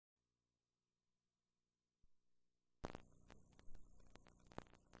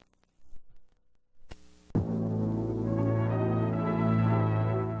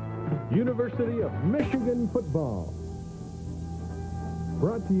University of Michigan football.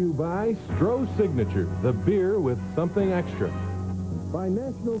 Brought to you by Stroh Signature, the beer with something extra. By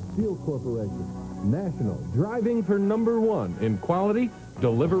National Steel Corporation. National, driving for #1 in quality,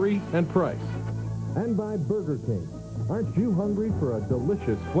 delivery, and price. And by Burger King. Aren't you hungry for a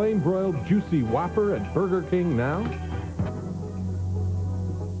delicious flame-broiled juicy Whopper at Burger King now?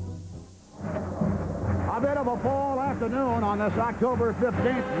 A bit of a fall afternoon on this October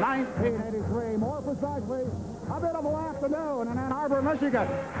 15th, 1983. More precisely, a bit of an afternoon in Ann Arbor, Michigan.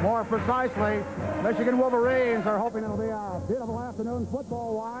 More precisely, Michigan Wolverines are hoping it'll be a beautiful afternoon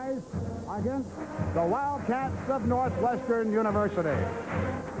football-wise against the Wildcats of Northwestern University.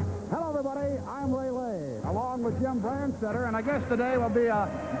 Hello, everybody. I'm Ray Lay, along with Jim Brandstetter, and I guess today will be a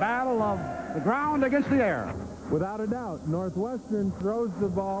battle of the ground against the air. Without a doubt, Northwestern throws the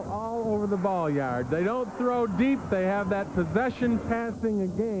ball all over the ball yard. They don't throw deep. They have that possession passing a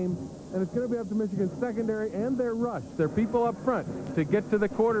game, and it's going to be up to Michigan's secondary and their rush, their people up front, to get to the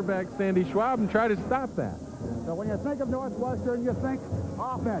quarterback, Sandy Schwab, and try to stop that. So when you think of Northwestern, you think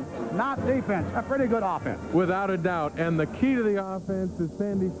offense, not defense. A pretty good offense. Without a doubt. And the key to the offense is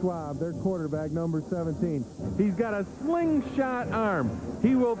Sandy Schwab, their quarterback, number 17. He's got a slingshot arm.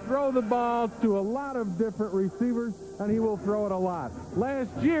 He will throw the ball to a lot of different receivers, and he will throw it a lot.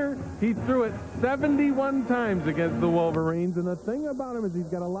 Last year, he threw it 71 times against the Wolverines, and the thing about him is he's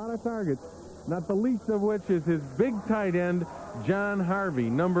got a lot of targets, not the least of which is his big tight end, John Harvey,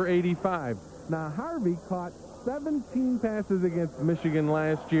 number 85. Now, Harvey caught 17 passes against Michigan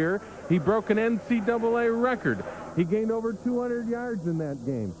last year. He broke an NCAA record. He gained over 200 yards in that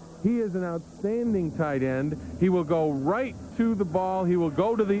game. He is an outstanding tight end. He will go right to the ball. He will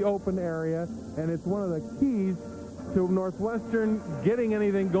go to the open area, and it's one of the keys to Northwestern getting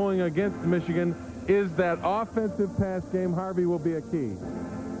anything going against Michigan is that offensive pass game. Harvey will be a key.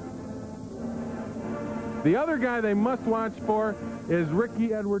 The other guy they must watch for is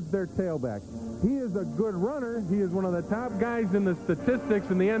Ricky Edwards, their tailback. He is a good runner. He is one of the top guys in the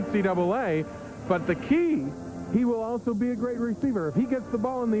statistics in the NCAA, but the key, he will also be a great receiver. If he gets the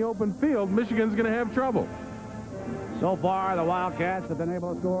ball in the open field, Michigan's going to have trouble. So far, the Wildcats have been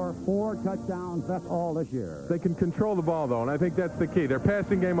able to score 4 touchdowns. That's all this year. They can control the ball, though, and I think that's the key. Their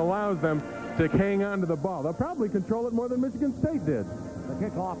passing game allows them to hang on to the ball. They'll probably control it more than Michigan State did. The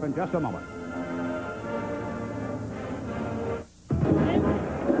kickoff in just a moment.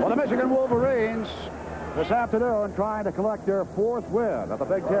 Well, the Michigan Wolverines this afternoon trying to collect their 4th win of the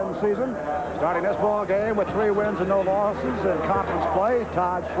Big Ten season. Starting this ball game with 3 wins and no losses in conference play.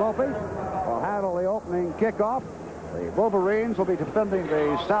 Todd Schroepy will handle the opening kickoff. The Wolverines will be defending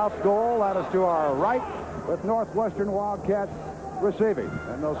the south goal. That is to our right, with Northwestern Wildcats receiving.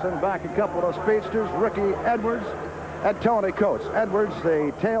 And they'll send back a couple of speedsters, Ricky Edwards and Tony Coates. Edwards,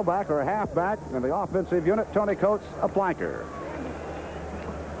 the tailback or halfback in the offensive unit. Tony Coates, a flanker.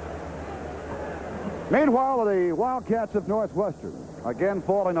 Meanwhile, the Wildcats of Northwestern, again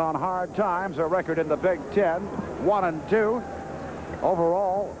falling on hard times. Their record in the Big Ten, 1-2.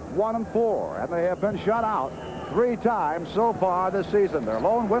 Overall, 1-4. And they have been shut out 3 times so far this season. Their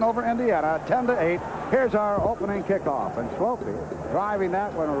lone win over Indiana, 10-8. Here's our opening kickoff. And Schroepy driving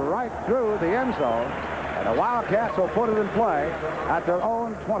that one right through the end zone. And the Wildcats will put it in play at their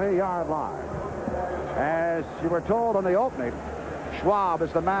own 20-yard line. As you were told in the opening, Schwab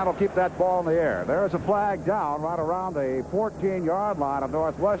is the man who'll keep that ball in the air. There is a flag down right around the 14-yard line of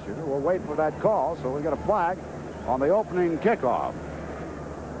Northwestern. We'll wait for that call, so we get a flag on the opening kickoff.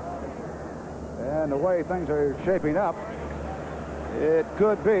 And the way things are shaping up, it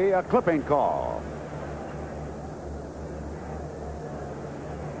could be a clipping call.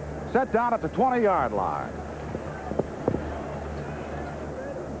 Set down at the 20-yard line.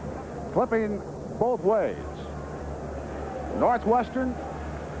 Clipping both ways. Northwestern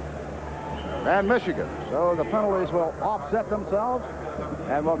and Michigan. So the penalties will offset themselves,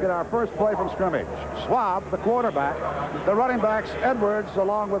 and we'll get our first play from scrimmage. Schwab, the quarterback. The running backs, Edwards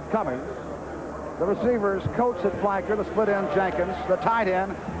along with Cummings. The receivers, Coates at flanker, the split end Jenkins. The tight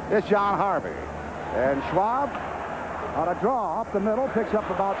end is John Harvey. And Schwab on a draw up the middle, picks up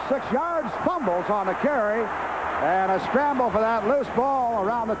about 6 yards, fumbles on the carry, and a scramble for that loose ball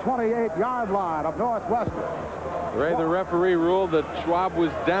around the 28-yard line of Northwestern. Ray, the referee ruled that Schwab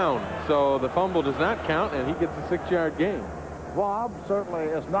was down, so the fumble does not count, and he gets a 6-yard gain. Schwab certainly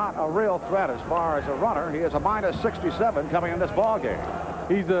is not a real threat as far as a runner. He is a -67 coming in this ball game.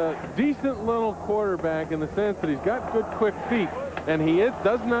 He's a decent little quarterback in the sense that he's got good quick feet, and he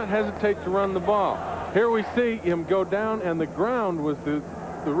does not hesitate to run the ball. Here we see him go down, and the ground was the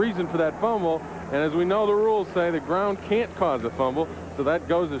the reason for that fumble. And as we know, the rules say the ground can't cause a fumble, so that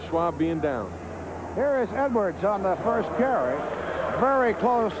goes to Schwab being down. Here is Edwards on the first carry, very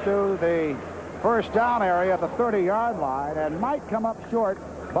close to the first down area at the 30-yard line, and might come up short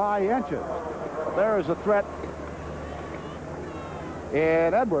by inches. But there is a threat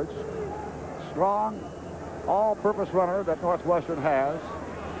in Edwards. Strong, all-purpose runner that Northwestern has.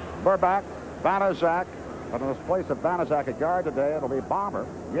 Burback, Banaszak. But in this place of Banaszak at guard today, it'll be Bomber.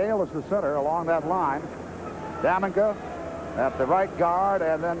 Yale is the center along that line. Daminga at the right guard,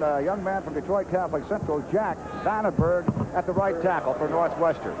 and then a young man from Detroit Catholic Central, Jack Vandenberg, at the right tackle for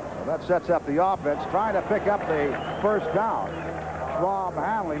Northwestern. So that sets up the offense, trying to pick up the first down. Schwab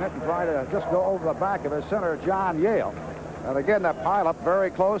handling it and trying to just go over the back of his center, John Yale. And again, that pileup very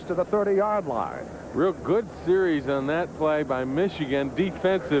close to the 30-yard line. Real good series on that play by Michigan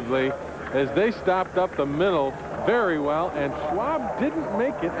defensively as they stopped up the middle very well, and Schwab didn't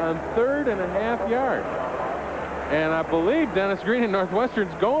make it on 3.5 yards. And I believe Dennis Green and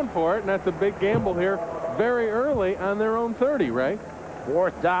Northwestern's going for it, and that's a big gamble here very early on their own 30, right?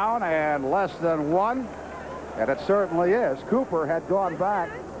 Fourth down and less than one, and it certainly is. Cooper had gone back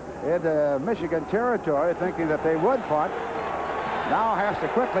into Michigan territory thinking that they would punt. Now has to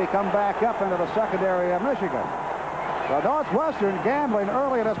quickly come back up into the secondary of Michigan. So Northwestern gambling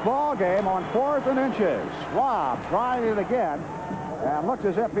early in this ball game on 4th and inches. Schwab trying it again, and looked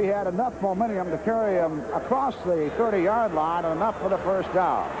as if he had enough momentum to carry him across the 30-yard line and enough for the first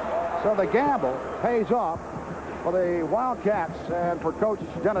down. So the gamble pays off for the Wildcats and for Coach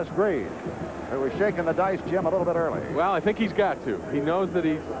Dennis Green, who was shaking the dice, Jim, a little bit early. Well, I think he's got to. He knows that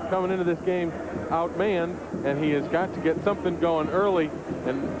he's coming into this game outmanned, and he has got to get something going early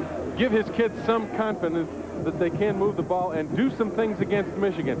and give his kids some confidence that they can move the ball and do some things against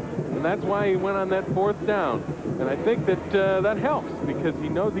Michigan. And that's why he went on that 4th down. And I think that that helps because he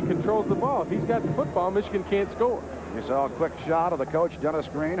knows he controls the ball. If he's got the football, Michigan can't score. You saw a quick shot of the coach, Dennis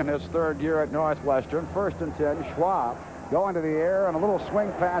Green, in his 3rd year at Northwestern. 1st and 10, Schwab going to the air and a little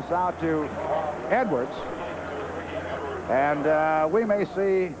swing pass out to Edwards. And we may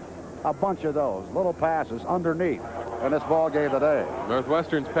see a bunch of those little passes underneath in this ball game today.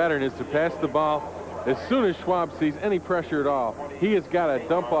 Northwestern's pattern is to pass the ball as soon as Schwab sees any pressure at all. He has got a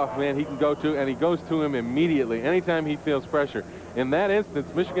dump-off man he can go to, and he goes to him immediately anytime he feels pressure. In that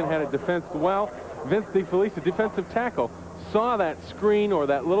instance, Michigan had it defensed well. Vince DeFelice, the defensive tackle, saw that screen or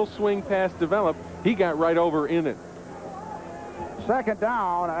that little swing pass develop. He got right over in it. 2nd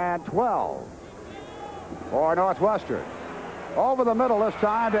down and 12 for Northwestern. Over the middle this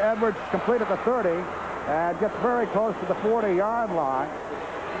time to Edwards, complete at the 30, and gets very close to the 40-yard line.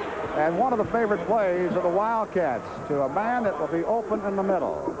 And one of the favorite plays of the Wildcats, to a man that will be open in the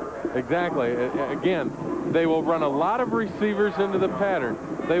middle. Exactly. Again, they will run a lot of receivers into the pattern.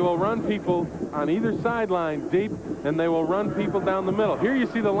 They will run people on either sideline deep, and they will run people down the middle. Here you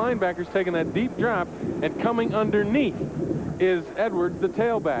see the linebackers taking that deep drop, and coming underneath is Edwards, the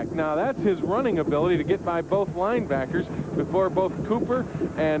tailback. Now, that's his running ability to get by both linebackers before both Cooper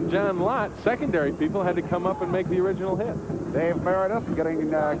and John Lott, secondary people, had to come up and make the original hit. Dave Meredith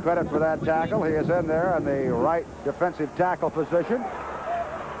getting credit for that tackle. He is in there in the right defensive tackle position.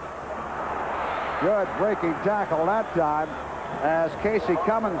 Good breaking tackle that time as Casey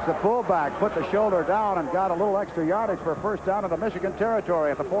Cummins, the fullback, put the shoulder down and got a little extra yardage for a first down into Michigan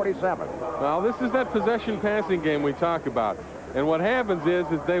territory at the 47. Well, this is that possession passing game we talk about. And what happens is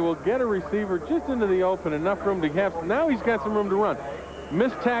they will get a receiver just into the open, enough room to have. Now he's got some room to run.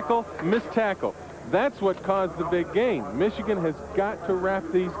 Miss tackle, miss tackle. That's what caused the big gain. Michigan has got to wrap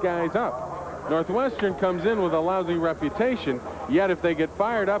these guys up. Northwestern comes in with a lousy reputation, yet if they get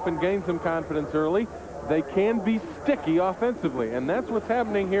fired up and gain some confidence early, they can be sticky offensively, and that's what's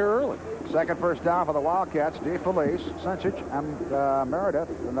happening here early. Second first down for the Wildcats. DeFelice, Sencich, and Meredith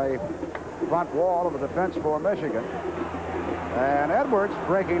in the front wall of the defense for Michigan. And Edwards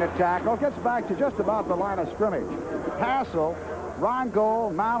breaking a tackle, gets back to just about the line of scrimmage. Hassel,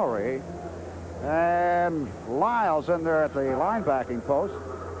 Rongold, Mallory, and Lyles in there at the linebacking post.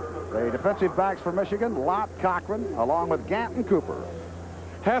 The defensive backs for Michigan, Lott, Cochran, along with Gant and Cooper.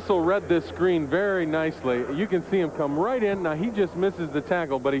 Hassel read this screen very nicely. You can see him come right in. Now, he just misses the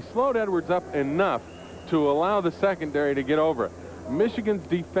tackle, but he slowed Edwards up enough to allow the secondary to get over it. Michigan's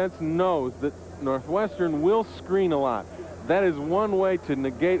defense knows that Northwestern will screen a lot. That is one way to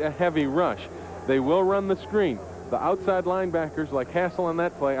negate a heavy rush. They will run the screen. The outside linebackers, like Hassel on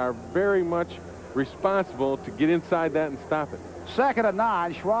that play, are very much responsible to get inside that and stop it. 2nd and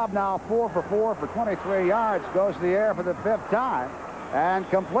 9. Schwab now 4 for 4 for 23 yards. Goes to the air for the 5th time and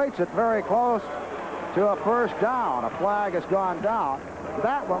completes it very close to a first down. A flag has gone down.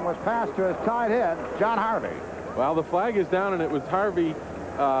 that one was passed to his tight end, John Harvey. Well, the flag is down, and it was Harvey.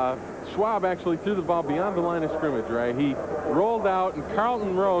 Schwab actually threw the ball beyond the line of scrimmage, right? He rolled out, and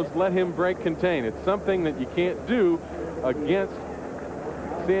Carlton Rose let him break contain. It's something that you can't do against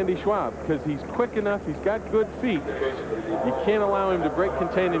Sandy Schwab because he's quick enough. He's got good feet. You can't allow him to break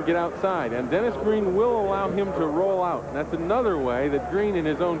contain and get outside. And Dennis Green will allow him to roll out. And that's another way that Green, in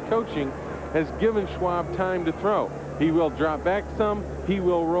his own coaching, has given Schwab time to throw. He will drop back some. He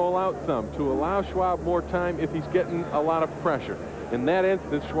will roll out some to allow Schwab more time if he's getting a lot of pressure. In that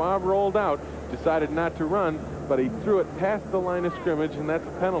instance, Schwab rolled out, decided not to run, but he threw it past the line of scrimmage, and that's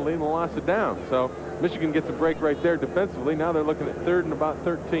a penalty and a loss of down. So Michigan gets a break right there defensively. Now they're looking at 3rd and about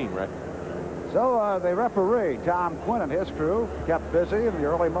 13, right? So the referee, Tom Quinn, and his crew kept busy in the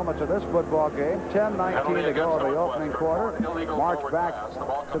early moments of this football game. 10:19 to go in the opening quarter. Marched back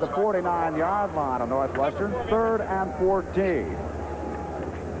to the 49-yard line of Northwestern. 3rd and 14.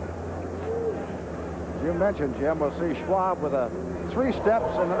 As you mentioned, Jim, we'll see Schwab with a 3 steps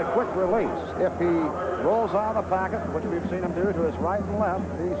and then a quick release. If he rolls on the packet, which we've seen him do to his right and left,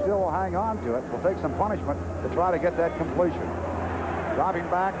 he still will hang on to it. Will take some punishment to try to get that completion. Dropping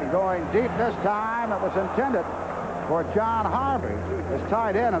back and going deep this time. It was intended for John Harvey. His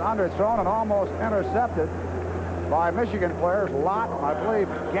tight end and underthrown and almost intercepted by Michigan players Lott, I believe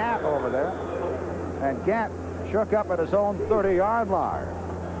Gant over there. And Gant shook up at his own 30-yard line.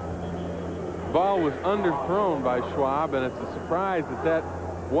 Ball was underthrown by Schwab, and it's a surprise that that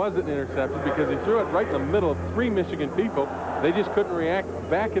wasn't intercepted because he threw it right in the middle of 3 Michigan people. They just couldn't react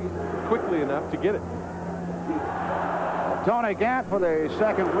back in quickly enough to get it. Tony Gant for the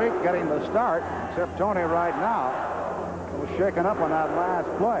second week getting the start, except Tony right now was shaken up on that last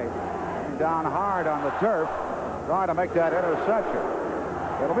play. Down hard on the turf, trying to make that interception.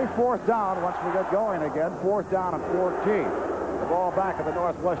 It'll be 4th down once we get going again. 4th down and 14. The ball back at the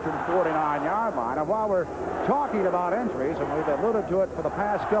Northwestern 49-yard line. And while we're talking about injuries, and we've alluded to it for the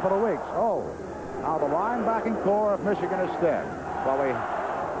past couple of weeks, now the linebacking core of Michigan is dead. While we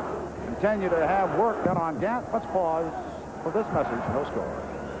continue to have work done on Gant, let's pause for this message. No score.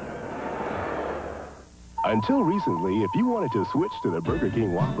 Until recently, if you wanted to switch to the Burger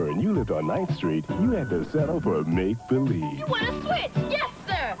King Whopper and you lived on 9th Street, you had to settle for make-believe. You want to switch? Yes,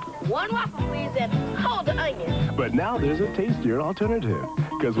 sir. 1 Whopper, please, and hold the onion. But now there's a tastier alternative.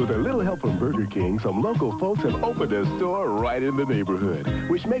 Because with a little help from Burger King, some local folks have opened a store right in the neighborhood,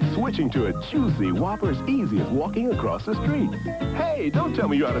 which makes switching to a juicy Whopper as easy as walking across the street. Hey, don't tell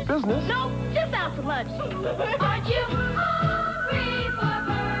me you're out of business. No, just out to lunch. Aren't you hungry for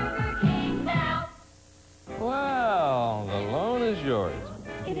Burger King now? Well, the loan is yours.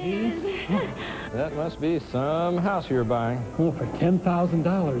 It is. That must be some house you're buying. Oh, for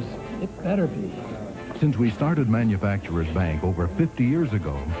 $10,000. It better be. Since we started Manufacturers Bank over 50 years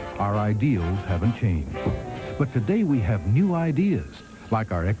ago, our ideals haven't changed. But today we have new ideas,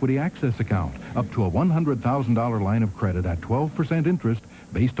 like our Equity Access account, up to a $100,000 line of credit at 12% interest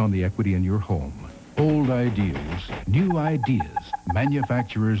based on the equity in your home. Old ideals, new ideas,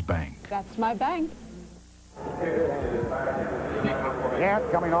 Manufacturers Bank. That's my bank.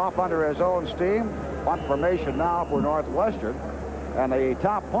 Gant coming off under his own steam. Punt formation now for Northwestern. And the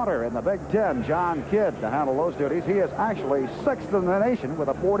top punter in the Big Ten, John Kidd, to handle those duties. He is actually 6th in the nation with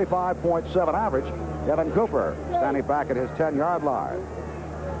a 45.7 average. Kevin Cooper standing back at his 10-yard line.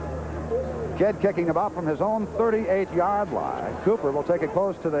 Kidd kicking about from his own 38-yard line. Cooper will take it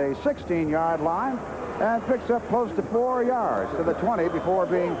close to the 16-yard line and picks up close to 4 yards to the 20 before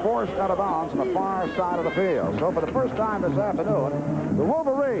being forced out of bounds on the far side of the field. So for the first time this afternoon, the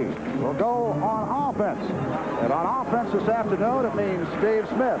Wolverines will go on offense. And on offense this afternoon, it means Steve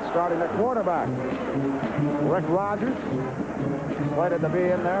Smith starting at quarterback. Rick Rogers slated to be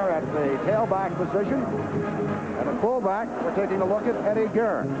in there at the tailback position. And at fullback, we're taking a look at Eddie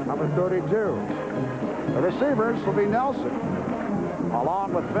Guerin, number 32. The receivers will be Nelson,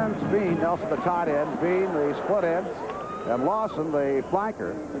 along with Vince Bean. Nelson, the tight end, Bean, the split end, and Lawson, the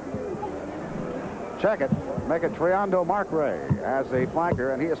flanker. Check it. Make it Triando Markray as the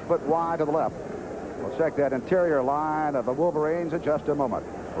flanker, and he is split wide to the left. We'll check that interior line of the Wolverines in just a moment.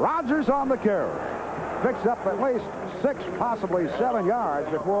 Rogers on the carry. Picks up at least 6, possibly 7 yards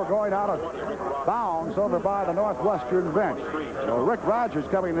before going out of bounds over by the Northwestern bench. So Rick Rogers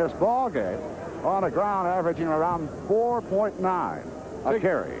coming this ball game on the ground, averaging around 4.9 a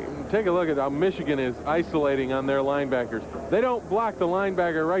carry. Take a look at how Michigan is isolating on their linebackers. They don't block the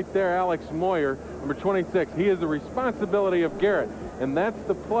linebacker right there, Alex Moyer, number 26. He is the responsibility of Garrett. And that's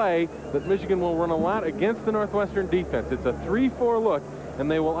the play that Michigan will run a lot against the Northwestern defense. It's a 3-4 look, and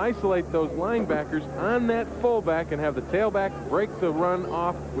they will isolate those linebackers on that fullback and have the tailback break the run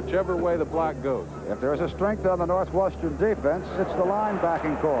off whichever way the block goes. If there's a strength on the Northwestern defense, it's the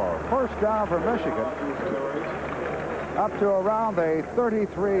linebacking core. First down for Michigan, up to around the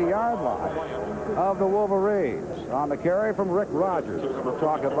 33-yard line of the Wolverines. On the carry from Rick Rogers. We'll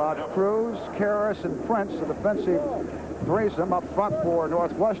talk about Cruz, Karras, and Prince, the defensive threesome up front for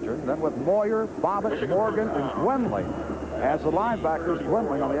Northwestern. Then with Moyer, Bobbitt, Morgan, and Gwendling as the linebackers.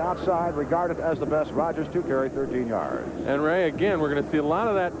 Gwendling on the outside, regarded as the best. Rogers, 2 carry, 13 yards. And Ray, again, we're going to see a lot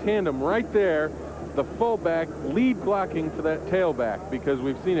of that tandem right there. The fullback lead blocking for that tailback, because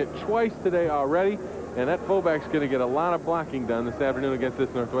we've seen it twice today already. And that fullback's going to get a lot of blocking done this afternoon against this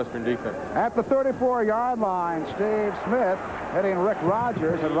Northwestern defense. At the 34-yard line, Steve Smith hitting Rick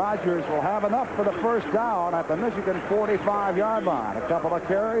Rogers, and Rogers will have enough for the first down at the Michigan 45-yard line. A couple of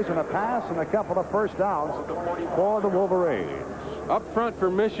carries and a pass and a couple of first downs for the Wolverines. Up front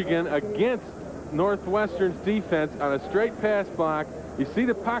for Michigan against Northwestern's defense on a straight pass block. You see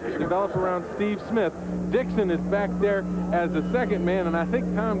the pocket develop around Steve Smith. Dixon is back there as the second man, and I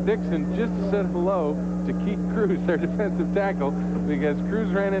think Tom Dixon just said hello to Keith Cruz, their defensive tackle, because Cruz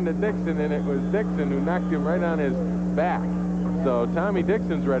ran into Dixon, and it was Dixon who knocked him right on his back. So Tommy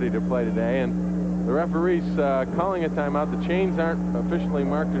Dixon's ready to play today, and the referee's calling a timeout. The chains aren't officially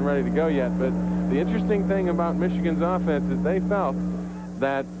marked and ready to go yet, but the interesting thing about Michigan's offense is they felt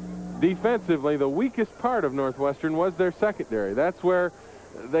that defensively, the weakest part of Northwestern was their secondary. That's where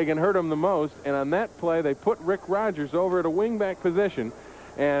they can hurt them the most. And on that play, they put Rick Rogers over at a wingback position.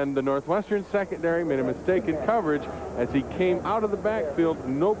 And the Northwestern secondary made a mistake in coverage as he came out of the backfield.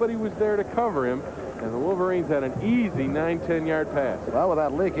 Nobody was there to cover him. And the Wolverines had an easy 9-10 yard pass. Well, with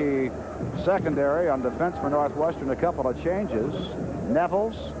that leaky secondary on defense for Northwestern, a couple of changes.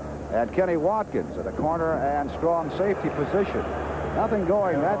 Nevels and Kenny Watkins at a corner and strong safety position. Nothing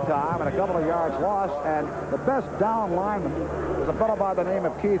going that time, and a couple of yards lost, and the best down lineman was a fellow by the name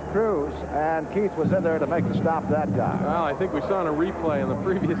of Keith Cruz, and Keith was in there to make the stop that time. Well, I think we saw in a replay in the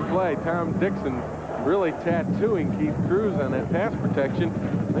previous play, Tom Dixon really tattooing Keith Cruz on that pass protection.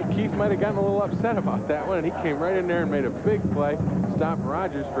 I think Keith might have gotten a little upset about that one, and he came right in there and made a big play, stopped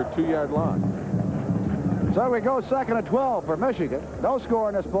Rogers for a 2-yard loss. So we go 2nd and 12 for Michigan. No score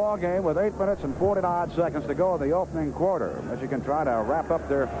in this ball game with 8 minutes and 49 seconds to go in the opening quarter. Michigan trying to wrap up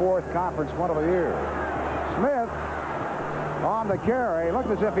their 4th conference win of the year. Smith on the carry.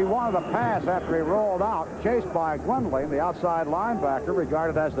 Looked as if he wanted to pass after he rolled out. Chased by Gwendling, the outside linebacker,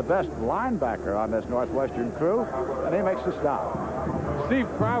 regarded as the best linebacker on this Northwestern crew. And he makes the stop. Steve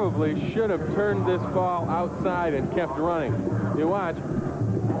probably should have turned this ball outside and kept running. You watch.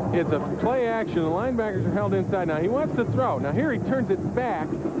 It's a play action. The linebackers are held inside. Now, he wants to throw. Now, here he turns it back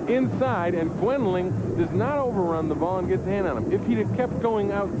inside, and Gwendling does not overrun the ball and gets a hand on him. If he'd have kept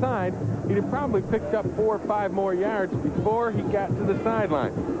going outside, he'd have probably picked up 4 or 5 more yards before he got to the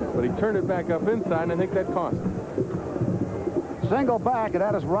sideline. But he turned it back up inside, and I think that cost him. Single back, and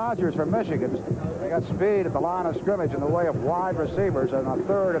that is Rogers from Michigan. They got speed at the line of scrimmage in the way of wide receivers on a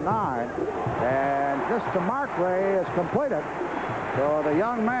 3rd and 9. And this to Markray is completed. So the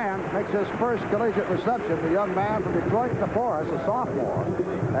young man makes his first collegiate reception. The young man from Detroit to Forest, a sophomore.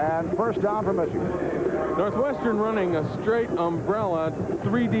 And first down for Michigan. Northwestern running a straight umbrella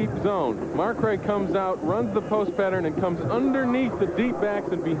 3-deep zone. Markray comes out, runs the post pattern, and comes underneath the deep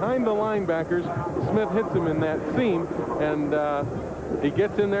backs and behind the linebackers. Smith hits him in that seam, and he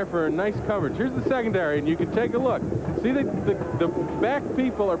gets in there for a nice coverage. Here's the secondary, and you can take a look. See, the back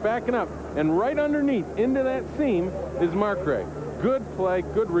people are backing up, and right underneath into that seam is Markray. Good play,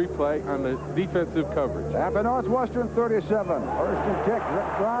 good replay on the defensive coverage. After Northwestern 37, first and 10,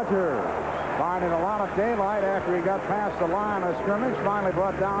 Rick Rogers finding a lot of daylight after he got past the line of scrimmage. Finally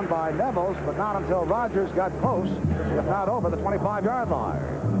brought down by Nevels, but not until Rogers got close, if not over the 25-yard line.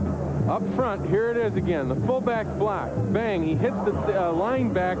 Up front, here it is again. The fullback block. Bang, he hits the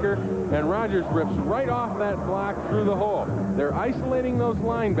linebacker, and Rogers rips right off that block through the hole. They're isolating those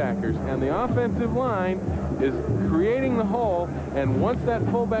linebackers, and the offensive line is creating the hole, and once that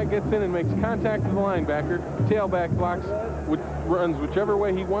fullback gets in and makes contact with the linebacker, tailback blocks, runs whichever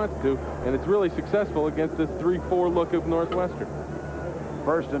way he wants to, and it's really successful against this 3-4 look of Northwestern.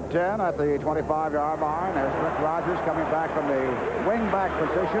 First and 10 at the 25-yard line. There's Rick Rogers coming back from the wing-back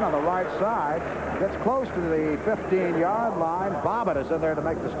position on the right side. Gets close to the 15-yard line. Bobbitt is in there to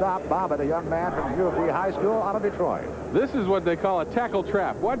make the stop. Bobbitt, a young man from U of D High School out of Detroit. This is what they call a tackle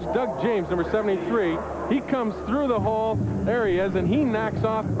trap. Watch Doug James, number 73, He comes through the hole. There he is, and he knocks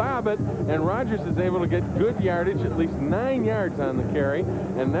off Bobbitt, and Rogers is able to get good yardage, at least 9 yards on the carry,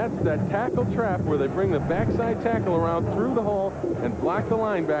 and that's that tackle trap where they bring the backside tackle around through the hole and block the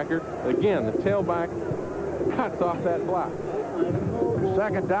linebacker. Again, the tailback cuts off that block.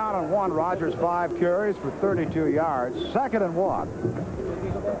 2nd down and 1. Rogers 5 carries for 32 yards. 2nd and 1.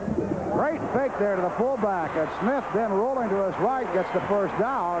 Great fake there to the fullback, and Smith then rolling to his right gets the first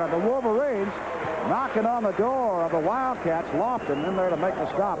down, and the Wolverines knocking on the door of the Wildcats. Lofton in there to make the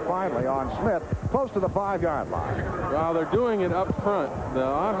stop finally on Smith, close to the 5-yard line. Well, they're doing it up front. The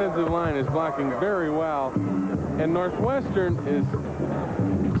offensive line is blocking very well, and Northwestern is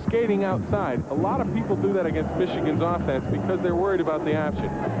skating outside. A lot of people do that against Michigan's offense because they're worried about the option.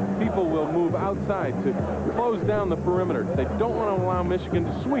 People will move outside to close down the perimeter. They don't want to allow Michigan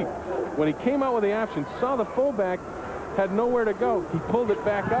to sweep. When he came out with the option, saw the fullback had nowhere to go, he pulled it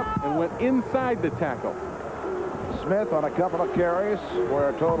back up and went inside the tackle. Smith on a couple of carries for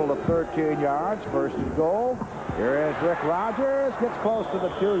a total of 13 yards. 1st and goal. Here is Rick Rogers. Gets close to the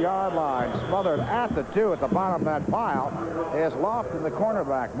 2-yard line. Smothered at the 2 at the bottom of that pile is Lofton, the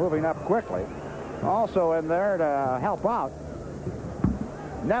cornerback, moving up quickly. Also in there to help out,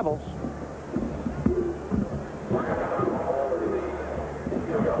 Nevels.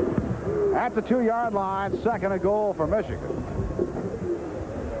 At the 2-yard line, 2nd and goal for Michigan.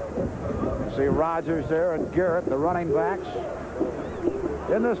 See Rogers there and Garrett, the running backs.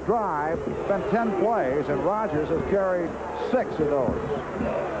 In this drive, it's been 10 plays, and Rogers has carried 6 of those.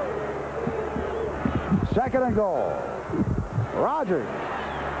 2nd and goal. Rogers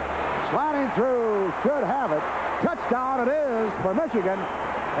sliding through, should have it. Touchdown it is for Michigan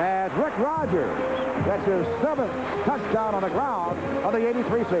as Rick Rogers gets his 7th touchdown on the ground of the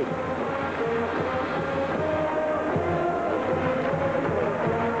 83 season.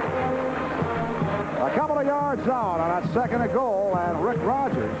 A couple of yards out on that 2nd and goal, and Rick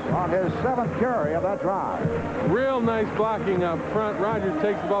Rogers on his 7th carry of that drive. Real nice blocking up front. Rogers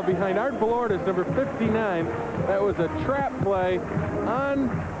takes the ball behind Art Belordis, number 59. That was a trap play on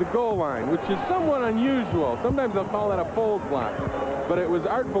the goal line, which is somewhat unusual. Sometimes they'll call that a fold block. But it was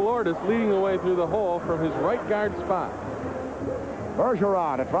Art Belordis leading the way through the hole from his right guard spot.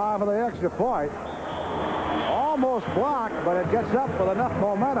 Bergeron to try for the extra point. Almost blocked, but it gets up with enough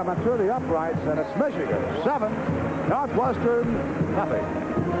momentum and through the uprights, and it's Michigan 7, Northwestern nothing.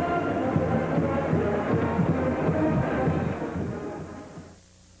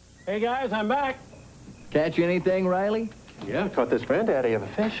 Hey, guys, I'm back. Catch anything, Riley? Yeah, I caught this granddaddy of a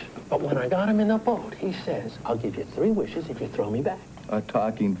fish. But when I got him in the boat, he says, I'll give you 3 wishes if you throw me back. A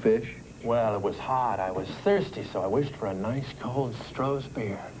talking fish? Well, it was hot. I was thirsty, so I wished for a nice cold Stroh's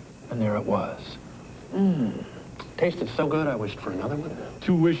beer. And there it was. Tasted so good, I wished for another one.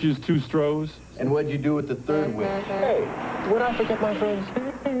 2 wishes, 2 Strohs. And what'd you do with the 3rd wish? Hey, would I forget my friends?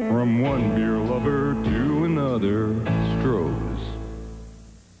 From one beer lover to another, Strohs.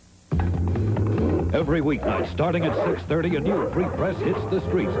 Every weeknight, starting at 6:30, a new free press hits the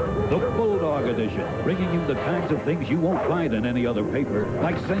streets. The Bulldog Edition, bringing you the kinds of things you won't find in any other paper,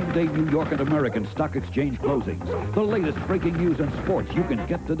 like same-day New York and American Stock Exchange closings. The latest breaking news and sports you can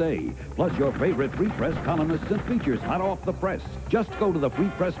get today. Plus your favorite free press columnists and features hot off the press. Just go to the free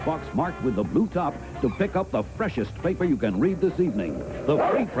press box marked with the blue top to pick up the freshest paper you can read this evening. The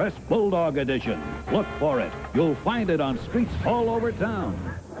Free Press Bulldog Edition. Look for it. You'll find it on streets all over town.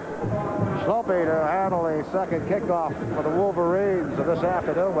 Sloppy to handle the 2nd kickoff for the Wolverines of this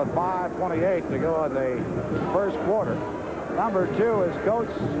afternoon with 5:28 to go in the 1st quarter. Number 2 is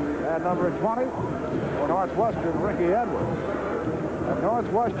Coates, and number 20 for Northwestern, Ricky Edwards. And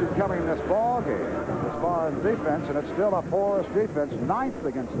Northwestern coming in this ball game as far as defense, and it's still a porous defense, 9th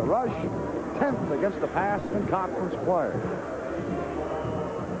against the rush, 10th against the pass in conference play.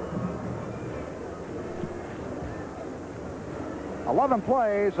 11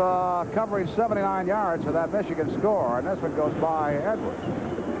 plays covering 79 yards for that Michigan score, and this one goes by Edwards.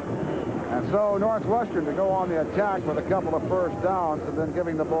 And so Northwestern to go on the attack with a couple of first downs and then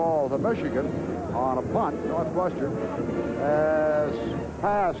giving the ball to Michigan on a punt. Northwestern has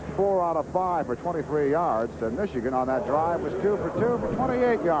passed 4 out of 5 for 23 yards, and Michigan on that drive was 2 for 2 for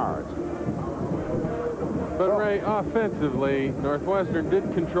 28 yards. But, Ray, offensively, Northwestern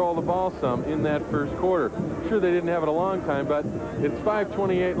did control the ball some in that 1st quarter. Sure, they didn't have it a long time, but it's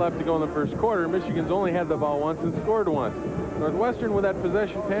 5:28 left to go in the 1st quarter. Michigan's only had the ball once and scored once. Northwestern, with that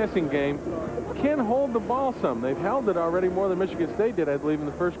possession passing game, can hold the ball some. They've held it already more than Michigan State did, I believe, in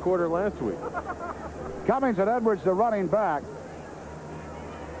the 1st quarter last week. Cummings and Edwards, the running back.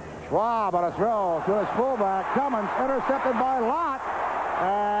 Schwab on a throw to his fullback. Cummings intercepted by Lott.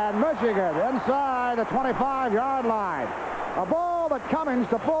 And Michigan inside the 25-yard line. A ball that Cummings,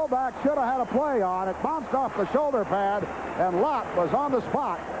 the fullback, should have had a play on. It bounced off the shoulder pad, and Lott was on the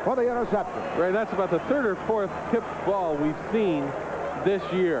spot for the interception. Ray, that's about the third or fourth tipped ball we've seen this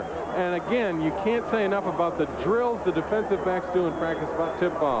year. And again, you can't say enough about the drills the defensive backs do in practice about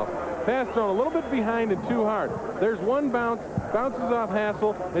tip balls. Pass thrown a little bit behind and too hard. There's one bounce, bounces off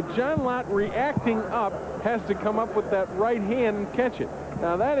Hassel, and John Lott, reacting up, has to come up with that right hand and catch it.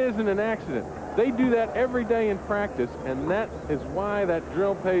 Now, that isn't an accident. They do that every day in practice, and that is why that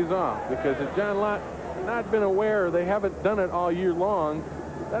drill pays off. Because if John Lott had not been aware, or they haven't done it all year long,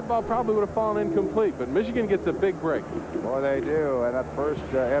 that ball probably would have fallen incomplete. But Michigan gets a big break. Boy, they do. And that first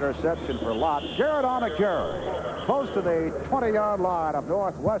interception for Lott. Garrett on a carry, close to the 20-yard line of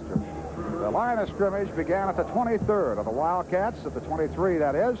Northwestern. The line of scrimmage began at the 23rd of the Wildcats, at the 23,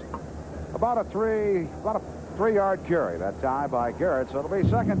 that is. About a three-yard carry that time by Garrett. So it'll be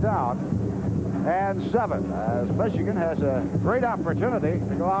second down and 7, as Michigan has a great opportunity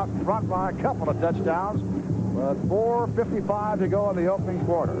to go out in front by a couple of touchdowns with 4:55 to go in the opening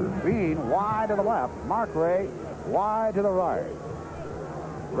quarter. Bean wide to the left, Mark Ray wide to the right.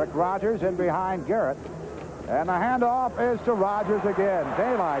 Rick Rogers in behind Garrett, and the handoff is to Rogers again.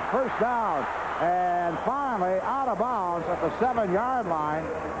 Daylight, first down, and finally out of bounds at the 7-yard line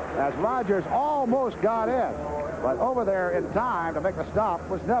as Rogers almost got in. But over there in time to make the stop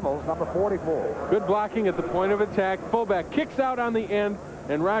was Neville's, number 44. Good blocking at the point of attack. Fullback kicks out on the end,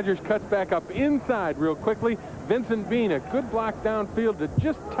 and Rogers cuts back up inside real quickly. Vincent Bean, a good block downfield to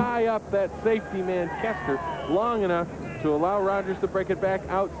just tie up that safety man, Kester, long enough to allow Rogers to break it back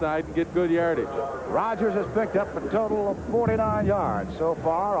outside and get good yardage. Rogers has picked up a total of 49 yards so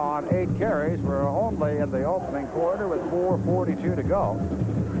far on 8 carries. We're only in the opening quarter with 4:42 to go.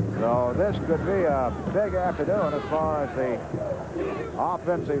 So this could be a big afternoon as far as the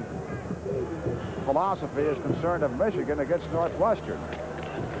offensive philosophy is concerned of Michigan against Northwestern.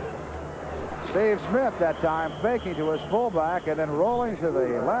 Steve Smith that time faking to his fullback and then rolling to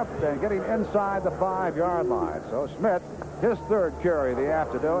the left and getting inside the 5-yard line. So Smith, his third carry of the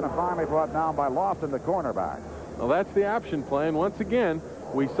afternoon, and finally brought down by Lofton, the cornerback. Well, that's the option play, and once again,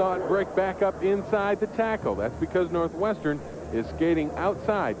 we saw it break back up inside the tackle. That's because Northwestern is skating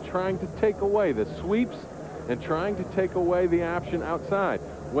outside, trying to take away the sweeps and trying to take away the option outside.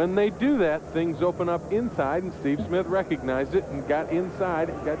 When they do that, things open up inside, and Steve Smith recognized it and got inside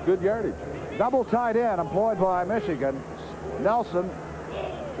and got good yardage. Double tight end employed by Michigan. Nelson,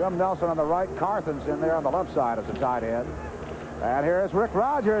 Jim Nelson on the right, Carthen's in there on the left side as a tight end. And here's Rick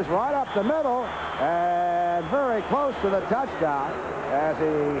Rogers right up the middle and very close to the touchdown as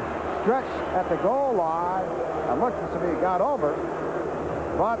he stretched at the goal line and looked as if he got over.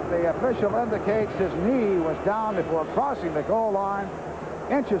 But the official indicates his knee was down before crossing the goal line,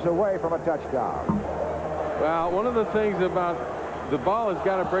 inches away from a touchdown. Well, one of the things about the ball has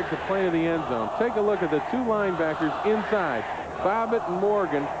got to break the plane of the end zone. Take a look at the 2 linebackers inside, Bobbitt and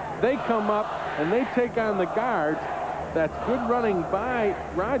Morgan. They come up and they take on the guards. That's good running by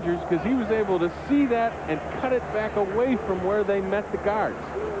Rogers because he was able to see that and cut it back away from where they met the guards.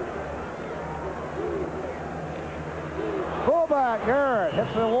 Fullback Garrett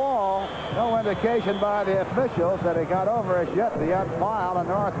hits the wall. No indication by the officials that he got over as yet. The unfiled, and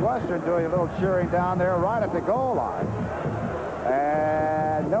Northwestern doing a little cheering down there right at the goal line.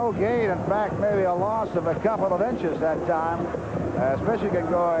 And no gain. In fact, maybe a loss of a couple of inches that time as Michigan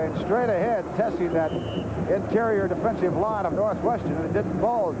going straight ahead, testing that interior defensive line of Northwestern, and it didn't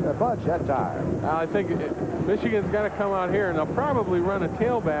budge that time. I think Michigan's got to come out here, and they'll probably run a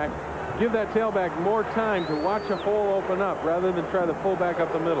tailback, give that tailback more time to watch a hole open up rather than try to pull back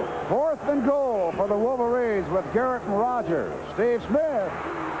up the middle. 4th and goal for the Wolverines with Garrett and Rogers. Steve Smith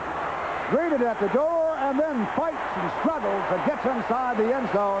greeted at the door and then fights and struggles and gets inside the end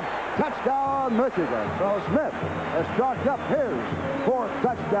zone. Touchdown, Michigan. So Smith has chalked up his 4th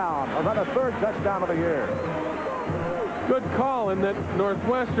touchdown, or rather 3rd touchdown of the year. Good call in that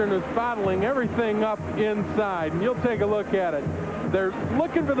Northwestern is bottling everything up inside, and you'll take a look at it. They're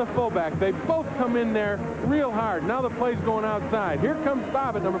looking for the fullback. They both come in there real hard. Now the play's going outside. Here comes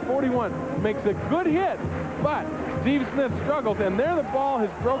Bobbitt, number 41. Makes a good hit, but Steve Smith struggles, and there the ball has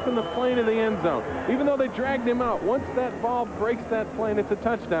broken the plane of the end zone. Even though they dragged him out, once that ball breaks that plane, it's a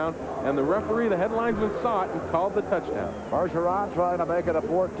touchdown, and the referee, the headlinesman, saw it and called the touchdown. Bergeron trying to make it a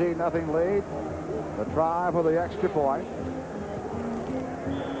 14-0 lead. The try for the extra point.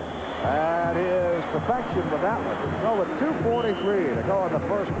 And his perfection with that one. So with 2:43 to go in the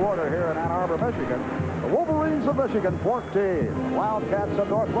first quarter here in Ann Arbor, Michigan, the Wolverines of Michigan 14, Wildcats of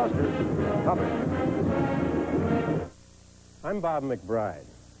Northwestern coming. I'm Bob McBride.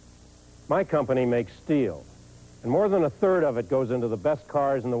 My company makes steel, and more than a third of it goes into the best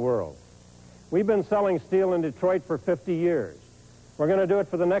cars in the world. We've been selling steel in Detroit for 50 years. We're going to do it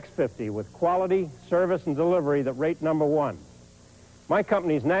for the next 50 with quality, service, and delivery that rate #1. My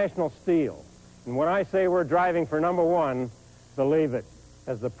company's National Steel, and when I say we're driving for #1, believe it.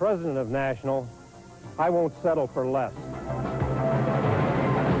 As the president of National, I won't settle for less.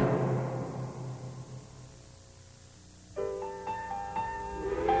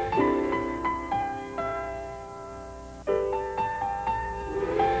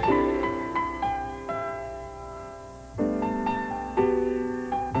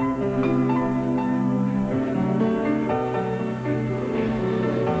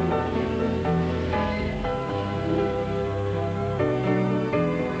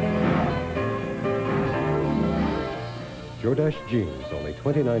 Jordache jeans, only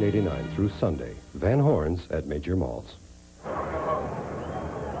 $29.89 through Sunday. Van Horn's at major malls.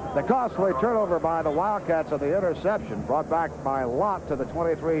 The costly turnover by the Wildcats of the interception brought back by Lott to the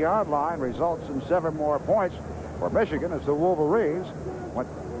 23-yard line results in 7 more points for Michigan as the Wolverines went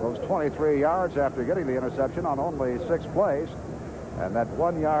those 23 yards after getting the interception on only 6 plays. And that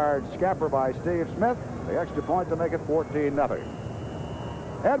 1-yard scamper by Steve Smith, the extra point to make it 14-0.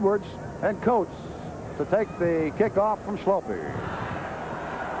 Edwards and Coates to take the kickoff from Slopey.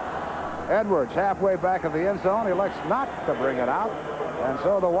 Edwards halfway back of the end zone, elects not to bring it out, and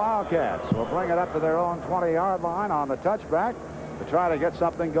so the Wildcats will bring it up to their own 20-yard line on the touchback to try to get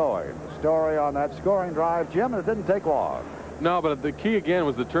something going. Story on that scoring drive, Jim, and it didn't take long. No, but the key again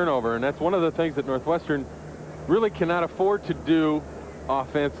was the turnover, and that's one of the things that Northwestern really cannot afford to do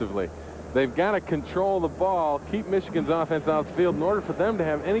offensively. They've got to control the ball, keep Michigan's offense out of the field in order for them to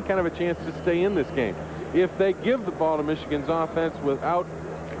have any kind of a chance to stay in this game. If they give the ball to Michigan's offense without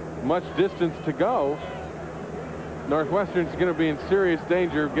much distance to go, Northwestern's going to be in serious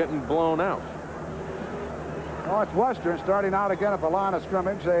danger of getting blown out. Northwestern starting out again at the line of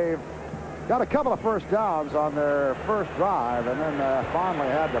scrimmage. They've got a couple of first downs on their first drive and then finally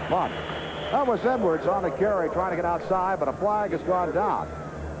had the punt. That was Edwards on the carry trying to get outside, but a flag has gone down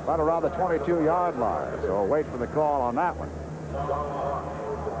right around the 22-yard line. So we'll wait for the call on that one.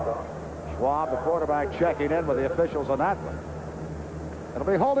 Schwab, the quarterback, checking in with the officials on that one.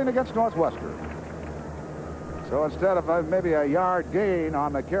 It'll be holding against Northwestern. So instead of maybe a yard gain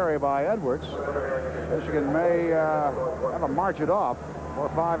on the carry by Edwards, Michigan may have to march it off for a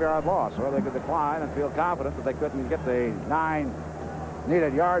 5-yard loss, or they could decline and feel confident that they couldn't get the 9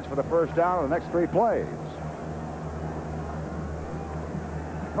 needed yards for the first down in the next 3 plays.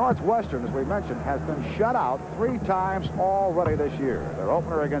 Northwestern, as we mentioned, has been shut out 3 times already this year. Their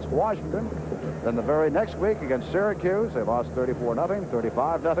opener against Washington, then the very next week against Syracuse, they lost 34-0,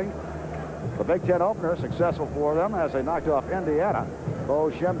 35-0. The Big Ten opener successful for them as they knocked off Indiana.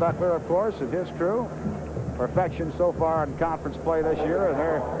 Bo Schembechler, of course, and his crew. Perfection so far in conference play this year, and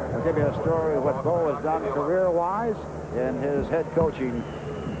I'll give you a story of what Bo has done career-wise in his head coaching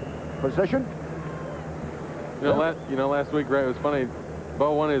position. Last week, Ray, it was funny.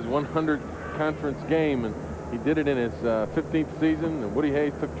 Bo won his 100th conference game, and he did it in his 15th season, and Woody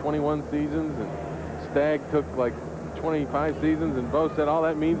Hayes took 21 seasons, and Stagg took like 25 seasons, and Bo said, all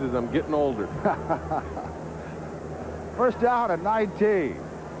that means is I'm getting older. First down at 19.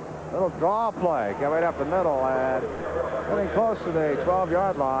 Little draw play coming up the middle, and getting close to the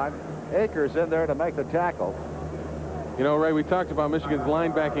 12-yard line. Akers in there to make the tackle. You know, Ray, we talked about Michigan's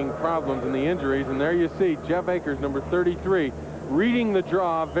linebacking problems and the injuries, and there you see Jeff Akers, number 33, reading the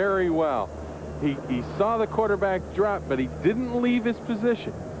draw very well. He saw the quarterback drop, but he didn't leave his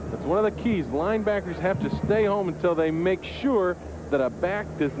position. That's one of the keys. Linebackers have to stay home until they make sure that a back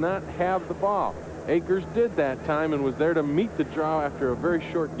does not have the ball. Akers did that time and was there to meet the draw after a very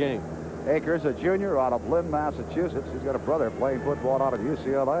short game. Akers, a junior out of Lynn, Massachusetts. He's got a brother playing football out of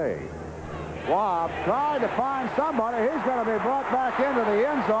UCLA. Schwab tried to find somebody. He's going to be brought back into the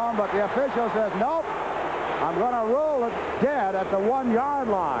end zone, but the official says, nope, I'm going to rule it dead at the 1-yard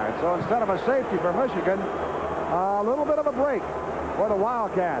line. So instead of a safety for Michigan, a little bit of a break for the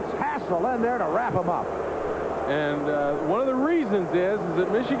Wildcats. Hassel in there to wrap them up. And one of the reasons is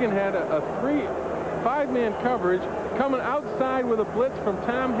that Michigan had a 5-man coverage coming outside with a blitz from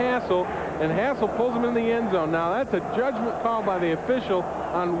Tom Hassel, and Hassel pulls him in the end zone. Now, that's a judgment call by the official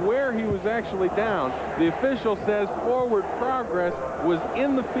on where he was actually down. The official says forward progress was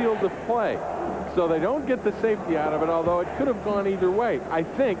in the field of play. So they don't get the safety out of it, although it could have gone either way. I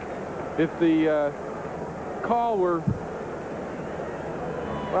think if the call were,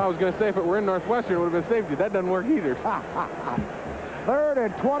 well, I was going to say if it were in Northwestern, it would have been safety. That doesn't work either. 3rd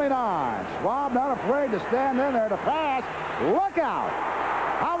and 29. Schwab not afraid to stand in there to pass. Look out.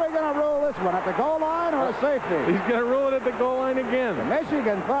 How are they going to roll this one? At the goal line or a safety? He's going to rule it at the goal line again.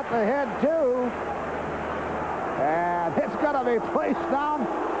 Michigan thought they had two. And it's going to be placed down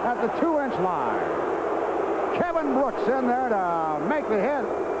at the 2-inch line. Kevin Brooks in there to make the hit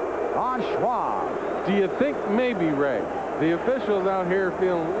on Schwab. Do you think maybe, Ray, the officials out here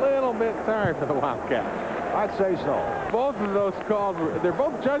feel a little bit sorry for the Wildcats? I'd say so. Both of those calls, they're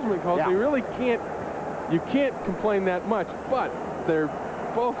both judgment calls. Yeah. They really you can't complain that much, but they're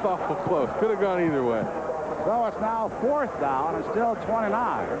both awful close. Could have gone either way. So it's now 4th down and still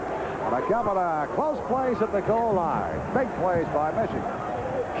 29. And a couple of close plays at the goal line. Big plays by Michigan.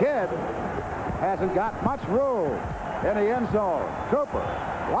 Kidd hasn't got much room in the end zone. Cooper,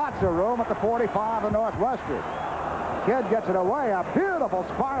 lots of room at the 45 of Northwestern. Kidd gets it away. A beautiful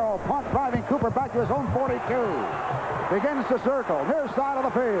spiral punt driving Cooper back to his own 42. Begins to circle near side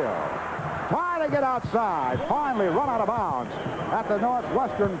of the field. Trying to get outside. Finally run out of bounds at the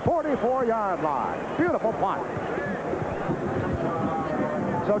Northwestern 44-yard line. Beautiful punt.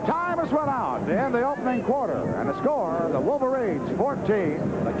 So time has run out to end the opening quarter. And the score, the Wolverines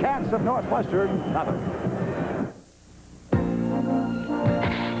 14, the Cats of Northwestern nothing.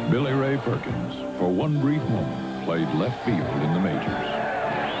 Billy Ray Perkins, for one brief moment, played left field in the majors.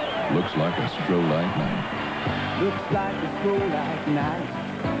 Looks like a stroll-like night. Looks like a stroll-like night.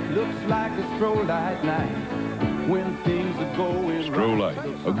 Looks like a stroll-like night. When things are going Stroll-like,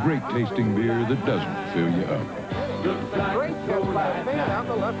 a great tasting beer that doesn't fill you up. Looks like great stroll-like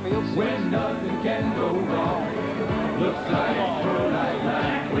night. When nothing can go wrong. Looks like a stroll-like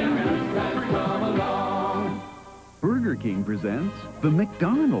night. When good times come along. Burger King presents the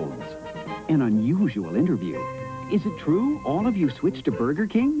McDonald's. An unusual interview. Is it true all of you switched to Burger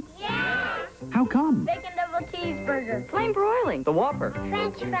King? Yeah! How come? Bacon double cheeseburger. Plain broiling. The Whopper.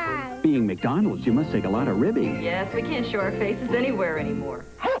 French fries. Being McDonald's, you must take a lot of ribbing. Yes, we can't show our faces anywhere anymore.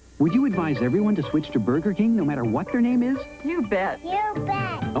 Would you advise everyone to switch to Burger King no matter what their name is? You bet. You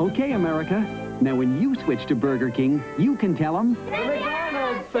bet. Okay, America. Now, when you switch to Burger King, you can tell them...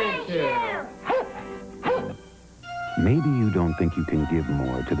 McDonald's thank you. Maybe you don't think you can give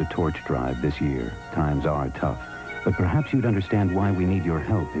more to the torch drive this year. Times are tough. But perhaps you'd understand why we need your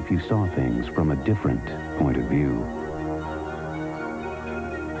help if you saw things from a different point of view.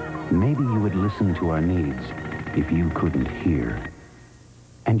 Maybe you would listen to our needs if you couldn't hear.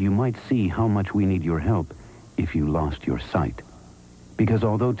 And you might see how much we need your help if you lost your sight. Because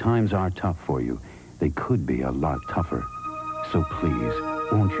although times are tough for you, they could be a lot tougher. So please,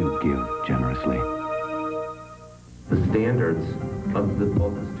 won't you give generously? The standards of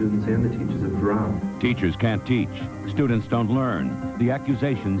both the students and the teachers have dropped. Teachers can't teach. Students don't learn. The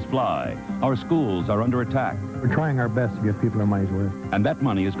accusations fly. Our schools are under attack. We're trying our best to give people their money's worth. And that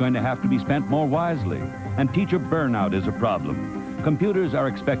money is going to have to be spent more wisely. And teacher burnout is a problem. Computers are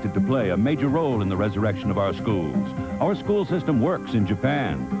expected to play a major role in the resurrection of our schools. Our school system works in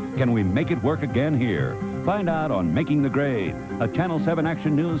Japan. Can we make it work again here? Find out on Making the Grade, a Channel 7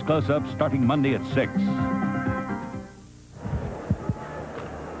 Action News close-up starting Monday at 6.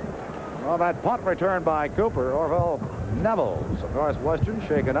 Well, that punt return by Cooper. Orville Nevels of Northwestern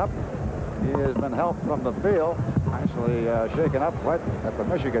shaken up. He has been helped from the field. Actually shaken up right at the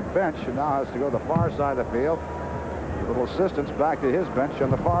Michigan bench and now has to go to the far side of the field. A little assistance back to his bench on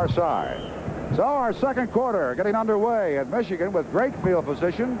the far side. So our second quarter getting underway at Michigan with great field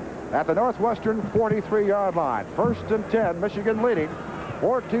position at the Northwestern 43-yard line. 1st and 10, Michigan leading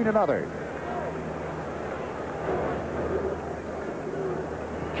 14-0.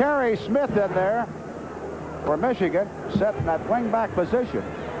 Kerry Smith in there for Michigan, set in that wingback position.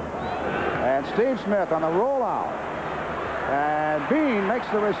 And Steve Smith on the rollout. And Bean makes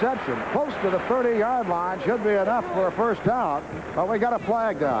the reception. Close to the 30-yard line. Should be enough for a first down. But we got a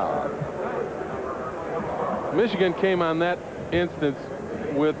flag down. Michigan came on that instance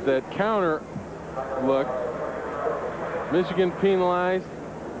with that counter look. Michigan penalized.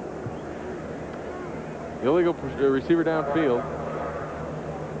 Illegal receiver downfield.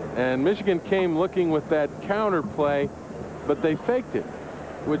 And Michigan came looking with that counter play, but they faked it,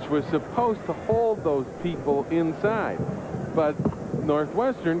 which was supposed to hold those people inside. But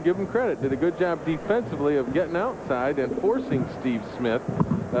Northwestern, give them credit, did a good job defensively of getting outside and forcing Steve Smith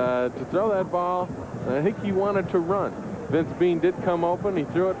to throw that ball. I think he wanted to run. Vince Bean did come open. He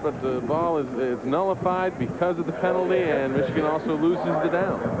threw it, but the ball is nullified because of the penalty, and Michigan also loses the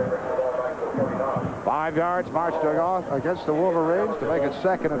down. 5 yards marched against the Wolverines to make it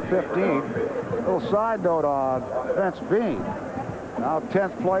 2nd and 15. Little side note on Vince Bean. Now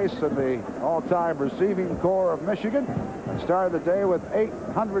 10th place in the all-time receiving corps of Michigan. And started the day with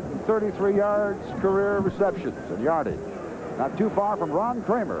 833 yards career receptions and yardage. Not too far from Ron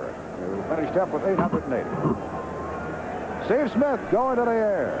Kramer, who finished up with 880. Steve Smith going to the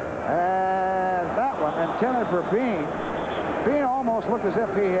air. And that one intended for Bean. Bean almost looked as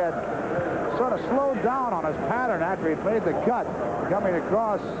if he had sort of slowed down on his pattern after he made the cut, coming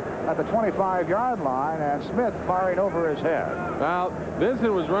across at the 25-yard line, and Smith firing over his head. Well,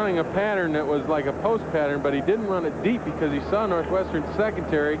 Vincent was running a pattern that was like a post pattern, but he didn't run it deep because he saw Northwestern's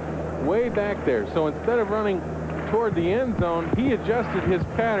secondary way back there. So instead of running toward the end zone, he adjusted his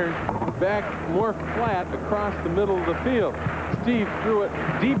pattern back more flat across the middle of the field. Steve threw it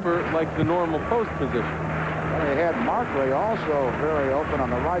deeper like the normal post position. And he had Markley also very open on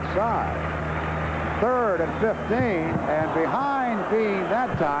the right side. 3rd and 15, and behind Bean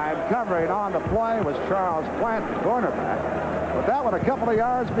that time, covering on the play, was Charles Plant, the cornerback. But that one a couple of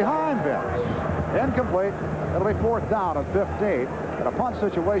yards behind Vince. Incomplete. It'll be 4th down and 15, and a punt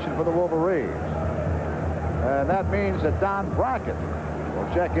situation for the Wolverines. And that means that Don Brackett will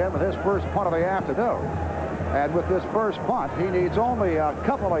check in with his first punt of the afternoon. And with this first punt, he needs only a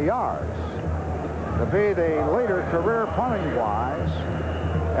couple of yards to be the leader career punting-wise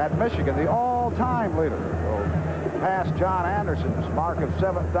at Michigan, the all-time leader. Will pass John Anderson's mark of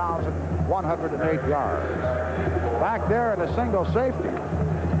 7,108 yards. Back there in the single safety,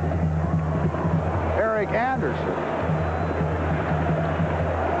 Eric Anderson.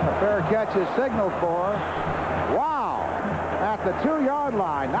 A fair catch is signaled for. Wow! At the 2-yard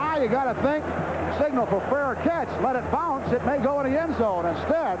line. Now you got to think, signal for fair catch. Let it bounce. It may go in the end zone.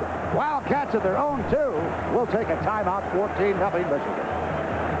 Instead, Wildcats at their own 2 will take a timeout, 14-0 Michigan.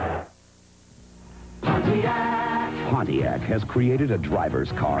 Pontiac has created a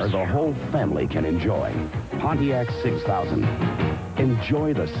driver's car the whole family can enjoy. Pontiac 6000.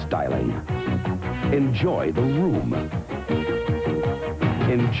 Enjoy the styling. Enjoy the room.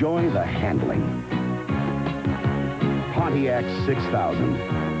 Enjoy the handling. Pontiac 6000.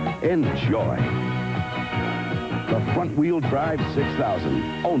 Enjoy. The front-wheel drive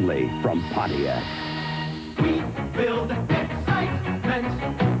 6000, only from Pontiac. We build excitement.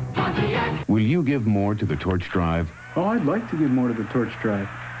 Pontiac. Will you give more to the Torch Drive? Oh, I'd like to give more to the Torch Drive,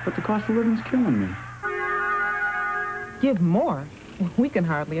 but the cost of living's killing me. Give more? We can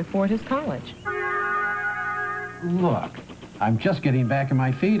hardly afford his college. Look, I'm just getting back on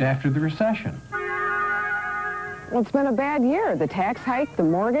my feet after the recession. Well, it's been a bad year. The tax hike, the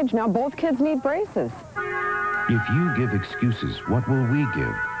mortgage, now both kids need braces. If you give excuses, what will we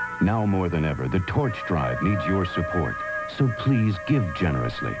give? Now more than ever, the Torch Drive needs your support. So please give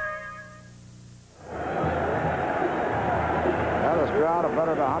generously. Now this crowd of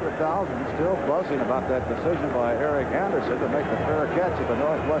better than 100,000 still buzzing about that decision by Eric Anderson to make the fair catch at the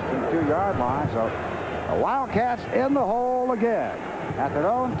Northwestern 2-yard line. So the Wildcats in the hole again at their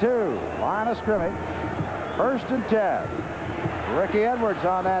own 2. Line of scrimmage. 1st and 10. Ricky Edwards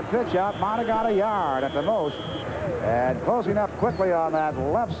on that pitch out. Might have got a yard at the most. And closing up quickly on that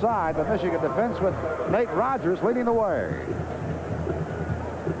left side, the Michigan defense with Nate Rogers leading the way.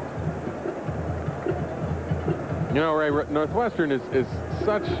 You know, Ray, Northwestern is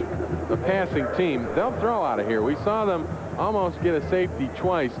such a passing team. They'll throw out of here. We saw them almost get a safety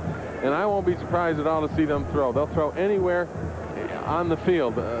twice, and I won't be surprised at all to see them throw. They'll throw anywhere on the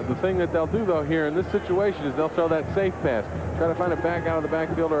field. The thing that they'll do, though, here in this situation is they'll throw that safe pass. Try to find it back out of the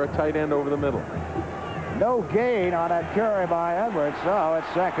backfield or a tight end over the middle. No gain on that carry by Edwards, so it's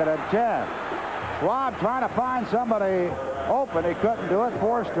 2nd and 10. Schwab trying to find somebody open. He couldn't do it,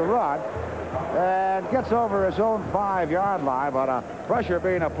 forced to run, and gets over his own 5-yard line, but pressure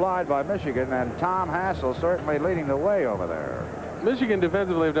being applied by Michigan, and Tom Hassel certainly leading the way over there. Michigan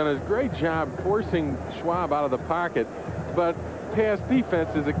defensively have done a great job forcing Schwab out of the pocket, but pass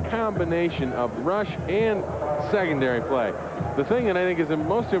defense is a combination of rush and secondary play. The thing that I think is the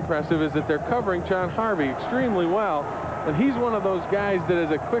most impressive is that they're covering John Harvey extremely well, and he's one of those guys that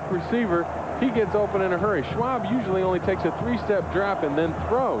is a quick receiver. He gets open in a hurry. Schwab usually only takes a 3-step drop and then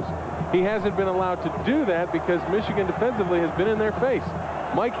throws. He hasn't been allowed to do that because Michigan defensively has been in their face.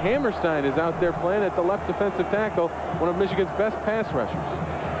 Mike Hammerstein is out there playing at the left defensive tackle, one of Michigan's best pass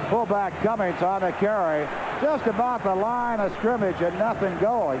rushers. Fullback Cummings on the carry, just about the line of scrimmage and nothing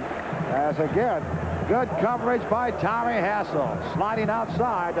going. As again, good coverage by Tommy Hassel, sliding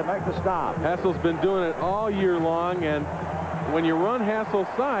outside to make the stop. Hassel's been doing it all year long, and when you run Hassel's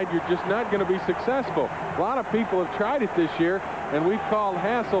side, you're just not going to be successful. A lot of people have tried it this year, and we've called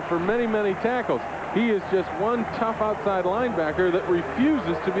Hassel for many, many tackles. He is just one tough outside linebacker that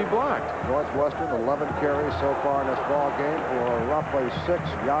refuses to be blocked. Northwestern, 11 carries so far in this ball game for roughly 6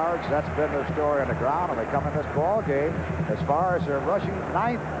 yards. That's been their story on the ground, and they come in this ball game as far as their rushing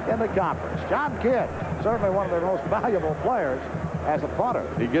 9th in the conference. John Kidd, certainly one of their most valuable players as a punter.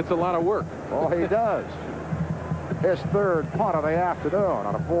 He gets a lot of work. Oh, he does. His 3rd punt of the afternoon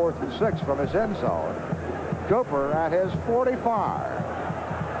on a 4th and 6 from his end zone. Cooper at his 45.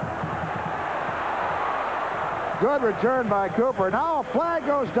 Good return by Cooper. Now a flag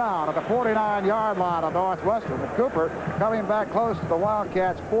goes down at the 49-yard line of Northwestern. And Cooper coming back close to the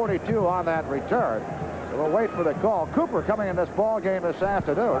Wildcats' 42 on that return. So we'll wait for the call. Cooper coming in this ball game this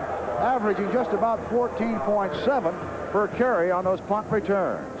afternoon, averaging just about 14.7 per carry on those punt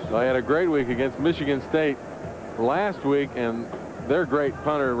returns. So I had a great week against Michigan State last week, and their great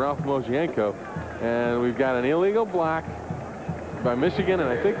punter, Ralph Mozienko. And we've got an illegal block by Michigan, and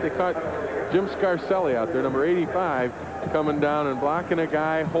I think they caught Jim Scarcelli out there, number 85, coming down and blocking a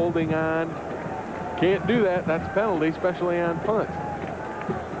guy, holding on. Can't do that. That's a penalty, especially on punts.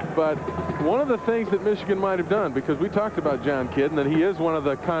 But one of the things that Michigan might have done, because we talked about John Kidd and that he is one of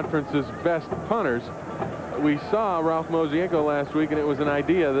the conference's best punters, we saw Ralph Mozienko last week, and it was an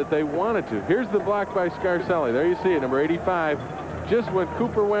idea that they wanted to. Here's the block by Scarcelli. There you see it, number 85. Just when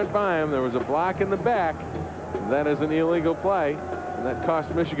Cooper went by him, there was a block in the back. That is an illegal play. And that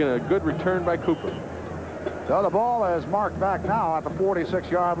cost Michigan a good return by Cooper. So the ball is marked back now at the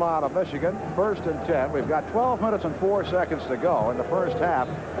 46-yard line of Michigan. 1st and 10. We've got 12 minutes and 4 seconds to go in the first half.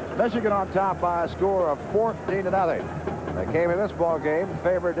 Michigan on top by a score of 14-0. They came in this ball game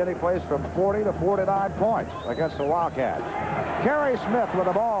favored any place from 40 to 49 points against the Wildcats. Kerry Smith with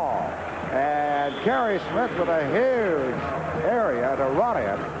the ball. And Kerry Smith with a huge area to run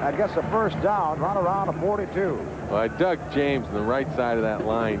in and gets the first down, run around the 42. Well, Doug James on the right side of that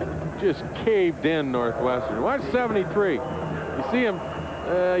line just caved in Northwestern. Watch 73. You see him,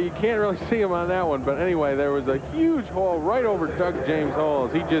 you can't really see him on that one, but anyway, there was a huge hole right over Doug James' hole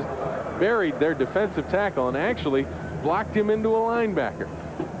as he just buried their defensive tackle and actually blocked him into a linebacker.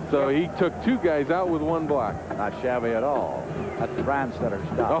 So he took 2 guys out with 1 block. Not shabby at all. That's Brandstetter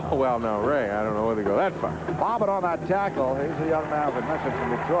stop. Oh, well, now, Ray, I don't know whether to go that far. Bobbing on that tackle. He's a young man from Memphis from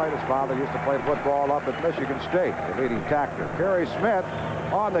Detroit. His father used to play football up at Michigan State, the leading tackler. Kerry Smith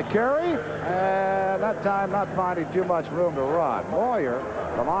on the carry, and that time not finding too much room to run. Moyer,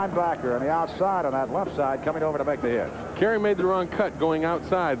 the linebacker, on the outside on that left side, coming over to make the hit. Kerry made the wrong cut going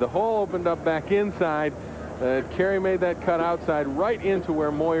outside. The hole opened up back inside. Kerry made that cut outside right into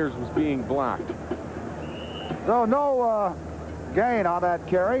where Moyers was being blocked. So no gain on that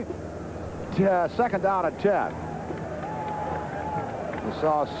carry. 2nd down and 10. We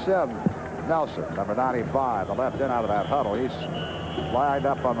saw Sim Nelson, number 95, the left end out of that huddle. He's lined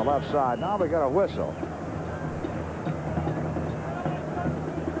up on the left side. Now we got a whistle.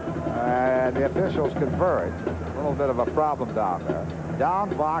 And the officials confer it. A little bit of a problem down there.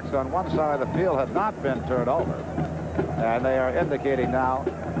 Down box on one side of the field had not been turned over. And they are indicating now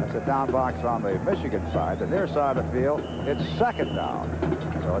it's a down box on the Michigan side. The near side of the field, it's 2nd down.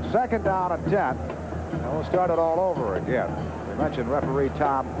 So it's 2nd down and 10. And we'll start it all over again. We mentioned referee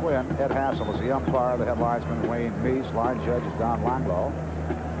Tom Quinn. Ed Hassel is the umpire. The head linesman Wayne Meese. Line judge is Don Langlow.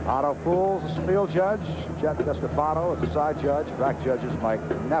 Otto Fools is the field judge. Jet DeStefano is the side judge. Back judge is Mike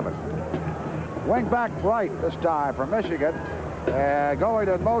Nevin. Wing back right this time for Michigan. Going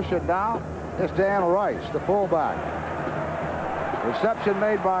in motion now is Dan Rice, the fullback. Reception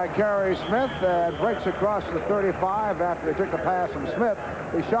made by Kerry Smith and breaks across the 35 after he took the pass from Smith.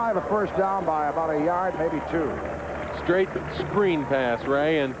 He's shy of a first down by about a yard, maybe 2. Straight screen pass,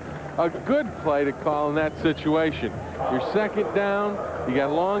 Ray, and a good play to call in that situation. You're 2nd down, you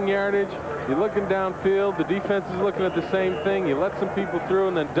got long yardage, you're looking downfield, the defense is looking at the same thing, you let some people through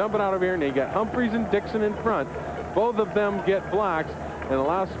and then dump it out of here, and you got Humphreys and Dixon in front. Both of them get blocks and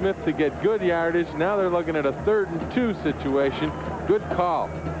allow Smith to get good yardage. Now they're looking at a 3rd and 2 situation. Good call.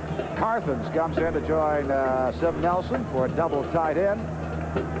 Carthens comes in to join Sim Nelson for a double tight end.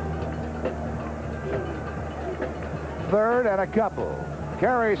 3rd and a couple.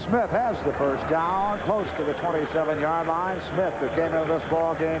 Kerry Smith has the first down, close to the 27-yard line. Smith, who came into this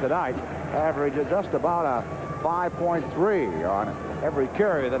ball game tonight, averages just about a 5.3 on every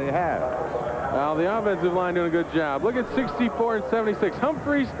carry that he has. Well, the offensive line doing a good job. Look at 64 and 76.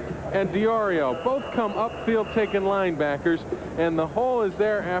 Humphreys and DiOrio both come upfield taking linebackers, and the hole is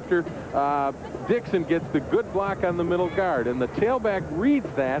there after Dixon gets the good block on the middle guard, and the tailback reads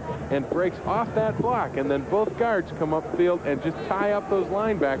that and breaks off that block, and then both guards come upfield and just tie up those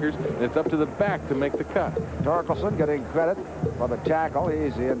linebackers, and it's up to the back to make the cut. Torkelson getting credit for the tackle.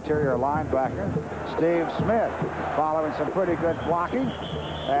 He's the interior linebacker. Steve Smith following some pretty good blocking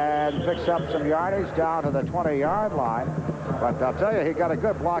and picks up some yardage down to the 20-yard line. But I'll tell you, he got a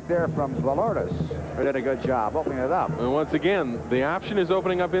good block there from Valortis, who did a good job opening it up. And once again, the option is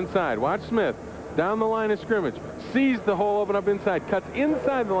opening up inside. Watch Smith down the line of scrimmage, sees the hole open up inside, cuts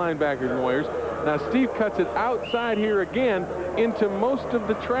inside the linebackers and Warriors. Now Steve cuts it outside here again into most of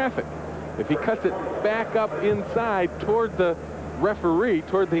the traffic. If he cuts it back up inside toward the referee,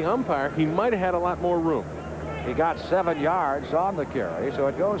 toward the umpire, he might have had a lot more room. He got 7 yards on the carry, so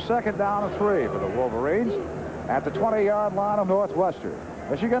it goes 2nd down and 3 for the Wolverines at the 20-yard line of Northwestern.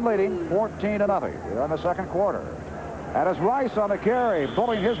 Michigan leading 14-0 here in the 2nd quarter. And it's Rice on the carry,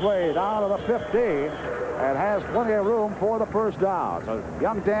 pulling his way down to the 15, and has plenty of room for the first down. So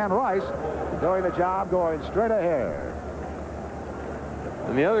young Dan Rice doing the job, going straight ahead.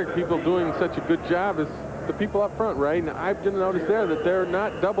 And the other people doing such a good job is the people up front, right? And I've just noticed there that they're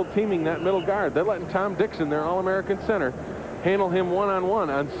not double teaming that middle guard. They're letting Tom Dixon, their All-American center, handle him one-on-one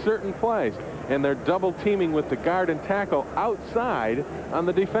on certain plays. And they're double teaming with the guard and tackle outside on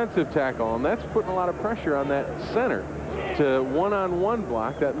the defensive tackle. And that's putting a lot of pressure on that center to one-on-one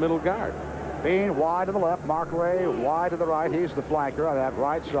block that middle guard. Bean wide to the left, Mark Ray wide to the right. He's the flanker on that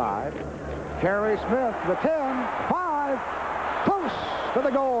right side. Kerry Smith, the 10, 5, close to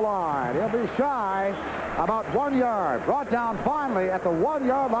the goal line. He'll be shy about 1 yard. Brought down finally at the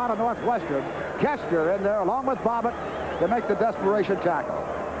 1-yard line of Northwestern. Kester in there along with Bobbitt to make the desperation tackle.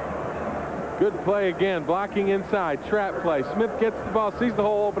 Good play again, blocking inside, trap play. Smith gets the ball, sees the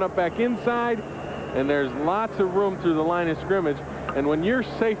hole open up back inside, and there's lots of room through the line of scrimmage. And when your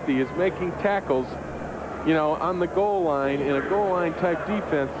safety is making tackles, you know, on the goal line, in a goal line type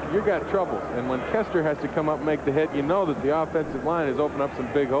defense, you got troubles. And when Kester has to come up and make the hit, you know that the offensive line has opened up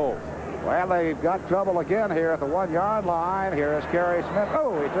some big holes. Well, they've got trouble again here at the 1-yard line. Here is Kerry Smith.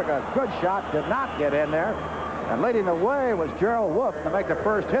 Oh, he took a good shot, did not get in there. And leading the way was Gerald Wolf to make the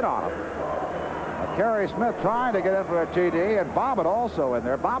first hit on him. Kerry Smith trying to get in for a TD, and Bobbitt also in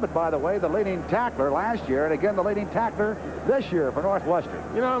there. Bobbitt, by the way, the leading tackler last year, and again the leading tackler this year for Northwestern.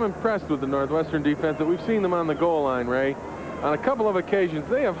 You know, I'm impressed with the Northwestern defense that we've seen them on the goal line, Ray. On a couple of occasions,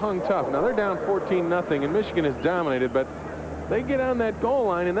 they have hung tough. Now, they're down 14-0, and Michigan has dominated, but they get on that goal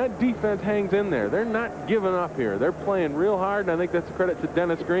line, and that defense hangs in there. They're not giving up here. They're playing real hard, and I think that's a credit to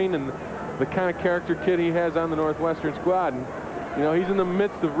Dennis Green and the kind of character kid he has on the Northwestern squad. And, you know, he's in the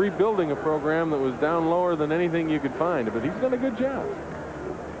midst of rebuilding a program that was down lower than anything you could find, but he's done a good job.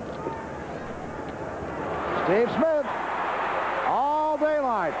 Steve Smith, all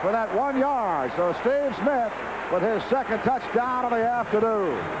daylight for that 1 yard. So Steve Smith with his second touchdown of the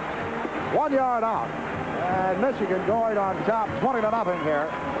afternoon. 1 yard out. And Michigan going on top 20-0 here.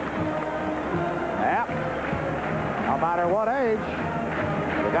 Yep. No matter what age,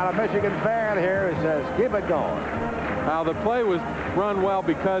 we got a Michigan fan here who says, keep it going. Now, the play was run well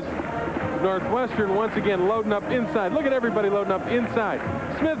because Northwestern once again loading up inside. Look at everybody loading up inside.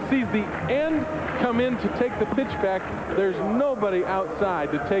 Smith sees the end come in to take the pitch back. There's nobody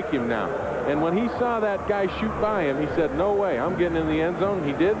outside to take him now. And when he saw that guy shoot by him, he said, no way, I'm getting in the end zone.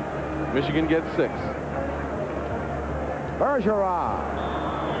 He did. Michigan gets 6. Bergeron.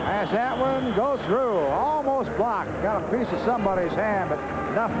 As that one goes through, almost blocked. Got a piece of somebody's hand, but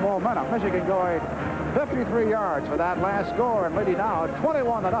enough momentum. Michigan going 53 yards for that last score and leading now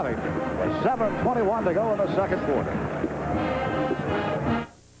 21-0 with 7:21 to go in the second quarter.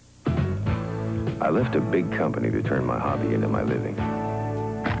 I left a big company to turn my hobby into my living.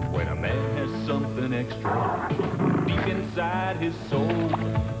 When a man has something extra deep inside his soul,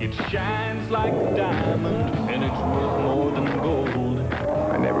 it shines like a diamond and it's worth more than gold.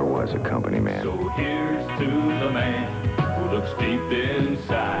 I never was a company man. So here's to the man who looks deep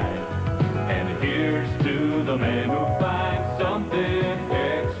inside. And here's to the man who finds something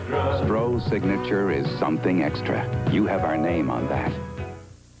extra. Stroh's signature is something extra. You have our name on that.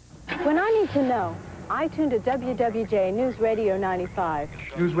 When I need to know, I tune to WWJ News Radio 95.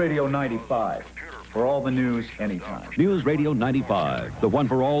 News Radio 95. For all the news, anytime. News Radio 95. The one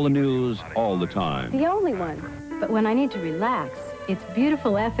for all the news, all the time. The only one. But when I need to relax, it's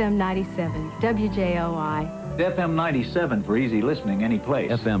beautiful FM 97, WJOI. FM 97 for easy listening any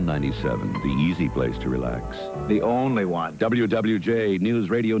place. FM 97, the easy place to relax. The only one. WWJ News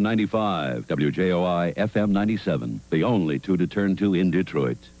Radio 95, WJOI FM 97, the only two to turn to in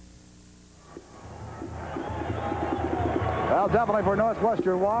Detroit. Well, definitely for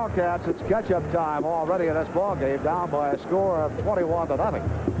Northwestern Wildcats, it's catch-up time already in this ball game, down by a score of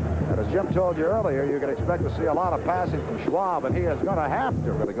 21-0. And as Jim told you earlier, you can expect to see a lot of passing from Schwab, and he is going to have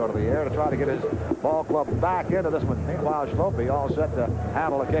to really go to the air to try to get his ball club back into this one. Meanwhile, Schlopey all set to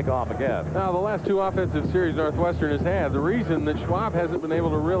handle the kickoff again. Now, the last two offensive series Northwestern has had, the reason that Schwab hasn't been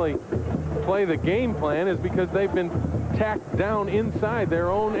able to really play the game plan is because they've been tacked down inside their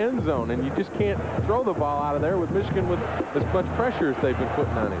own end zone, and you just can't throw the ball out of there with Michigan with as much pressure as they've been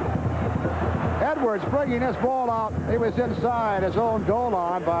putting on him. Edwards bringing this ball out. He was inside his own goal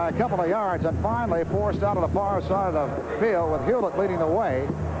line by a couple of yards and finally forced out to the far side of the field with Hewlett leading the way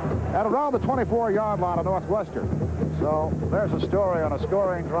at around the 24-yard line of Northwestern. So there's a story on a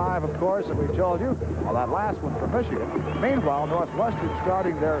scoring drive, of course, that we told you. Well, that last one for Michigan. Meanwhile, Northwestern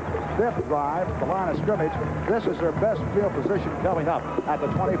starting their fifth drive, the line of scrimmage. This is their best field position coming up at the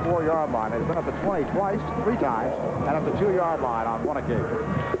 24-yard line. They've been at the 20 three times, and at the 2-yard line on one occasion.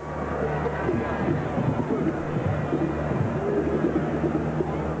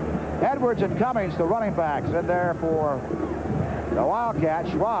 Edwards and Cummings, the running backs, in there for the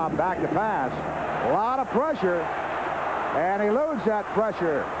Wildcats. Schwab back to pass. A lot of pressure, and he eludes that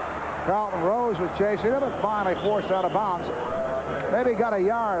pressure. Carlton Rose was chasing him and finally forced out of bounds. Maybe got a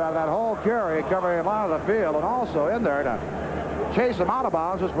yard out of that whole carry, covering him out of the field, and also in there to chase him out of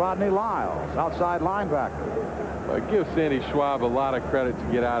bounds was Rodney Lyles, outside linebacker. I give Sandy Schwab a lot of credit to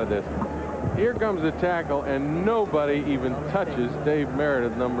get out of this. Here comes the tackle, and nobody even touches Dave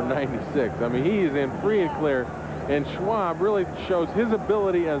Meredith, number 96. I mean, he is in free and clear, and Schwab really shows his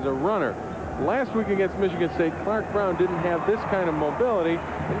ability as a runner. Last week against Michigan State, Clark Brown didn't have this kind of mobility,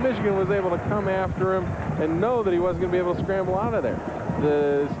 and Michigan was able to come after him and know that he wasn't going to be able to scramble out of there.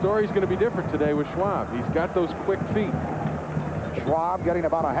 The story's going to be different today with Schwab. He's got those quick feet. Schwab getting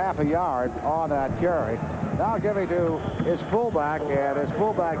about a half a yard on that carry. Now giving to his fullback, and his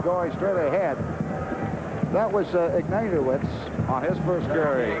fullback going straight ahead. That was Ignatiewicz on his first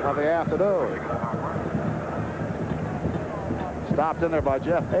carry of the afternoon. Stopped in there by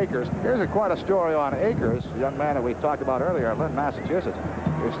Jeff Akers. Here's quite a story on Akers, the young man that we talked about earlier in Lynn, Massachusetts.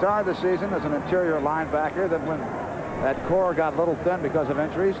 He started the season as an interior linebacker. Then when that core got a little thin because of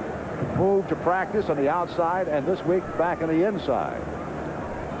injuries, moved to practice on the outside, and this week back on the inside.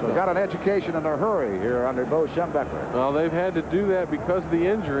 So got an education in a hurry here under Bo Schembechler. Well, they've had to do that because of the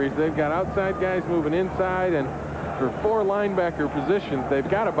injuries. They've got outside guys moving inside, and for 4 linebacker positions, they've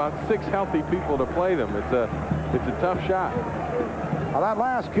got about 6 healthy people to play them. It's a tough shot. Now that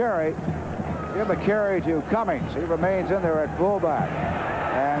last carry, give the carry to Cummings. He remains in there at fullback.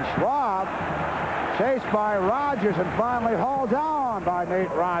 And Schwab chased by Rogers and finally hauled down by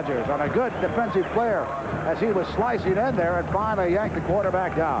Nate Rogers on a good defensive player as he was slicing in there and finally yanked the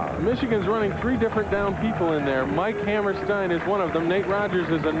quarterback down. Michigan's running 3 different down people in there. Mike Hammerstein is one of them. Nate Rogers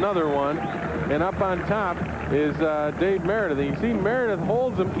is another one. And up on top is Dave Meredith. And you see Meredith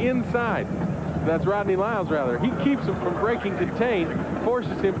holds him inside. That's Rodney Lyles, rather. He keeps him from breaking contain,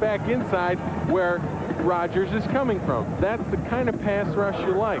 forces him back inside where Rogers is coming from. That's the kind of pass rush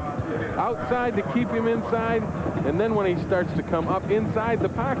you like. Outside to keep him inside, and then when he starts to come up inside the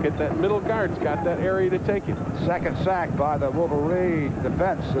pocket, that middle guard's got that area to take him. Second sack by the Wolverine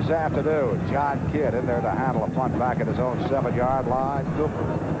defense this afternoon. John Kidd in there to handle a punt back at his own 7-yard line.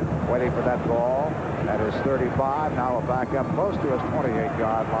 Cooper waiting for that ball at his 35. Now will back up close to his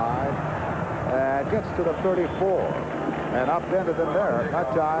 28-yard line. And gets to the 34. And upended in there.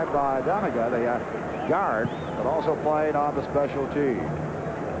 That time by Doniga, the guard, but also playing on the special team.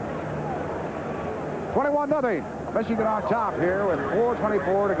 21-0. Michigan on top here with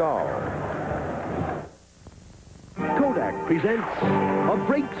 4:24 to go. Kodak presents a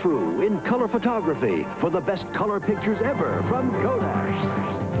breakthrough in color photography for the best color pictures ever from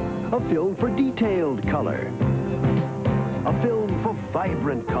Kodak. A film for detailed color. A film for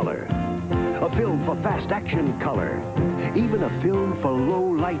vibrant color. A film for fast action color. Even a film for low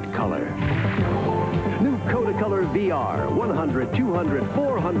light color. New Kodacolor VR, 100, 200,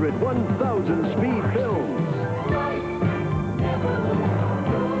 400, 1,000 speed films.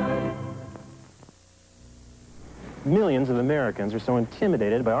 Millions of Americans are so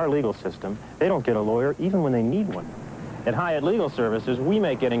intimidated by our legal system, they don't get a lawyer even when they need one. At Hyatt Legal Services, we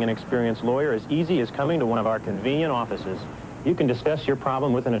make getting an experienced lawyer as easy as coming to one of our convenient offices. You can discuss your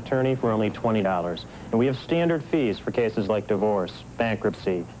problem with an attorney for only $20. And we have standard fees for cases like divorce,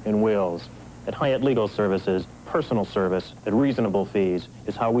 bankruptcy, and wills. At Hyatt Legal Services, personal service at reasonable fees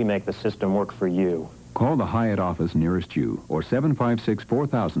is how we make the system work for you. Call the Hyatt office nearest you or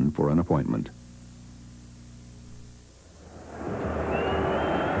 756-4000 for an appointment.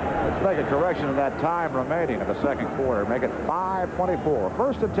 Make a correction in that time remaining in the second quarter. Make it 5:24.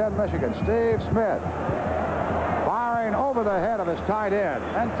 First and 10 Michigan. Steve Smith firing over the head of his tight end.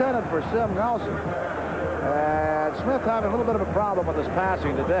 Intended for Sim Nelson. And Smith having a little bit of a problem with his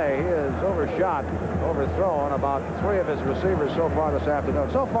passing today. He has overthrown about 3 of his receivers so far this afternoon.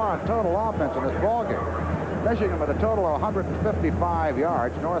 So far in total offense in this ballgame. Michigan with a total of 155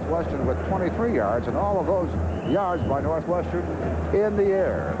 yards. Northwestern with 23 yards. And all of those yards by Northwestern in the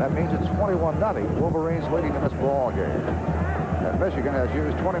air. That means it's 21-0. Wolverines leading in this ballgame. And Michigan has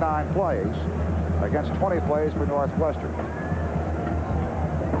used 29 plays against 20 plays for Northwestern.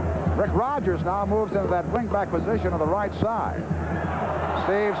 Rick Rogers now moves into that wingback position on the right side.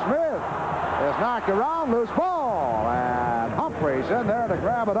 Steve Smith is knocked around, loose ball, and Humphreys in there to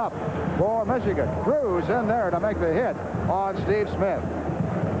grab it up for Michigan. Cruz in there to make the hit on Steve Smith.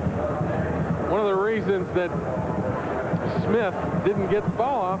 One of the reasons that Smith didn't get the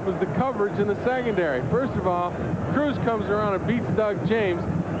ball off was the coverage in the secondary. First of all, Cruz comes around and beats Doug James,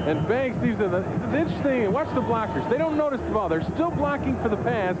 and Banks leaves it. The interesting thing, watch the blockers. They don't notice the ball. They're still blocking for the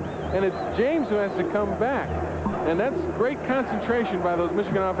pass, and it's James who has to come back. And that's great concentration by those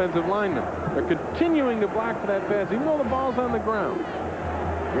Michigan offensive linemen. They're continuing to block for that pass, even though the ball's on the ground.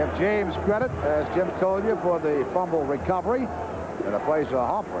 Give James credit, as Jim told you, for the fumble recovery. And it plays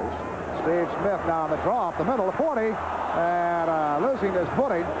Humphreys. Steve Smith now on the draw up the middle of 40, and losing his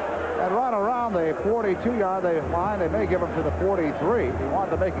footing. And right around the 42-yard line, they may give him to the 43. He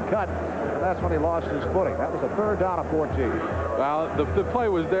wanted to make a cut, and that's when he lost his footing. That was a 3rd down of 14. Well, the play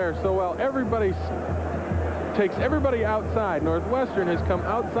was there so well. Everybody takes everybody outside. Northwestern has come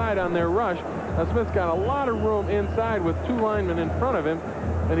outside on their rush. Now Smith's got a lot of room inside with 2 linemen in front of him,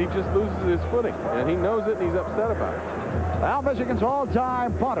 and he just loses his footing. And he knows it, and he's upset about it. Well, Michigan's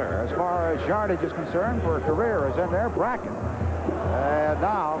all-time punter, as far as yardage is concerned, for a career, is in there, Bracken. And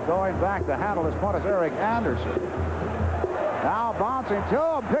now going back to handle his punt is Eric Anderson. Now bouncing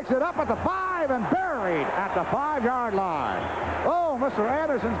to him, picks it up at the 5 and buried at the 5-yard line. Oh, Mr.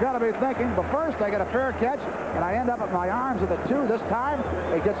 Anderson's got to be thinking, but first I get a fair catch, and I end up at my arms at the 2. This time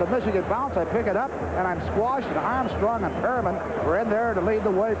it gets a Michigan bounce. I pick it up, and I'm squashed, and Armstrong and Perriman are in there to lead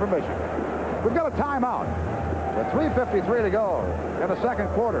the way for Michigan. We've got a timeout. With 3:53 to go in the second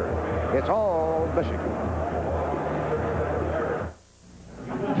quarter. It's all Michigan.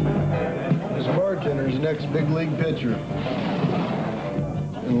 This bartender's next big league pitcher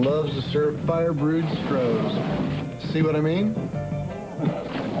and loves to serve fire-brewed Strohs. See what I mean?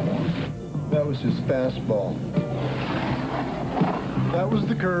 That was his fastball. That was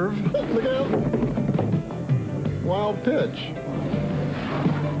the curve. Look out. Wild pitch.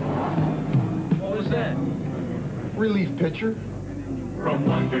 What was that? Relief pitcher. From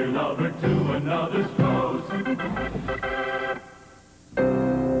one beer lover to another Strohs.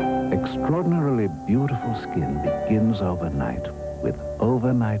 Extraordinarily beautiful skin begins overnight with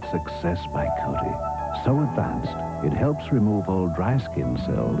Overnight Success by Coty. So advanced, it helps remove old dry skin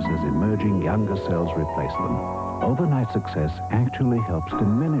cells as emerging younger cells replace them. Overnight Success actually helps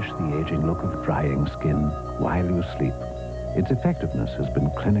diminish the aging look of drying skin while you sleep. Its effectiveness has been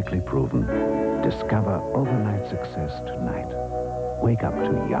clinically proven. Discover Overnight Success tonight. Wake up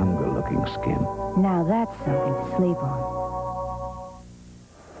to younger-looking skin. Now that's something to sleep on.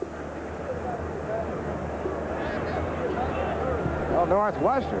 Well,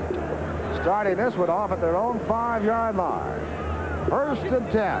 Northwestern starting this one off at their own 5-yard line. First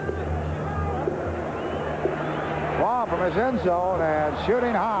and 10. Ball from his end zone and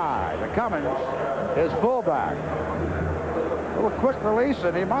shooting high. The Cummins, his fullback. A little quick release,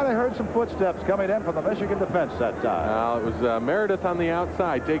 and he might have heard some footsteps coming in from the Michigan defense that time. Well, it was Meredith on the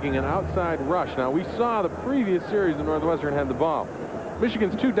outside, taking an outside rush. Now, we saw the previous series that Northwestern had the ball.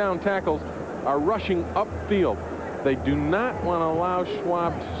 Michigan's 2 down tackles are rushing upfield. They do not want to allow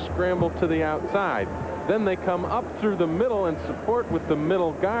Schwab to scramble to the outside. Then they come up through the middle and support with the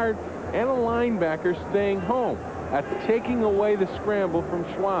middle guard and a linebacker staying home at taking away the scramble from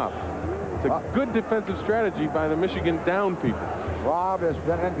Schwab. It's a good defensive strategy by the Michigan down people. Schwab has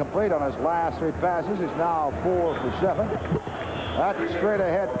been incomplete on his last 3 passes. He's now 4 for 7. That straight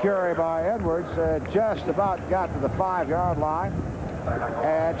ahead carry by Edwards just about got to the 5-yard line.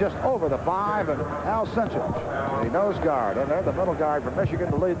 And just over the 5, and Al Sinchich, the nose guard, and they're the middle guard for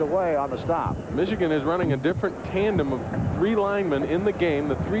Michigan to lead the way on the stop. Michigan is running a different tandem of 3 linemen in the game,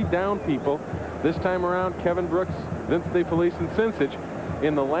 the 3 down people. This time around, Kevin Brooks, Vince DeFelice, and Sinchich.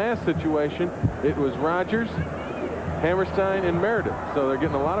 In the last situation, it was Rogers, Hammerstein, and Meredith. So they're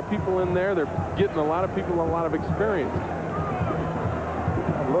getting a lot of people in there. They're getting a lot of people a lot of experience.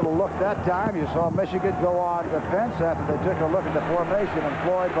 Little look that time. You saw Michigan go on defense after they took a look at the formation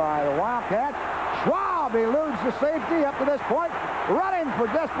employed by the Wildcats. Schwab eludes the safety up to this point, running for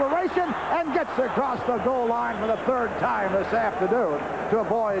desperation, and gets across the goal line for the third time this afternoon to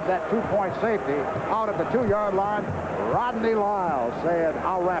avoid that two-point safety out at the 2-yard line. Rodney Lyles saying,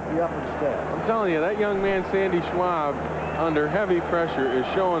 "I'll wrap you up instead." I'm telling you, that young man, Sandy Schwab, under heavy pressure, is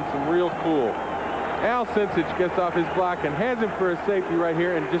showing some real cool. Al Sinsich gets off his block and has him for a safety right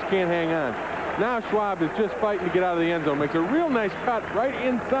here and just can't hang on. Now Schwab is just fighting to get out of the end zone. Makes a real nice cut right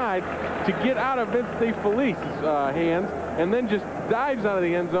inside to get out of Vince DeFelice's hands, and then just dives out of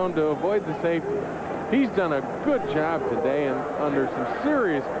the end zone to avoid the safety. He's done a good job today and under some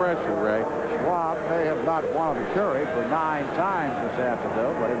serious pressure, Ray. Schwab may have not wanted to carry for 9 times this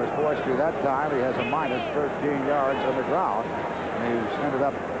afternoon, but he was forced to that time. He has a minus 13 yards on the ground, and he's ended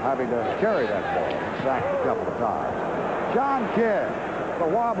up having to carry that ball. Sacked a couple of times. John Kidd, the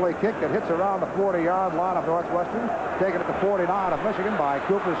wobbly kick that hits around the 40-yard line of Northwestern, taken at the 49 of Michigan by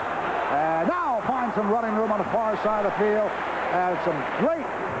Cooper's, and now finds some running room on the far side of the field, and some great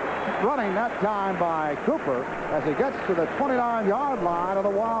running that time by Cooper as he gets to the 29-yard line of the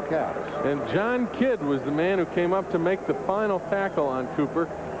Wildcats. And John Kidd was the man who came up to make the final tackle on Cooper.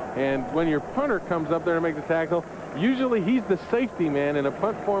 And when your punter comes up there to make the tackle, usually he's the safety man in a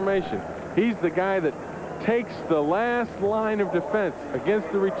punt formation. He's the guy that takes the last line of defense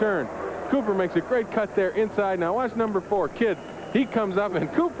against the return. Cooper makes a great cut there inside. Now watch number 4, Kidd. He comes up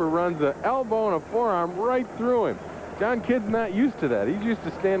and Cooper runs an elbow and a forearm right through him. John Kidd's not used to that. He's used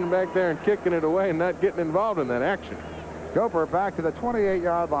to standing back there and kicking it away and not getting involved in that action. Cooper back to the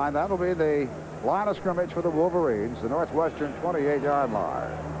 28-yard line. That'll be the line of scrimmage for the Wolverines, the Northwestern 28-yard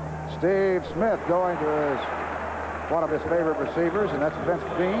line. Steve Smith going to one of his favorite receivers, and that's Vince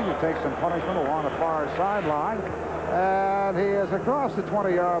Bean, who takes some punishment along the far sideline. And he is across the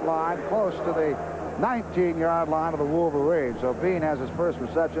 20-yard line, close to the 19-yard line of the Wolverines. So Bean has his first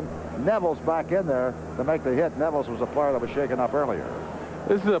reception. Neville's back in there to make the hit. Neville's was a player that was shaken up earlier.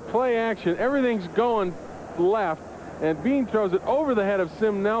 This is a play action. Everything's going left, and Bean throws it over the head of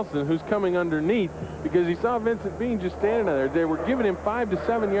Sim Nelson, who's coming underneath, because he saw Vincent Bean just standing there. They were giving him 5 to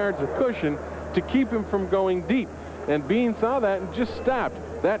 7 yards of cushion to keep him from going deep. And Bean saw that and just stopped.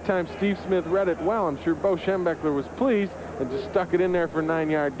 That time Steve Smith read it well. I'm sure Bo Schembechler was pleased and just stuck it in there for a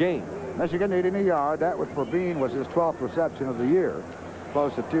 9-yard gain. Michigan needing a yard. That was for Bean, was his 12th reception of the year.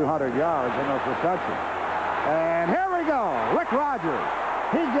 Close to 200 yards in those receptions. And here we go. Rick Rogers.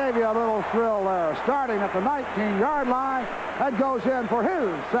 He gave you a little thrill there, starting at the 19-yard line and goes in for his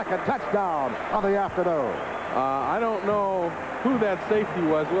second touchdown of the afternoon. I don't know who that safety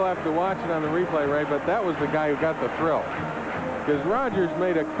was. We'll have to watch it on the replay, Ray, but that was the guy who got the thrill. Because Rogers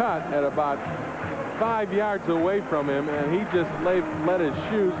made a cut at about 5 yards away from him, and he just let his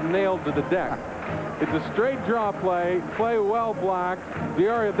shoes nailed to the deck. It's a straight draw play well blocked.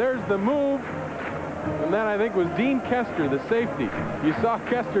 There's the move, and that, I think, was Dean Kester, the safety. You saw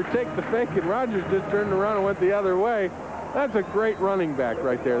Kester take the fake, and Rogers just turned around and went the other way. That's a great running back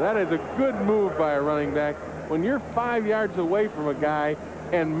right there. That is a good move by a running back. When you're 5 yards away from a guy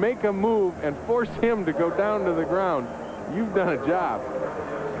and make a move and force him to go down to the ground, you've done a job.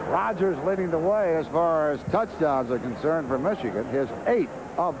 Rogers leading the way as far as touchdowns are concerned for Michigan. His 8th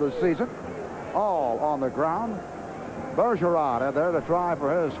of the season, all on the ground. Bergeron in there to try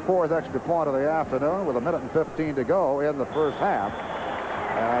for his 4th extra point of the afternoon with 1:15 to go in the first half.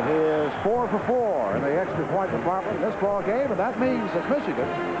 And he is 4 for 4 in the extra point department in this ball game, and that means that Michigan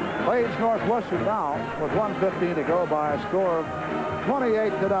leads Northwestern now with 1:15 to go by a score of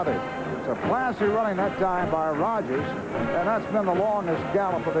 28-0. It's a classy running that time by Rogers, and that's been the longest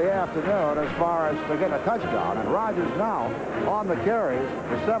gallop of the afternoon as far as to get a touchdown. And Rogers now on the carries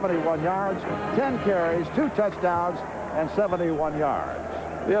for 71 yards, 10 carries, 2 touchdowns, and 71 yards.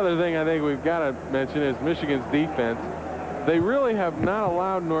 The other thing I think we've got to mention is Michigan's defense. They really have not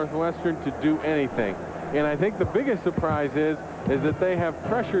allowed Northwestern to do anything. And I think the biggest surprise is that they have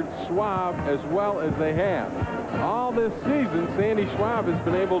pressured Schwab as well as they have. All this season, Sandy Schwab has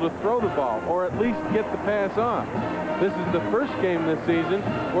been able to throw the ball, or at least get the pass off. This is the first game this season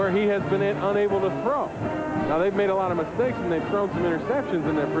where he has been unable to throw. Now, they've made a lot of mistakes, and they've thrown some interceptions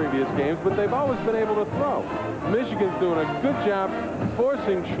in their previous games, but they've always been able to throw. Michigan's doing a good job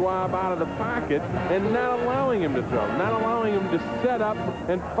forcing Schwab out of the pocket and not allowing him to throw, not allowing him to set up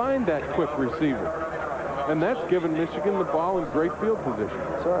and find that quick receiver. And that's given Michigan the ball in great field position.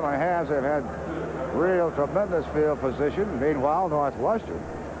 It certainly has. They've had real tremendous field position. Meanwhile, Northwestern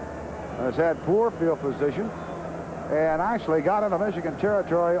has had poor field position and actually got into Michigan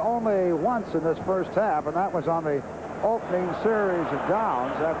territory only once in this first half, and that was on the opening series of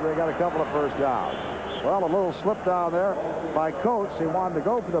downs after they got a couple of first downs. Well, a little slip down there by Coates. He wanted to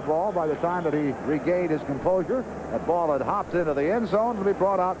go for the ball. By the time that he regained his composure, that ball had hopped into the end zone to be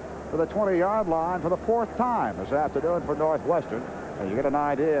brought out to the 20-yard line for the 4th time this afternoon for Northwestern. And you get an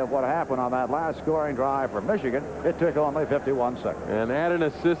idea of what happened on that last scoring drive for Michigan. It took only 51 seconds. And add an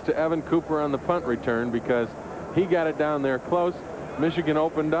assist to Evan Cooper on the punt return because he got it down there close. Michigan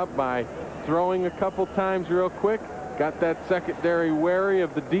opened up by throwing a couple times real quick. Got that secondary wary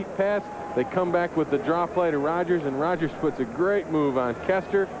of the deep pass. They come back with the draw play to Rogers, and Rogers puts a great move on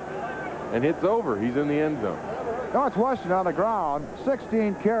Kester and hits over. He's in the end zone. Northwestern on the ground,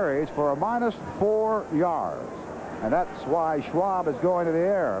 16 carries for a -4 yards. And that's why Schwab is going to the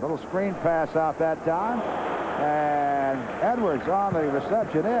air. A little screen pass out that time. And Edwards on the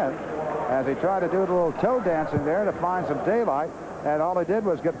reception end as he tried to do a little toe dancing there to find some daylight. And all he did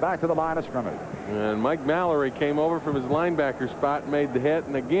was get back to the line of scrimmage. And Mike Mallory came over from his linebacker spot and made the hit.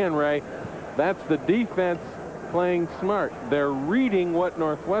 And again, Ray, that's the defense playing smart. They're reading what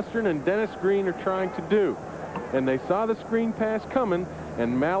Northwestern and Dennis Green are trying to do. And they saw the screen pass coming,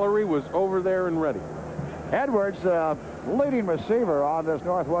 and Mallory was over there and ready. Edwards, leading receiver on this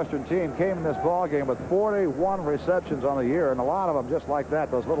Northwestern team, came in this ball game with 41 receptions on the year, and a lot of them just like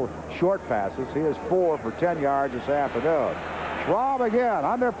that, those little short passes. He is 4 for 10 yards this afternoon. Schwab again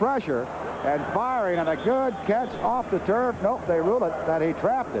under pressure and firing, and a good catch off the turf. Nope, they rule it that he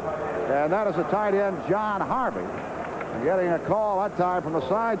trapped it. And that is the tight end, John Harvey. And getting a call that time from the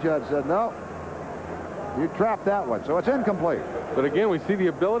side judge said, no, you trapped that one. So it's incomplete. But again, we see the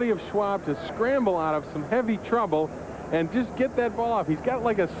ability of Schwab to scramble out of some heavy trouble and just get that ball off. He's got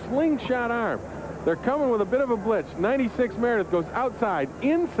like a slingshot arm. They're coming with a bit of a blitz. 96 Meredith goes outside.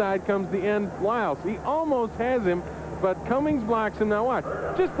 Inside comes the end, Lyles. He almost has him, but Cummings blocks him. Now watch,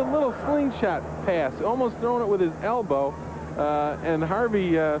 just a little slingshot pass, almost throwing it with his elbow, and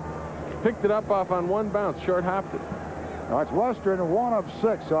Harvey picked it up off on one bounce, short hopped it. Northwestern 1 of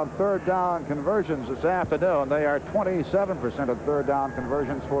 6 on third down conversions this afternoon. They are 27% of third down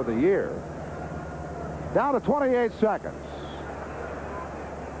conversions for the year. Down to 28 seconds.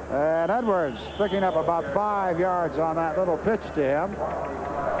 And Edwards picking up about 5 yards on that little pitch to him.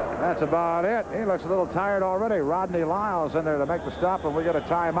 That's about it. He looks a little tired already. Rodney Lyles in there to make the stop, and we get a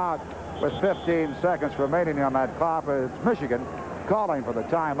timeout with 15 seconds remaining on that clock. It's Michigan calling for the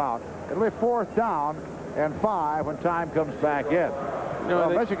timeout. It'll be 4th down and 5 when time comes back in.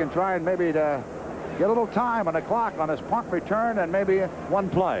 Michigan trying maybe to get a little time on the clock on this punt return and maybe one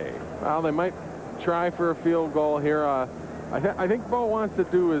play. Well, they might try for a field goal here. I think Bo wants to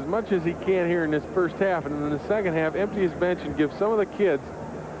do as much as he can here in this first half, and in the second half, empty his bench and give some of the kids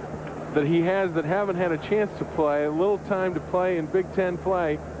that he has that haven't had a chance to play a little time to play in Big Ten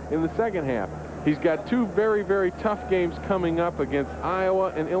play in the second half. He's got 2 very, very tough games coming up against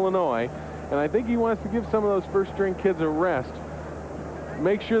Iowa and Illinois. And I think he wants to give some of those first-string kids a rest.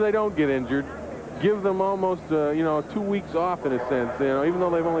 Make sure they don't get injured. Give them almost, 2 weeks off in a sense. Even though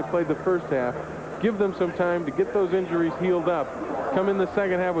they've only played the first half, give them some time to get those injuries healed up. Come in the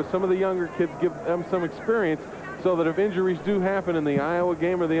second half with some of the younger kids, give them some experience, so that if injuries do happen in the Iowa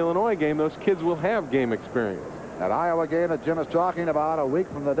game or the Illinois game, those kids will have game experience. That Iowa game that Jim is talking about a week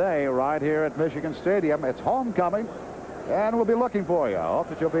from the day, right here at Michigan Stadium. It's homecoming. And we'll be looking for you. I hope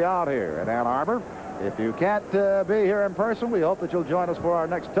that you'll be out here in Ann Arbor. If you can't be here in person, we hope that you'll join us for our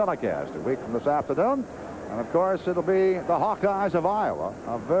next telecast a week from this afternoon. And, of course, it'll be the Hawkeyes of Iowa.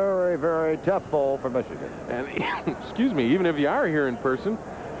 A very, very tough bowl for Michigan. And, excuse me, even if you are here in person,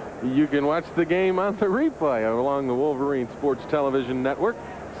 you can watch the game on the replay along the Wolverine Sports Television Network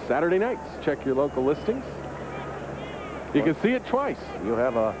Saturday nights. Check your local listings. You can see it twice. You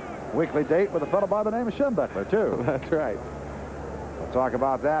have a weekly date with a fellow by the name of Schembeckler, too. That's right. We'll talk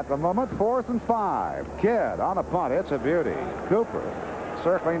about that in a moment. 4th and 5. Kidd on a punt. It's a beauty. Cooper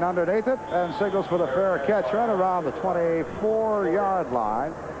circling underneath it and signals for the fair catch right around the 24-yard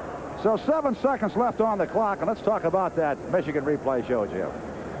line. So 7 seconds left on the clock, and let's talk about that Michigan replay show, Jim.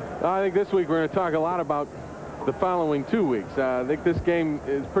 I think this week we're going to talk a lot about the following 2 weeks. I think this game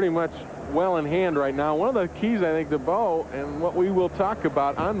is pretty much well in hand right now. One of the keys, I think, to Bo, and what we will talk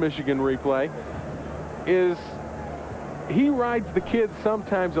about on Michigan replay, is he rides the kids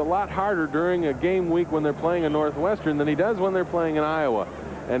sometimes a lot harder during a game week when they're playing a Northwestern than he does when they're playing in Iowa.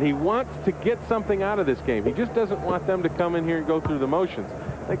 And he wants to get something out of this game. He just doesn't want them to come in here and go through the motions.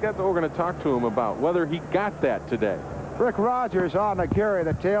 I think that's what we're going to talk to him about, whether he got that today. Rick Rogers on the carry,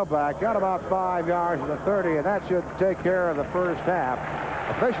 the tailback, got about 5 yards to the 30, and that should take care of the first half.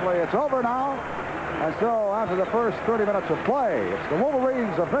 Officially, it's over now. And so after the first 30 minutes of play, it's the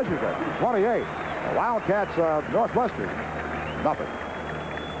Wolverines of Michigan, 28, The Wildcats of Northwestern, nothing.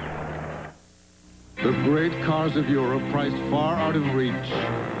 The great cars of Europe priced far out of reach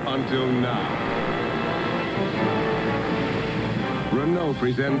until now. Renault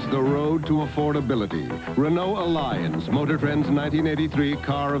presents the road to affordability. Renault Alliance, Motor Trend's 1983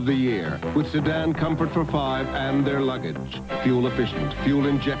 Car of the Year, with sedan comfort for 5 and their luggage. Fuel efficient, fuel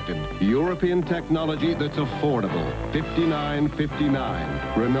injected, European technology that's affordable.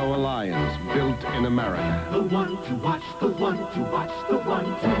 $59.59. Renault Alliance, built in America. The one to watch, the one to watch, the one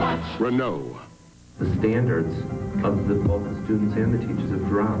to watch. Renault. The standards of both the students and the teachers have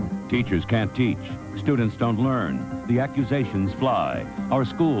dropped. Teachers can't teach. Students don't learn. The accusations fly. Our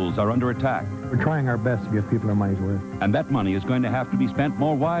schools are under attack. We're trying our best to give people their money's worth. And that money is going to have to be spent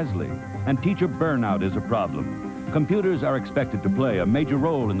more wisely. And teacher burnout is a problem. Computers are expected to play a major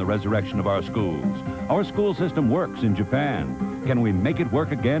role in the resurrection of our schools. Our school system works in Japan. Can we make it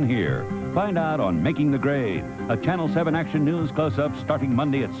work again here? Find out on Making the Grade, a Channel 7 Action News close-up starting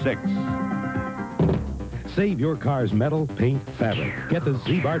Monday at 6. Save your car's metal, paint, fabric. Get the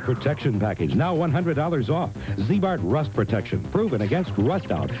Z-Bart Protection Package, now $100 off. Z-Bart Rust Protection, proven against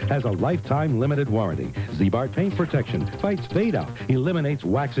rust out, has a lifetime limited warranty. Z-Bart Paint Protection fights fade out, eliminates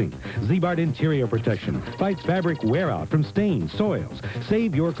waxing. Z-Bart Interior Protection fights fabric wear out from stains, soils.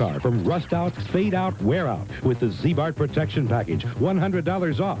 Save your car from rust out, fade out, wear out with the Z-Bart Protection Package,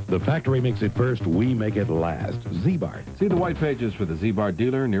 $100 off. The factory makes it first, we make it last. Z-Bart. See the white pages for the Z-Bart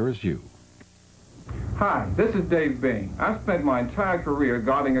dealer nearest you. Hi, this is Dave Bing. I've spent my entire career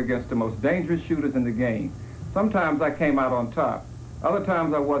guarding against the most dangerous shooters in the game. Sometimes I came out on top. Other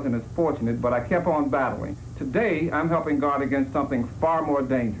times I wasn't as fortunate, but I kept on battling. Today, I'm helping guard against something far more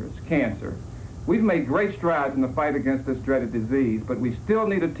dangerous, cancer. We've made great strides in the fight against this dreaded disease, but we still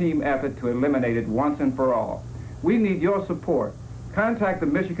need a team effort to eliminate it once and for all. We need your support. Contact the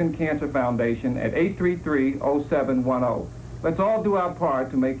Michigan Cancer Foundation at 833-0710. Let's all do our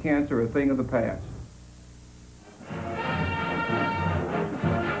part to make cancer a thing of the past.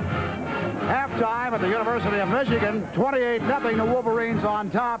 Halftime at the University of Michigan, 28-0, the Wolverines on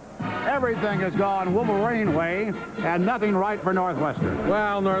top. Everything has gone Wolverine way, and nothing right for Northwestern.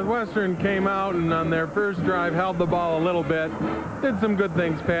 Well, Northwestern came out and on their first drive held the ball a little bit, did some good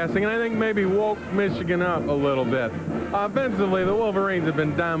things passing, and I think maybe woke Michigan up a little bit. Offensively, the Wolverines have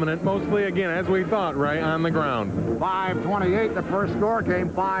been dominant, mostly, again, as we thought, right, on the ground. 5:28, the first score came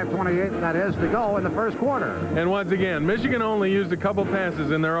 5:28, that is, to go in the first quarter. And once again, Michigan only used a couple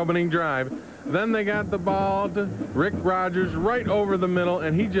passes in their opening drive. Then they got the ball to Rick Rogers right over the middle,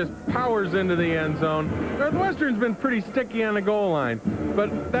 and he just powers into the end zone. Northwestern's been pretty sticky on the goal line,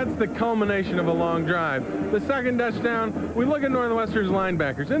 but that's the culmination of a long drive. The second touchdown, we look at Northwestern's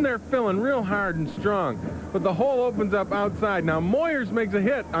linebackers, and they're filling real hard and strong, but the hole opens up outside. Now, Moyers makes a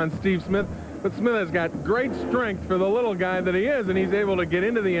hit on Steve Smith, but Smith has got great strength for the little guy that he is, and he's able to get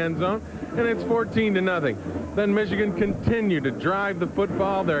into the end zone, and it's 14-0. Then Michigan continued to drive the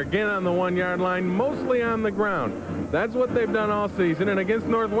football. They're again on the 1-yard line, mostly on the ground. That's what they've done all season, and against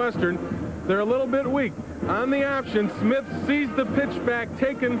Northwestern, they're a little bit weak. On the option, Smith sees the pitch back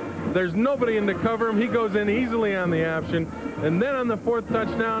taken. There's nobody in to cover him. He goes in easily on the option. And then on the fourth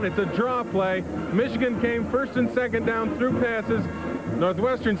touchdown, it's a draw play. Michigan came first and second down through passes.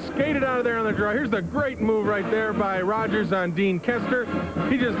 Northwestern skated out of there on the draw. Here's the great move right there by Rogers on Dean Kester.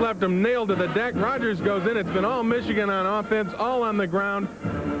 He just left him nailed to the deck. Rogers goes in. It's been all Michigan on offense, all on the ground.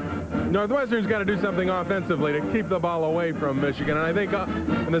 Northwestern's got to do something offensively to keep the ball away from Michigan. And I think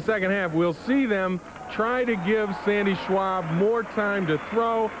in the second half, we'll see them try to give Sandy Schwab more time to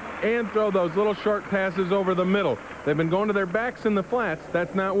throw and throw those little short passes over the middle. They've been going to their backs in the flats.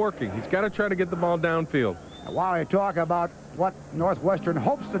 That's not working. He's got to try to get the ball downfield. While we talk about what Northwestern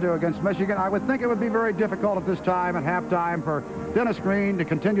hopes to do against Michigan, I would think it would be very difficult at this time at halftime for Dennis Green to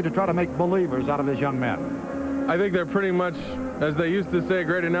continue to try to make believers out of his young men. I think they're pretty much, as they used to say, a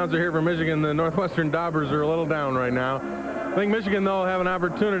great announcer here for Michigan, the Northwestern Daubers are a little down right now. I think Michigan, though, will have an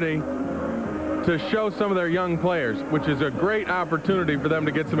opportunity to show some of their young players, which is a great opportunity for them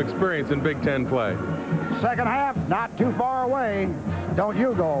to get some experience in Big Ten play. Second half, not too far away. Don't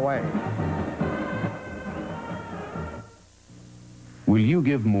you go away. Will you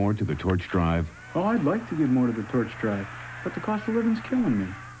give more to the torch drive? Oh, I'd like to give more to the torch drive, but the cost of living's killing me.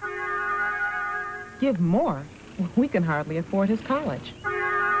 Give more? We can hardly afford his college.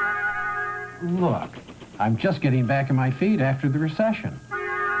 Look, I'm just getting back on my feet after the recession.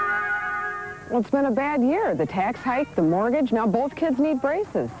 Well, it's been a bad year. The tax hike, the mortgage, now both kids need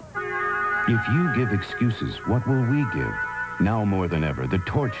braces. If you give excuses, what will we give? Now more than ever, the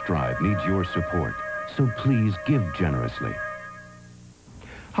torch drive needs your support. So please give generously.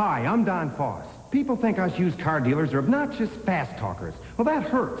 Hi, I'm Don Foss. People think us used car dealers are obnoxious fast talkers. Well, that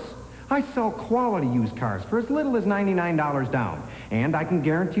hurts. I sell quality used cars for as little as $99 down, and I can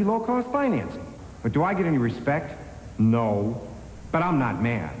guarantee low-cost financing. But do I get any respect? No. But I'm not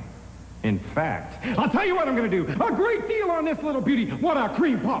mad. In fact, I'll tell you what I'm going to do. A great deal on this little beauty. What a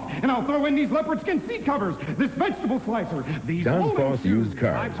cream puff. And I'll throw in these leopard skin seat covers, this vegetable slicer, these John Foss Used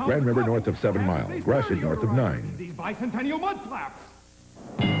Cars, Grand River north of 7 miles, Gratiot north of 9. These bicentennial mud flaps.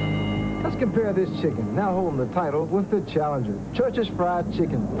 Let's compare this chicken, now holding the title, with the challenger, Church's Fried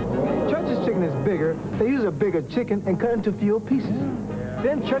Chicken. Church's chicken is bigger. They use a bigger chicken and cut into fewer pieces.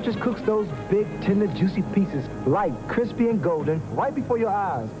 Then Church's cooks those big, tender, juicy pieces, light, crispy, and golden, right before your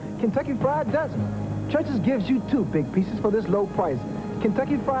eyes. Kentucky Fried doesn't. Church's gives you 2 big pieces for this low price.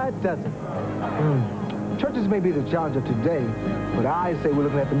 Kentucky Fried doesn't. Church's may be the challenger today, but I say we're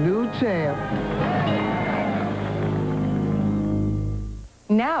looking at the new champ.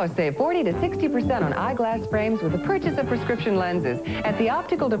 Now save 40 to 60% on eyeglass frames with the purchase of prescription lenses at the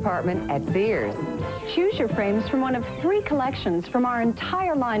optical department at Sears. Choose your frames from one of 3 collections from our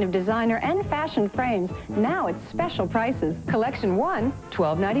entire line of designer and fashion frames, now at special prices. Collection 1,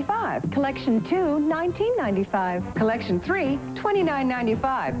 $12.95. Collection 2, $19.95. Collection 3,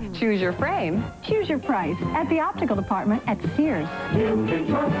 $29.95. Choose your frame. Choose your price at the optical department at Sears. You can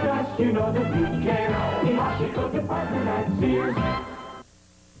trust us, you know that we care. The optical department at Sears.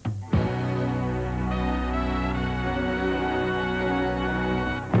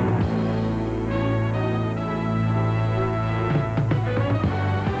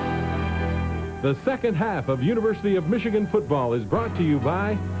 The second half of University of Michigan football is brought to you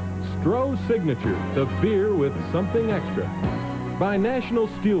by Stroh Signature, the beer with something extra. By National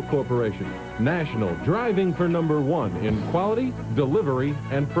Steel Corporation, National, driving for #1 in quality, delivery,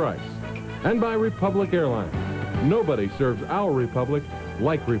 and price. And by Republic Airlines. Nobody serves our Republic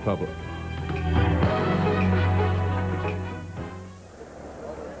like Republic.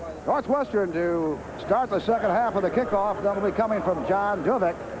 Northwestern to start the second half of the kickoff. That'll be coming from John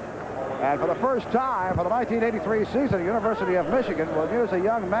Duvik. And for the first time for the 1983 season, the University of Michigan will use a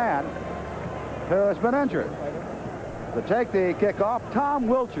young man who has been injured. To take the kickoff, Tom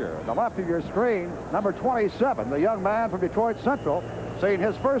Wilcher, on the left of your screen, number 27, the young man from Detroit Central, seeing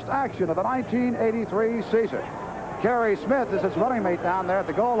his first action of the 1983 season. Kerry Smith is his running mate down there at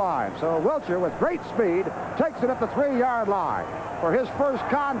the goal line. So Wilcher, with great speed, takes it at the 3-yard line for his first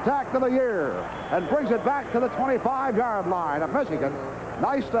contact of the year and brings it back to the 25-yard line of Michigan.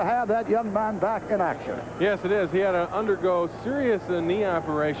 Nice to have that young man back in action. Yes, it is. He had to undergo serious knee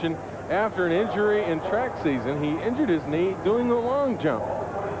operation after an injury in track season. He injured his knee doing the long jump.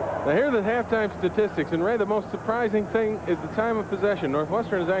 Now, here are the halftime statistics. And, Ray, the most surprising thing is the time of possession.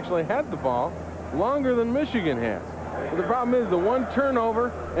 Northwestern has actually had the ball longer than Michigan has. But the problem is the one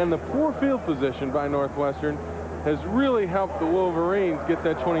turnover and the poor field position by Northwestern has really helped the Wolverines get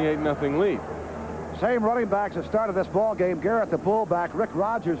that 28-0 lead. Same running backs that started this ball game. Garrett, the fullback. Rick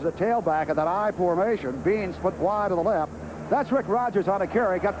Rogers, the tailback of that I formation. Bean split wide to the left. That's Rick Rogers on a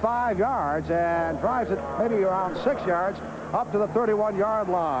carry. Got 5 yards and drives it maybe around 6 yards up to the 31-yard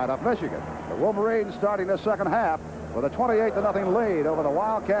line of Michigan. The Wolverines starting this second half with a 28-0 lead over the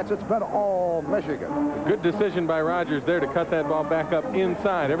Wildcats. It's been all Michigan. Good decision by Rogers there to cut that ball back up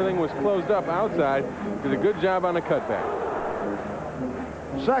inside. Everything was closed up outside. Did a good job on the cutback.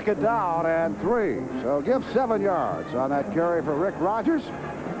 Second down and 3. So give 7 yards on that carry for Rick Rogers.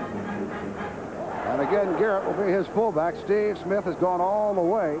 And again, Garrett will be his fullback. Steve Smith has gone all the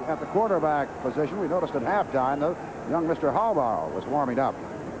way at the quarterback position. We noticed at halftime, though, young Mr. Hallbauer was warming up.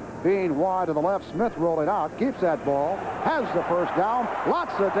 Being wide to the left, Smith rolling out, keeps that ball, has the first down,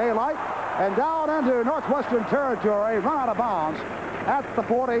 lots of daylight, and down into Northwestern territory, run out of bounds at the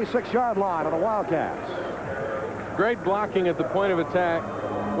 46-yard line of the Wildcats. Great blocking at the point of attack.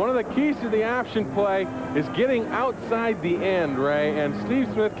 One of the keys to the option play is getting outside the end, Ray, and Steve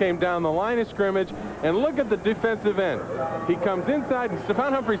Smith came down the line of scrimmage, and look at the defensive end. He comes inside, and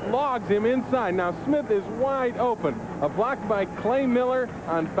Stephon Humphreys logs him inside. Now Smith is wide open. A block by Clay Miller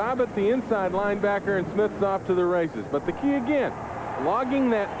on Bobbitt, the inside linebacker, and Smith's off to the races. But the key again,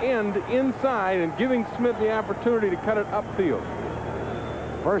 logging that end inside and giving Smith the opportunity to cut it upfield.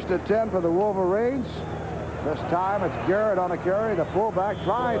 First and 10 for the Wolverines. This time it's Garrett on a carry. The fullback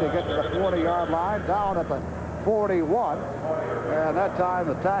trying to get to the 40-yard line, down at the 41. And that time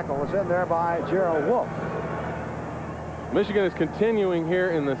the tackle was in there by Gerald Wolf. Michigan is continuing here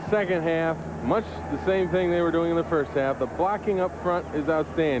in the second half. Much the same thing they were doing in the first half. The blocking up front is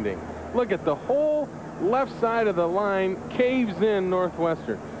outstanding. Look at the whole left side of the line caves in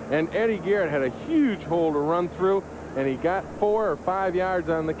Northwestern. And Eddie Garrett had a huge hole to run through. and he got 4 or 5 yards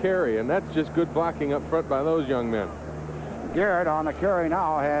on the carry, and that's just good blocking up front by those young men. Garrett on the carry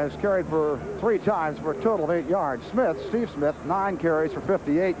now has carried for 3 times for a total of 8 yards. Steve Smith, 9 carries for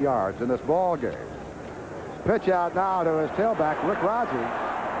 58 yards in this ball game. Pitch out now to his tailback, Rick Rogers.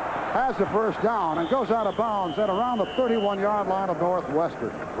 Has the first down and goes out of bounds at around the 31-yard line of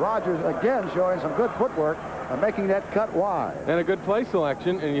Northwestern. Rogers again showing some good footwork and making that cut wide. And a good play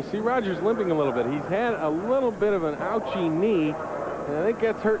selection, and you see Rogers limping a little bit. He's had a little bit of an ouchy knee, and I think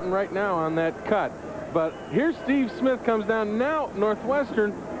that's hurting right now on that cut. But here's Steve Smith comes down. Now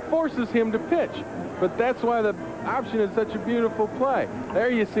Northwestern forces him to pitch. But that's why the option is such a beautiful play.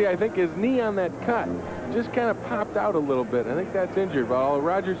 There you see, I think, his knee on that cut just kind of popped out a little bit. I think that's injured, but although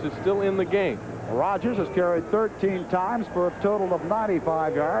Rogers is still in the game. Rogers has carried 13 times for a total of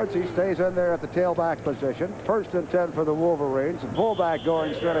 95 yards. He stays in there at the tailback position. 1st and 10 for the Wolverines. And fullback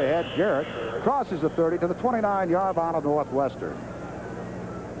going straight ahead, Garrett crosses the 30 to the 29-yard line of Northwestern.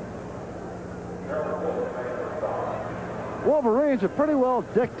 Wolverines have pretty well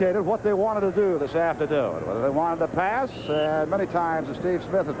dictated what they wanted to do this afternoon. Whether they wanted to pass, and many times Steve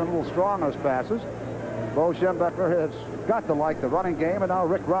Smith has been a little strong on his passes. Bo Schembechler has got to like the running game, and now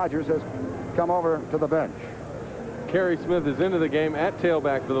Rick Rogers has come over to the bench. Kerry Smith is into the game at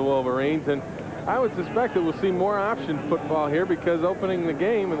tailback for the Wolverines, and I would suspect that we'll see more option football here because opening the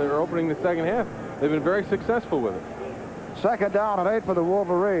game, and they're opening the second half, they've been very successful with it. 2nd down and 8 for the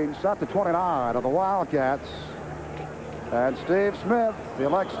Wolverines, at the 29 of the Wildcats. And Steve Smith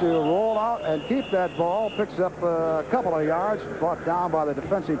elects to roll out and keep that ball, picks up a couple of yards, brought down by the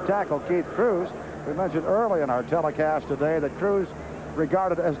defensive tackle, Keith Cruz. We mentioned early in our telecast today that Cruz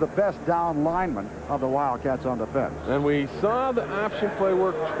regarded as the best down lineman of the Wildcats on defense. And we saw the option play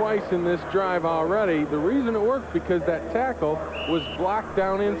work twice in this drive already. The reason it worked because that tackle was blocked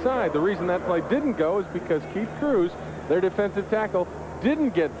down inside. The reason that play didn't go is because Keith Cruz, their defensive tackle,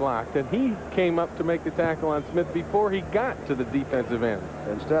 didn't get blocked, and he came up to make the tackle on Smith before he got to the defensive end.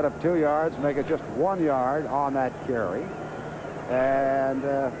 Instead of 2 yards, make it just 1 yard on that carry. And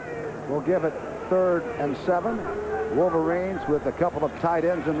we'll give it 3rd and 7. Wolverines with a couple of tight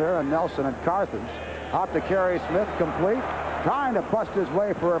ends in there, and Nelson and Carthens. Out to Kerry Smith, complete. Trying to bust his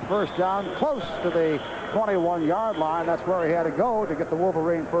way for a first down, close to the 21-yard line. That's where he had to go to get the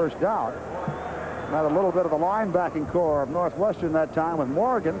Wolverine first down. Had a little bit of the linebacking core of Northwestern that time with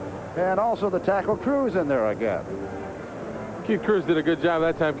Morgan, and also the tackle Cruz in there again. Keith Cruz did a good job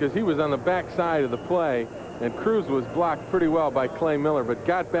that time because he was on the back side of the play, and Cruz was blocked pretty well by Clay Miller, but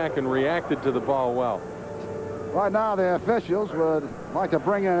got back and reacted to the ball well. Right now, the officials would like to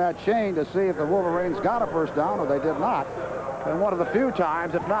bring in that chain to see if the Wolverines got a first down, or they did not. And one of the few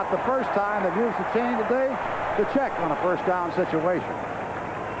times, if not the first time, they've used the chain today to check on a first down situation.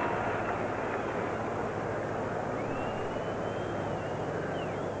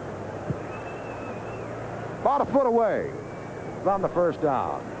 About a foot away from the first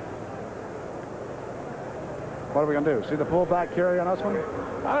down. What are we going to do? See the fullback carry on this one?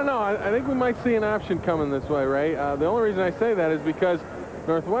 I don't know. I think we might see an option coming this way, Ray. The only reason I say that is because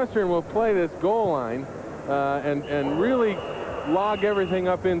Northwestern will play this goal line and really log everything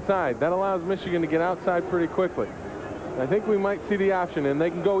up inside. That allows Michigan to get outside pretty quickly. I think we might see the option, and they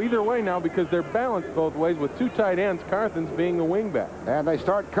can go either way now because they're balanced both ways with 2 tight ends, Carthens being a wingback. And they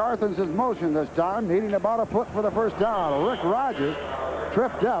start Carthens in motion this time, needing about a foot for the first down. Rick Rogers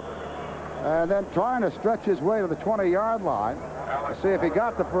tripped up and then trying to stretch his way to the 20-yard line to see if he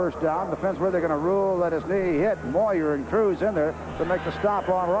got the first down. Depends where they're going to rule that his knee hit. Moyer and Cruz in there to make the stop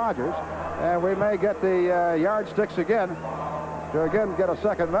on Rogers. And we may get the yardsticks again to again get a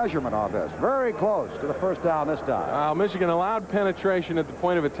second measurement on this. Very close to the first down this time. Michigan allowed penetration at the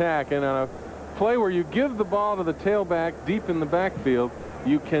point of attack, and on a play where you give the ball to the tailback deep in the backfield,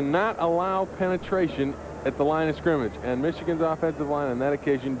 you cannot allow penetration at the line of scrimmage, and Michigan's offensive line on that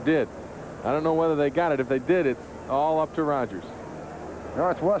occasion did. I don't know whether they got it. If they did, it's all up to Rogers.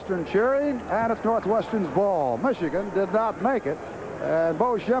 Northwestern cheering, and it's Northwestern's ball. Michigan did not make it. And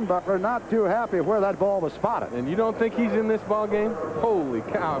Bo Schembechler not too happy where that ball was spotted. And you don't think he's in this ball game? Holy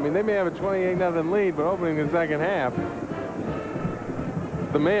cow. I mean, they may have a 28-0 lead, but opening the second half,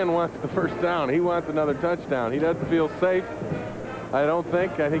 the man wants the first down. He wants another touchdown. He doesn't feel safe, I don't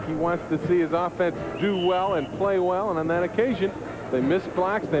think. I think he wants to see his offense do well and play well, and on that occasion, they missed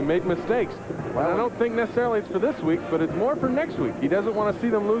blocks, they made mistakes. But I don't think necessarily it's for this week, but it's more for next week. He doesn't want to see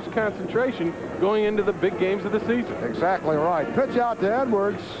them lose concentration going into the big games of the season. Exactly right. Pitch out to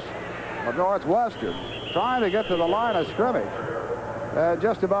Edwards of Northwestern, trying to get to the line of scrimmage.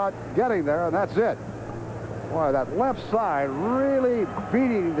 Just about getting there, and that's it. Boy, that left side really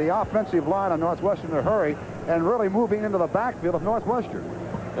beating the offensive line of Northwestern in a hurry and really moving into the backfield of Northwestern.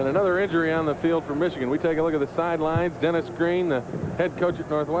 And another injury on the field for Michigan. We take a look at the sidelines. Dennis Green, the head coach at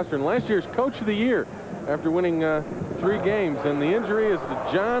Northwestern, last year's coach of the year after winning 3 games. And the injury is to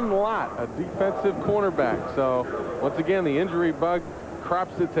John Lott, a defensive cornerback. So once again, the injury bug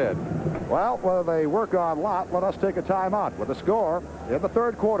crops its head. Well, while they work on Lott, let us take a timeout with the score in the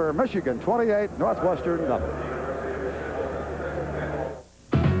third quarter. Michigan 28, Northwestern nothing.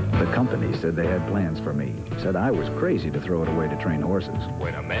 The company said they had plans for me. Said I was crazy to throw it away to train horses.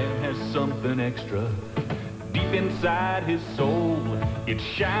 When a man has something extra deep inside his soul, it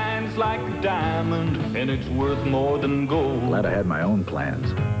shines like a diamond and it's worth more than gold. Glad I had my own plans.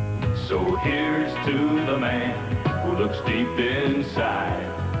 So here's to the man who looks deep inside.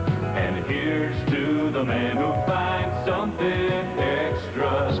 And here's to the man who finds something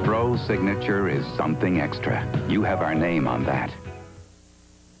extra. Stroh's signature is something extra. You have our name on that.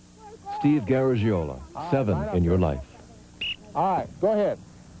 Steve Garagiola, 7 in your life. All right, go ahead.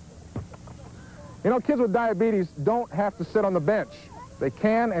 You know, kids with diabetes don't have to sit on the bench. They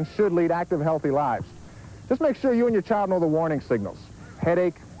can and should lead active, healthy lives. Just make sure you and your child know the warning signals.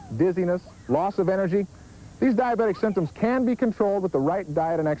 Headache, dizziness, loss of energy. These diabetic symptoms can be controlled with the right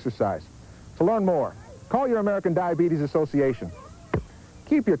diet and exercise. To learn more, call your American Diabetes Association.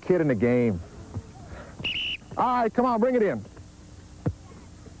 Keep your kid in the game. All right, come on, bring it in.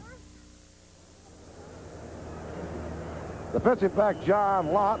 Defensive back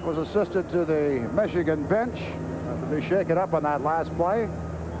John Lott was assisted to the Michigan bench to be shaken up on that last play.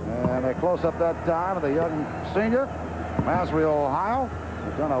 And a close-up that time of the young senior, Masriel, Ohio.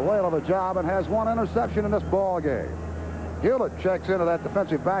 He's done a whale of a job and has 1 interception in this ball game. Hewlett checks into that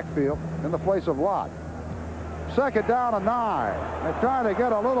defensive backfield in the place of Lott. 2nd down and 9. They're trying to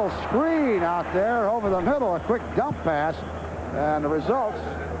get a little screen out there over the middle, a quick dump pass. And the results,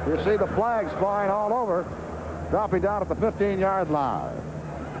 you see the flags flying all over, dropping down at the 15-yard line.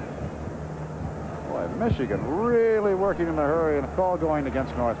 Boy, Michigan really working in a hurry and a call going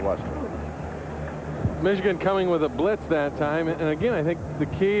against Northwestern. Michigan coming with a blitz that time. And again, I think the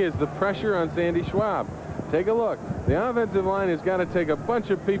key is the pressure on Sandy Schwab. Take a look. The offensive line has got to take a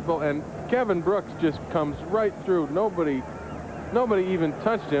bunch of people, and Kevin Brooks just comes right through. Nobody even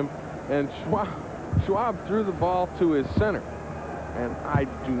touched him, and Schwab threw the ball to his center. And I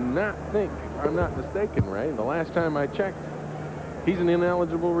do not think, if I'm not mistaken, Ray, the last time I checked, he's an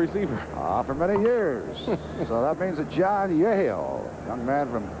ineligible receiver. For many years. So that means that John Yale, young man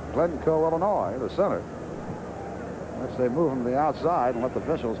from Glencoe, Illinois, the center. Unless they move him to the outside and let the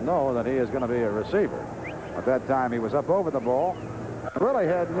officials know that he is going to be a receiver. At that time, he was up over the ball. Really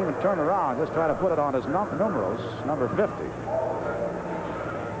hadn't even turned around, just trying to put it on his numerals, number 50.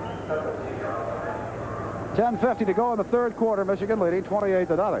 10:50 to go in the third quarter. Michigan leading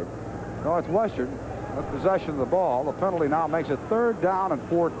 28-0. Northwestern with possession of the ball. The penalty now makes it 3rd down and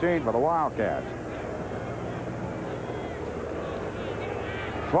 14 for the Wildcats.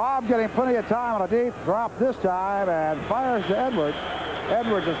 Schwab getting plenty of time on a deep drop this time and fires to Edwards.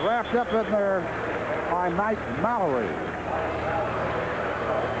 Edwards is wrapped up in there by Mike Mallory.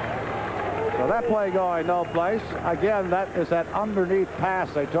 So that play going no place. Again, that is that underneath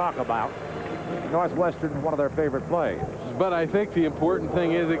pass they talk about. Northwestern, one of their favorite plays. But I think the important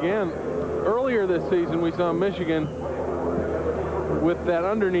thing is, again, earlier this season we saw Michigan with that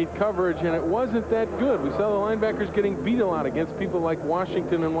underneath coverage, and it wasn't that good. We saw the linebackers getting beat a lot against people like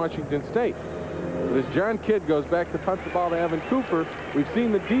Washington and Washington State. But as John Kidd goes back to punt the ball to Evan Cooper, we've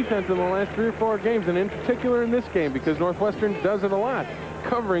seen the defense in the last 3 or 4 games, and in particular in this game, because Northwestern does it a lot,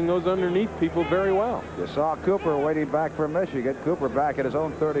 covering those underneath people very well. You saw Cooper waiting back for Michigan. Cooper back at his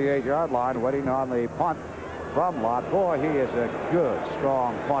own 38-yard line, waiting on the punt from Lott. Boy, he is a good,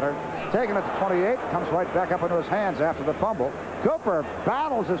 strong punter. Taking it to 28, comes right back up into his hands after the fumble. Cooper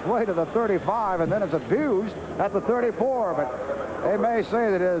battles his way to the 35 and then is abused at the 34, but they may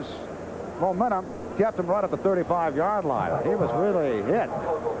say that his momentum kept him right at the 35-yard line. He was really hit.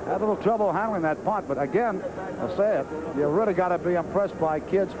 Had a little trouble handling that punt, but again, I'll say it, you really got to be impressed by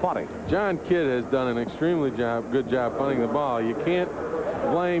Kidd's punting. John Kidd has done an extremely good job punting the ball. You can't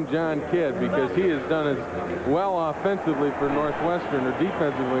blame John Kidd because he has done as well offensively for Northwestern, or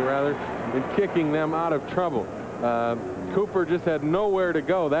defensively rather, in kicking them out of trouble. Cooper just had nowhere to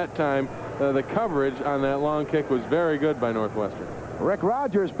go that time. The coverage on that long kick was very good by Northwestern. Rick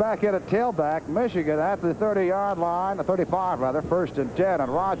Rogers back in at tailback. Michigan at the 30-yard line, the 35 rather, 1st and 10,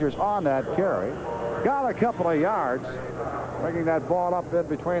 and Rogers on that carry. Got a couple of yards, bringing that ball up in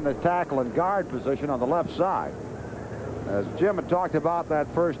between the tackle and guard position on the left side. As Jim had talked about that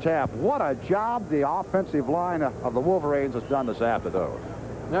first half, what a job the offensive line of the Wolverines has done this afternoon.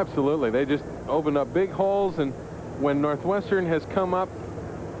 Absolutely. They just opened up big holes, and when Northwestern has come up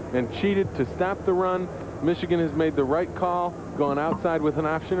and cheated to stop the run, Michigan has made the right call, gone outside with an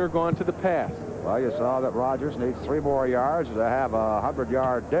option or gone to the pass. Well, you saw that Rogers needs 3 more yards to have a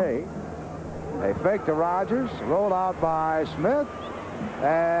 100-yard day. They fake to Rogers, rolled out by Smith,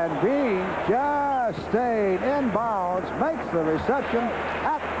 and Bean just stayed in bounds, makes the reception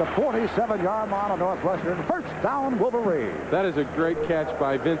at the 47-yard line of Northwestern. First down, Wolverine. That is a great catch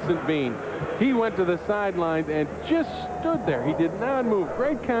by Vincent Bean. He went to the sidelines and just stood there. He did not move.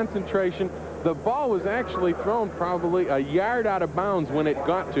 Great concentration. The ball was actually thrown probably a yard out of bounds when it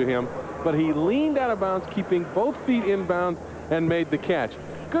got to him, but he leaned out of bounds, keeping both feet in bounds, and made the catch.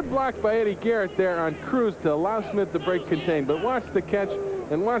 Good block by Eddie Garrett there on Cruz to allow Smith to break contain, but watch the catch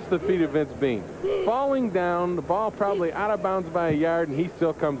and watch the feet of Vince Bean. Falling down, the ball probably out of bounds by a yard, and he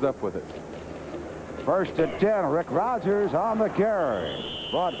still comes up with it. First and 10, Rick Rogers on the carry.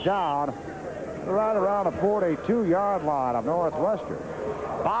 Brought down right around the 42-yard line of Northwestern.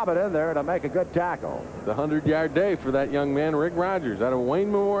 Bob it in there to make a good tackle. The 100-yard day for that young man, Rick Rogers, out of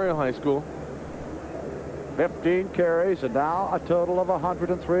Wayne Memorial High School. 15 carries, and now a total of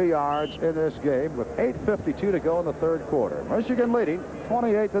 103 yards in this game with 8:52 to go in the third quarter. Michigan leading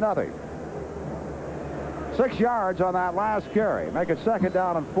 28-0. 6 yards on that last carry. Make it second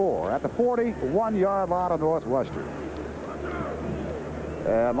down and 4 at the 41-yard line of Northwestern.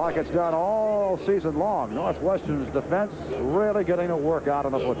 And like it's done all season long, Northwestern's defense really getting to work out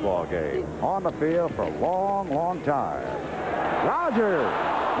in the football game. On the field for a long, long time. Rogers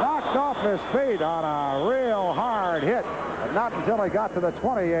knocked off his feet on a real hard hit, but not until he got to the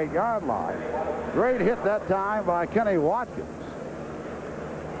 28-yard line. Great hit that time by Kenny Watkins.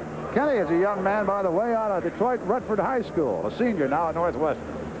 Kenny is a young man, by the way, out of Detroit Redford High School, a senior now at Northwestern.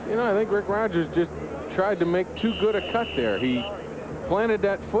 You know, I think Rick Rogers just tried to make too good a cut there. He planted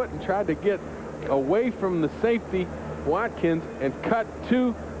that foot and tried to get away from the safety, Watkins, and cut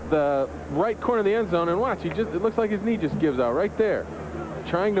to the right corner of the end zone. And watch, it looks like his knee just gives out right there,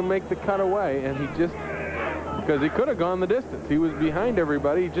 trying to make the cut away, and he just, because he could have gone the distance. He was behind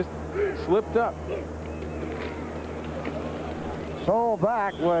everybody. He just slipped up. So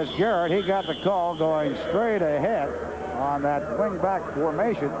back was Garrett. He got the call going straight ahead on that wingback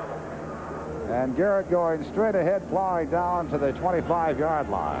formation. And Garrett going straight ahead, plowing down to the 25-yard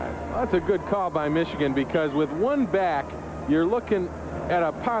line. That's a good call by Michigan, because with one back, you're looking at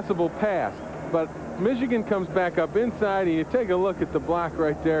a possible pass. But Michigan comes back up inside, and you take a look at the block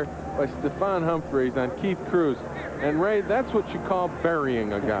right there by Stephon Humphreys on Keith Cruz. And, Ray, that's what you call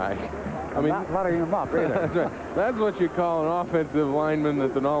burying a guy. I mean, not letting him up either. That's right. That's what you call an offensive lineman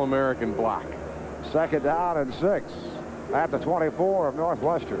that's an All-American block. Second down and 6 at the 24 of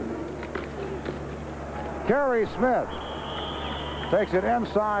Northwestern. Kerry Smith takes it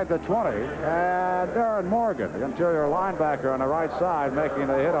inside the 20, and Darren Morgan, the interior linebacker on the right side, making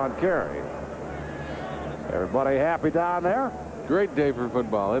the hit on Kerry. Everybody happy down there? Great day for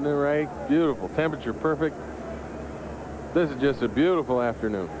football, isn't it, Ray? Beautiful. Temperature perfect. This is just a beautiful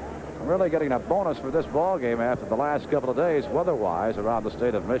afternoon. I'm really getting a bonus for this ball game after the last couple of days weather-wise around the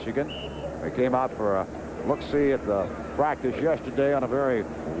state of Michigan. We came out for a look-see at the practice yesterday on a very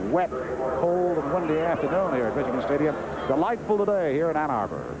wet, cold, and windy afternoon here at Michigan Stadium. Delightful today here in Ann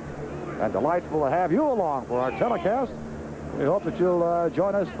Arbor. And delightful to have you along for our telecast. We hope that you'll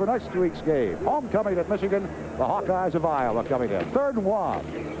join us for next week's game. Homecoming at Michigan, the Hawkeyes of Iowa coming in. 3rd and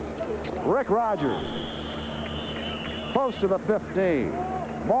 1. Rick Rogers, close to the 15.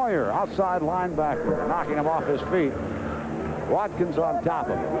 Moyer, outside linebacker, knocking him off his feet. Watkins on top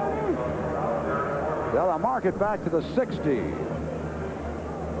of him. They'll mark it back to the 60.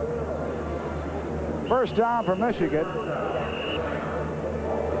 First down for Michigan.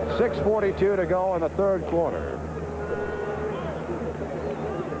 6:42 to go in the third quarter.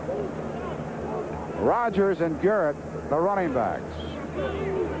 Rogers and Garrett, the running backs.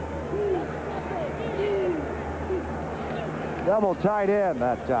 Double tight end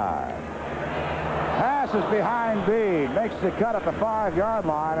that time. Pass is behind Bean. Makes the cut at the 5-yard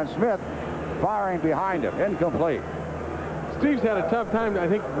line, and Smith firing behind him. Incomplete. Steve's had a tough time, I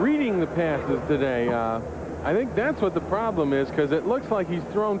think, reading the passes today. I think that's what the problem is, because it looks like he's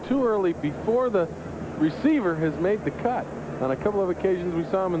thrown too early before the receiver has made the cut. On a couple of occasions we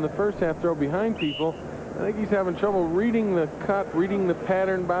saw him in the first half throw behind people. I think he's having trouble reading the cut, reading the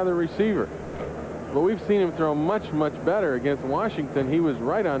pattern by the receiver. But we've seen him throw much, much better against Washington. He was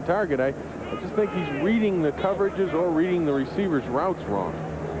right on target. I just think he's reading the coverages or reading the receiver's routes wrong.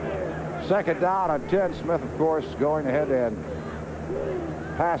 Second down and 10. Smith, of course, going ahead and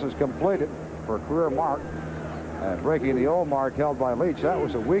passes completed for a career mark and breaking the old mark held by Leach. That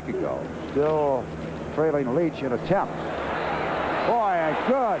was a week ago. Still trailing Leach in attempts. Boy, a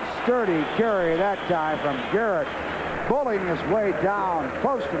good, sturdy carry that time from Garrett, bullying his way down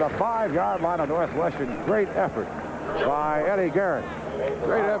close to the 5-yard line of Northwestern. Great effort by Eddie Garrett.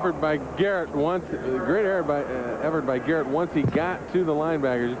 Great effort by Garrett once. Great effort by Garrett once he got to the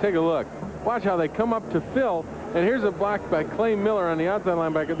linebackers. Take a look. Watch how they come up to Phil. And here's a block by Clay Miller on the outside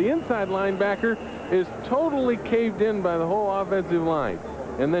linebacker. The inside linebacker is totally caved in by the whole offensive line.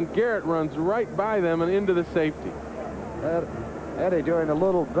 And then Garrett runs right by them and into the safety. Eddie doing a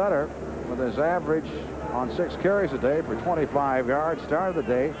little better with his average on 6 carries a day for 25 yards. Started the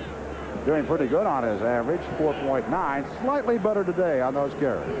day doing pretty good on his average, 4.9. Slightly better today on those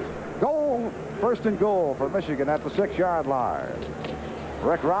carries. Goal, first and goal for Michigan at the 6-yard line.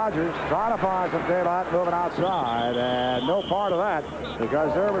 Rick Rogers trying to find some daylight moving outside, and no part of that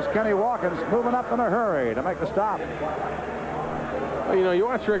because there was Kenny Watkins moving up in a hurry to make the stop. Well, you know, you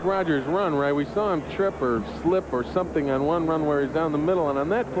watch Rick Rogers run, right? We saw him trip or slip or something on one run where he's down the middle, and on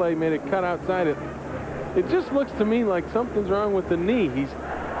that play made it cut outside it. It just looks to me like something's wrong with the knee.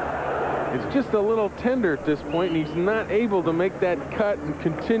 It's just a little tender at this point, and he's not able to make that cut and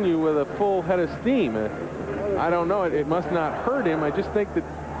continue with a full head of steam. I don't know. It must not hurt him. I just think that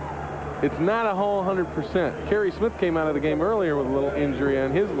it's not a whole 100%. Kerry Smith came out of the game earlier with a little injury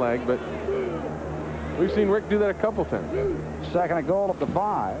on his leg, but we've seen Rick do that a couple times. Second and goal at the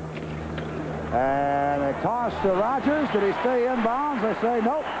 5. And a toss to Rogers. Did he stay in bounds? They say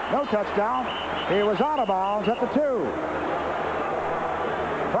nope, no touchdown. He was out of bounds at the 2.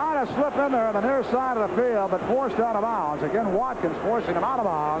 Trying to slip in there on the near side of the field, but forced out of bounds. Again, Watkins forcing him out of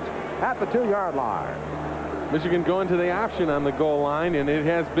bounds at the 2-yard line. Michigan going to the option on the goal line, and it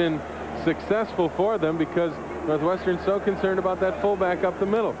has been successful for them because Northwestern's so concerned about that fullback up the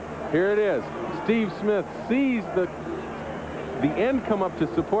middle. Here it is. Steve Smith sees the end come up to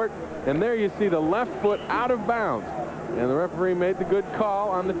support, and there you see the left foot out of bounds. And the referee made the good call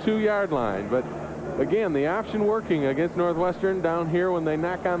on the 2-yard line. But again, the option working against Northwestern down here when they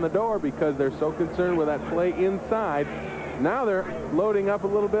knock on the door because they're so concerned with that play inside. Now they're loading up a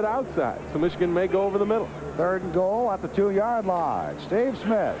little bit outside, so Michigan may go over the middle. Third and goal at the 2-yard line. Steve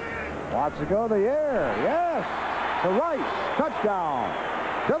Smith wants to go to the air. Yes, to Rice. Touchdown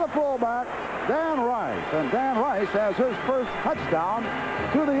to the fullback, Dan Rice. And Dan Rice has his first touchdown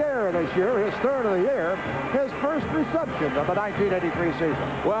to the air this year, his third of the year, his first reception of the 1983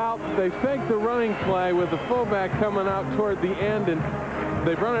 season. Well, they faked the running play with the fullback coming out toward the end, and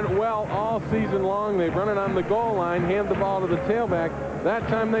they've run it well all season long. They've run it on the goal line, hand the ball to the tailback. That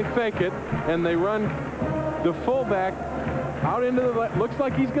time they fake it, and they run the fullback out into the left. Looks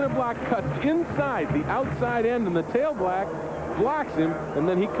like he's going to block, cuts inside the outside end, and the tailback blocks him, and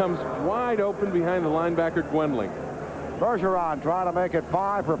then he comes wide open behind the linebacker, Gwendling. Bergeron trying to make it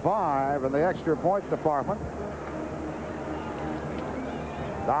 5 for 5 in the extra point department.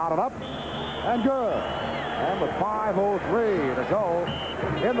 Down and up, and good. And with 5:03 to go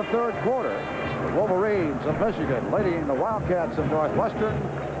in the third quarter, the Wolverines of Michigan leading the Wildcats of Northwestern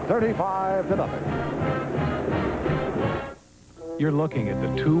 35-0. You're looking at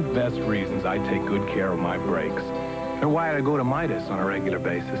the 2 best reasons I take good care of my brakes. They're why I go to Midas on a regular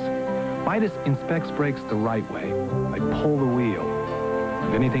basis. Midas inspects brakes the right way. I pull the wheel.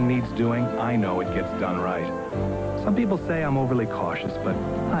 If anything needs doing, I know it gets done right. Some people say I'm overly cautious, but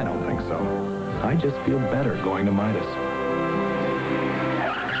I don't think so. I just feel better going to Midas.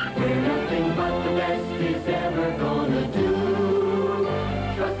 We're nothing but the best he's ever gonna do.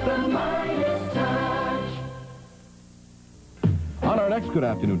 Trust the Midas touch. On our next Good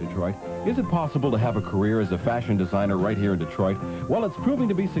Afternoon Detroit, is it possible to have a career as a fashion designer right here in Detroit? Well, it's proving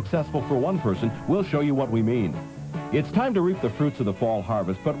to be successful for one person. We'll show you what we mean. It's time to reap the fruits of the fall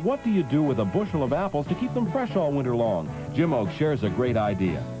harvest, but what do you do with a bushel of apples to keep them fresh all winter long? Jim Oak shares a great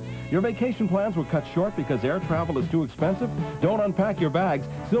idea. Your vacation plans were cut short because air travel is too expensive? Don't unpack your bags.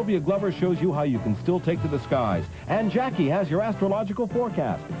 Sylvia Glover shows you how you can still take to the skies. And Jackie has your astrological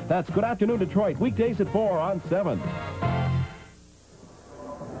forecast. That's Good Afternoon Detroit, weekdays at 4 on 7.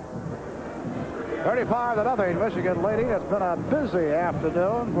 35-0, Michigan leading. It's been a busy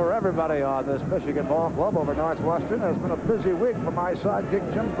afternoon for everybody on this Michigan ball club over Northwestern. It's been a busy week for my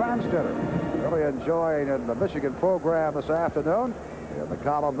sidekick, Jim Cranstetter. Really enjoying the Michigan program this afternoon. In the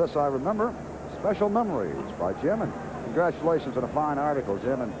column, This I Remember, Special Memories by Jim. And congratulations on a fine article,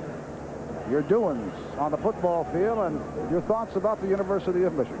 Jim, and your doings on the football field and your thoughts about the University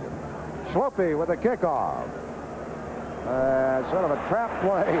of Michigan. Schlope with a kickoff. Sort of a trap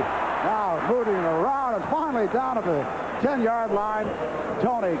play. Now moving around and finally down at the 10-yard line,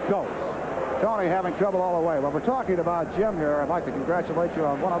 Tony Coates. Tony having trouble all the way. When we're talking about Jim here, I'd like to congratulate you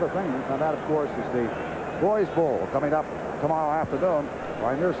on one other thing, and that, of course, is the Boys Bowl coming up tomorrow afternoon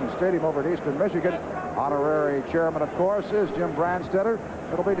by Nearson Stadium over at Eastern Michigan. Honorary chairman, of course, is Jim Brandstetter.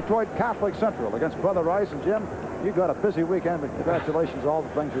 It'll be Detroit Catholic Central against Brother Rice. And, Jim, you've got a busy weekend, but congratulations on all the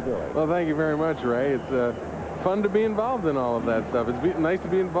things you're doing. Well, thank you very much, Ray. It's fun to be involved in all of that stuff. It's nice to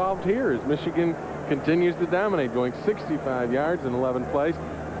be involved here as Michigan continues to dominate, going 65 yards in 11 plays.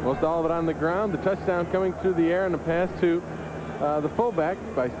 Most all of it on the ground. The touchdown coming through the air and the pass to the fullback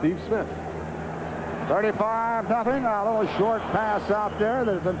by Steve Smith. 35-0. A little short pass out there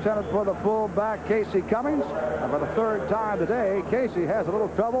that is intended for the fullback, Casey Cummings. And for the third time today, Casey has a little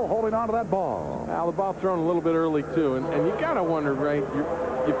trouble holding on to that ball. Now, the ball thrown a little bit early, too. And you got to wonder, right,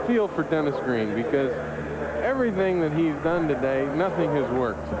 you feel for Dennis Green because everything that he's done today, nothing has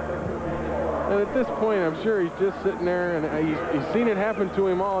worked. And at this point, I'm sure he's just sitting there, and he's seen it happen to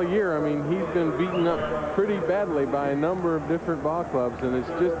him all year. I mean, he's been beaten up pretty badly by a number of different ball clubs, and it's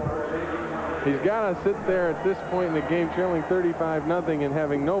just, he's got to sit there at this point in the game trailing 35-0 and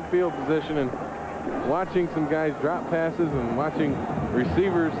having no field position and watching some guys drop passes and watching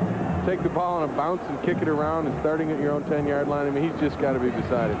receivers take the ball on a bounce and kick it around and starting at your own 10-yard line. I mean, he's just got to be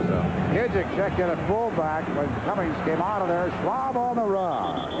beside himself. Kidzik checked in at fullback when Cummings came out of there. Schwab on the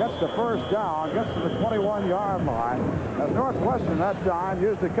run. Gets the first down. Gets to the 21-yard line. As Northwestern that time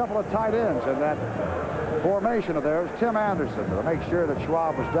used a couple of tight ends in that formation of theirs. Tim Anderson to make sure that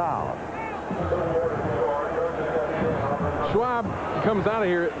Schwab was down. Schwab comes out of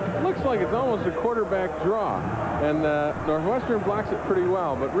here. It looks like it's almost a quarterback draw. And Northwestern blocks it pretty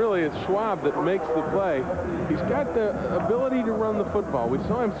well, but really it's Schwab that makes the play. He's got the ability to run the football. We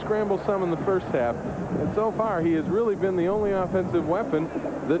saw him scramble some in the first half, and so far he has really been the only offensive weapon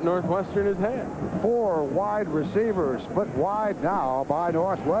that Northwestern has had. 4 wide receivers split wide now by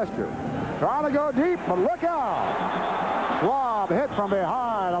Northwestern. Trying to go deep, but look out! Schwab hit from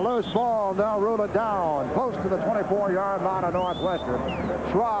behind, a loose ball, now rule it down, close to the 24-yard line of Northwestern.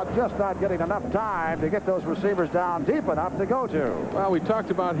 Schwab just not getting enough time to get those receivers down deep enough to go to. Well, we talked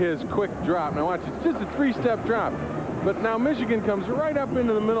about his quick drop. Now watch, it's just a 3-step drop. But now Michigan comes right up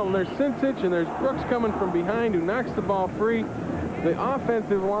into the middle, and there's Sincich, and there's Brooks coming from behind who knocks the ball free. The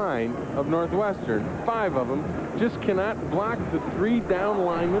offensive line of Northwestern, 5 of them, just cannot block the 3 down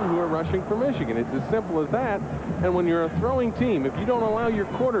linemen who are rushing for Michigan. It's as simple as that. And when you're a throwing team, if you don't allow your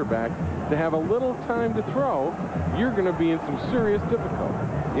quarterback to have a little time to throw, you're going to be in some serious difficulty.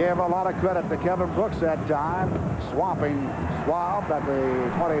 Give a lot of credit to Kevin Brooks that time, swamping Schwab at the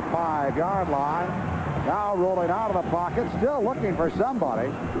 25-yard line. Now rolling out of the pocket, still looking for somebody.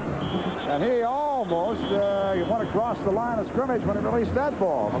 And he almost went across the line of scrimmage when he released that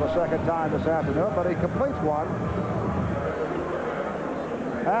ball for the second time this afternoon, but he completes one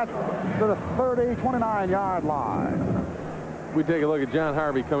at the 29-yard line. We take a look at John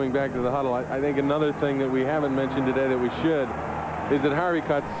Harvey coming back to the huddle. I think another thing that we haven't mentioned today that we should is that Harvey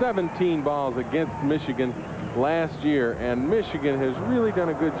caught 17 balls against Michigan last year, and Michigan has really done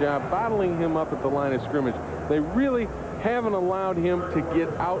a good job bottling him up at the line of scrimmage. They really haven't allowed him to get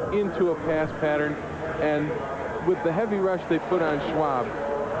out into a pass pattern, and with the heavy rush they put on Schwab,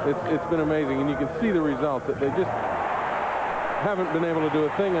 it's been amazing, and you can see the results. That they just haven't been able to do a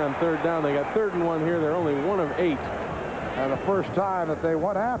thing on third down. They got 3rd and 1 here. They're only 1 of 8. And the first time that they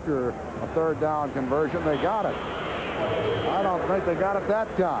went after a third down conversion, they got it. I don't think they got it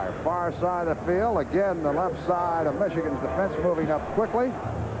that time. Far side of the field. Again, the left side of Michigan's defense moving up quickly.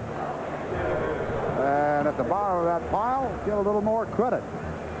 And at the bottom of that pile, get a little more credit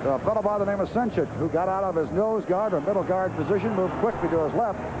to a fellow by the name of Sincich, who got out of his nose guard or middle guard position, moved quickly to his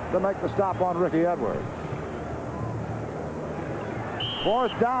left to make the stop on Ricky Edwards.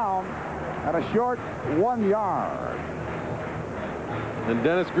 4th down and a short 1 yard. And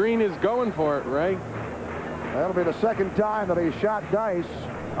Dennis Green is going for it, Ray. That'll be the second time that he shot dice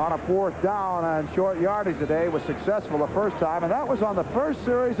on a 4th down and short yardage today. Was successful the first time, and that was on the first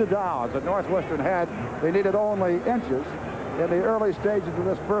series of downs that Northwestern had. They needed only inches in the early stages of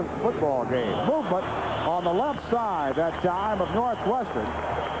this first football game. Movement on the left side that time of Northwestern,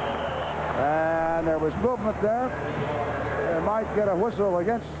 and there was movement there. They might get a whistle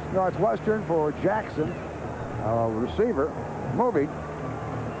against Northwestern for Jackson, a receiver, moving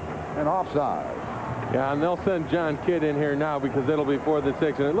and offside. Yeah, and they'll send John Kidd in here now because it'll be 4th and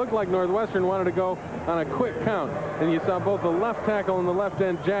 6. And it looked like Northwestern wanted to go on a quick count. And you saw both the left tackle and the left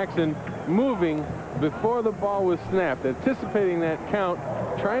end, Jackson, moving before the ball was snapped, anticipating that count,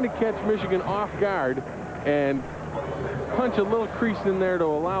 trying to catch Michigan off guard. And punch a little crease in there to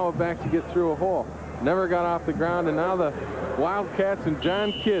allow a back to get through a hole. Never got off the ground, and now the Wildcats and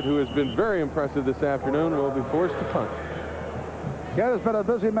John Kidd, who has been very impressive this afternoon, will be forced to punt. Kidd has been a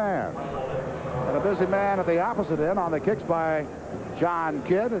busy man. And a busy man at the opposite end on the kicks by John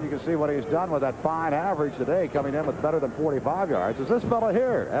Kidd, and you can see what he's done with that fine average today, coming in with better than 45 yards. Is this fellow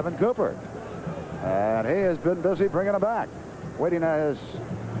here, Evan Cooper. And he has been busy bringing it back, waiting at his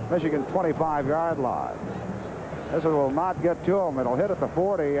Michigan 25-yard line. This one will not get to him. It'll hit at the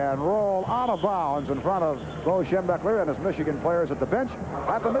 40 and roll out of bounds in front of Bo Schembechler and his Michigan players at the bench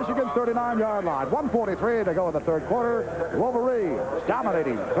at the Michigan 39-yard line. 1:43 to go in the third quarter. Wolverines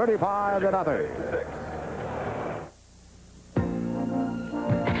dominating 35-0.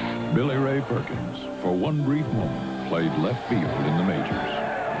 Billy Ray Perkins, for one brief moment, played left field in the majors.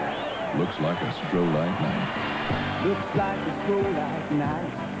 Looks like a stroll-light night. Looks like a stroll-light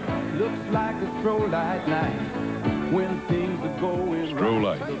night. Looks like a stroll-light night. When things are going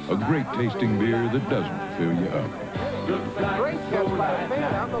Stroll-light, a great tasting beer that doesn't fill you up. Looks like great catch by the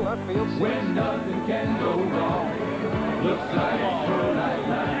fan down the left field. When nothing can go wrong. Looks like a stroll-light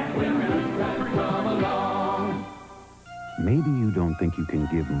night. When good times come along. Maybe you don't think you can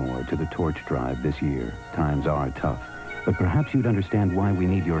give more to the torch drive this year. Times are tough. But perhaps you'd understand why we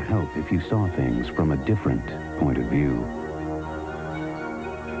need your help if you saw things from a different point of view.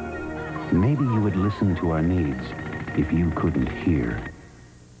 Maybe you would listen to our needs if you couldn't hear.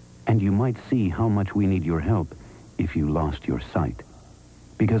 And you might see how much we need your help if you lost your sight.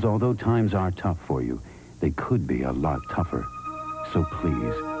 Because although times are tough for you, they could be a lot tougher. So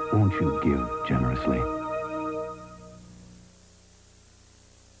please, won't you give generously?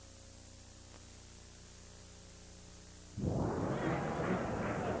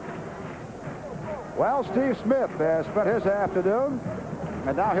 Well, Steve Smith has spent his afternoon,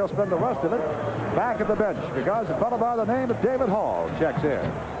 and now he'll spend the rest of it back at the bench because a fellow by the name of David Hall checks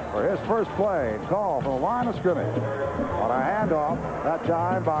in for his first play call from the line of scrimmage on a handoff, that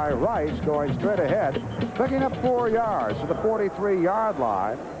time by Rice going straight ahead, picking up 4 yards to the 43-yard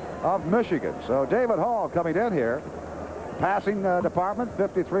line of Michigan. So David Hall coming in here, passing department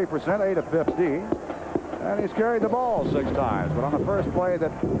 53%, 8 of 15. And he's carried the ball 6 times. But on the first play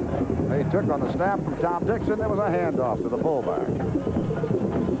that they took on the snap from Tom Dixon, there was a handoff to the fullback.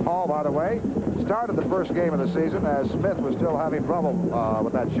 Hall, by the way, started the first game of the season as Smith was still having trouble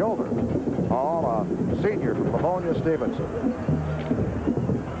with that shoulder. Hall, a senior from Livonia Stevenson.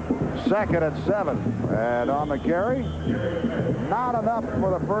 2nd and 7. And on the carry, not enough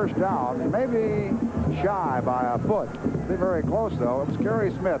for the first down. Maybe shy by a foot. Be very close, though. It was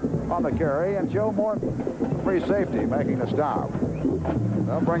Kerry Smith on the carry, and Joe Morton, free safety, making the stop.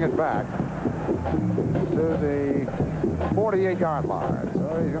 They'll bring it back to the 48-yard line.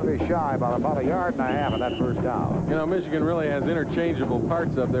 So he's going to be shy by about 1.5 yards on that first down. You know, Michigan really has interchangeable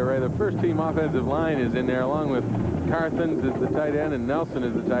parts up there, Ray. The first-team offensive line is in there, along with Carthens is the tight end and Nelson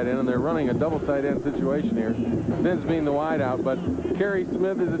is the tight end, and they're running a double tight end situation here. Vince being the wideout, but Kerry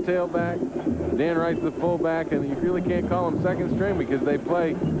Smith is the tailback, Dan Wright's the fullback, and you really can't call them second string because they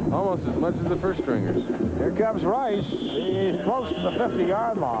play almost as much as the first stringers. Here comes Rice. He's close to the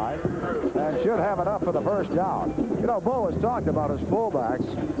 50-yard line and should have enough for the first down. You know, Bo has talked about his fullbacks.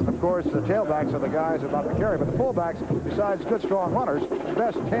 Of course, the tailbacks are the guys about to carry, but the fullbacks, besides good, strong runners,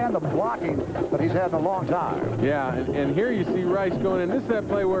 best tandem blocking that he's had in a long time. Yeah, and here you see Rice going in. This is that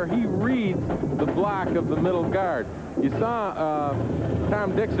play where he reads the block of the middle guard. You saw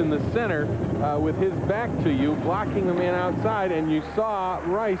Tom Dixon, the center, with his back to you, blocking the man outside, and you saw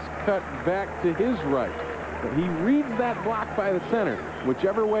Rice cut back to his right. He reads that block by the center.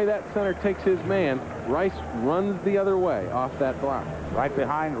 Whichever way that center takes his man, Rice runs the other way off that block. Right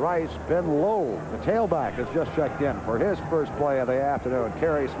behind Rice, Ben Lowe, the tailback, has just checked in for his first play of the afternoon.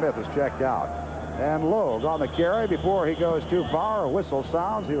 Kerry Smith has checked out. And Lowe on the carry before he goes too far. A whistle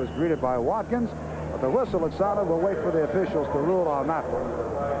sounds. He was greeted by Watkins. But the whistle had sounded. We'll wait for the officials to rule on that one.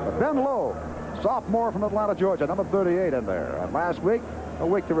 But Ben Lowe, sophomore from Atlanta, Georgia, number 38 in there. And last week, a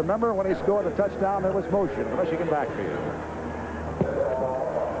week to remember, when he scored a touchdown, there was motion in the Michigan backfield.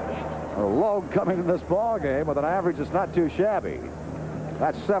 Lowe coming in this ball game with an average that's not too shabby.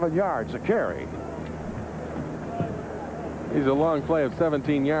 That's 7 yards a carry. He's a long play of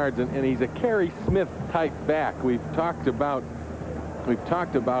 17 yards, and he's a Kerry Smith type back. We've talked about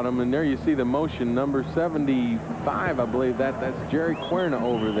him, and there you see the motion, number 75, I believe that's Jerry Querna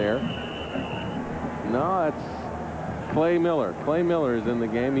over there. No, that's Clay Miller. Clay Miller is in the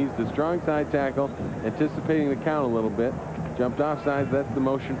game. He's the strong side tackle, anticipating the count a little bit. Jumped off sides, that's the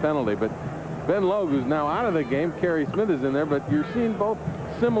motion penalty. But Ben Logue, who's now out of the game, Kerry Smith is in there, but you're seeing both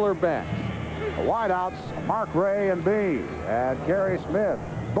similar backs. The wideouts, Mark Ray and B. And Kerry Smith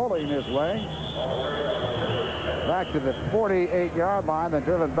bullying his way back to the 48-yard line, then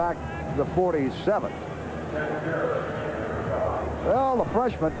driven back to the 47. Well, the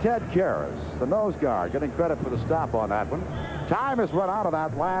freshman, Ted Karras, the nose guard, getting credit for the stop on that one. Time has run out of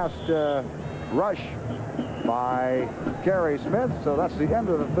that last rush by Kerry Smith, so that's the end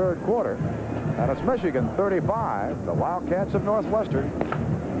of the third quarter. And it's Michigan 35, the Wildcats of Northwestern,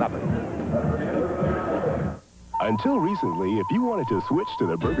 nothing. Until recently, if you wanted to switch to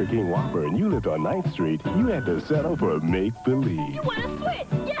the Burger King Whopper and you lived on 9th Street, you had to settle for make-believe. You want to switch?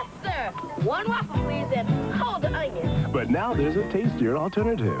 Yes, sir. One Whopper, please, and hold the onion. But now there's a tastier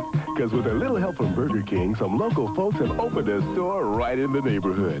alternative. Because with a little help from Burger King, some local folks have opened a store right in the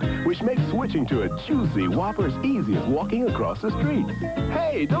neighborhood, which makes switching to a juicy Whopper as easy as walking across the street.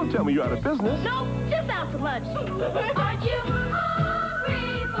 Hey, don't tell me you're out of business. Nope, just out to lunch. Aren't you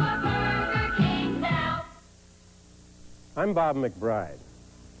hungry for Burger King now? I'm Bob McBride.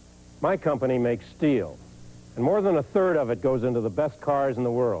 My company makes steel, and more than a third of it goes into the best cars in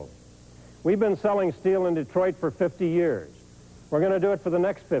the world. We've been selling steel in Detroit for 50 years. We're going to do it for the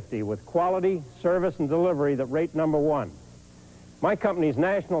next 50 with quality, service, and delivery that rate #1. My company's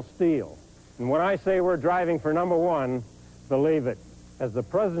National Steel, and when I say we're driving for #1, believe it. As the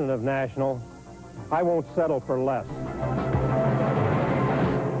president of National, I won't settle for less.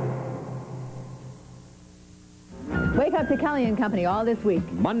 Wake up to Kelly & Company all this week.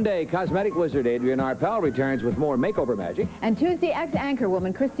 Monday, cosmetic wizard Adrienne Arpel returns with more makeover magic. And Tuesday,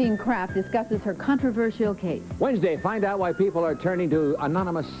 ex-anchorwoman Christine Kraft discusses her controversial case. Wednesday, find out why people are turning to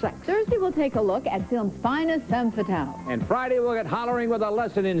anonymous sex. Thursday, we'll take a look at film's finest femme fatale. And Friday, we'll get hollering with a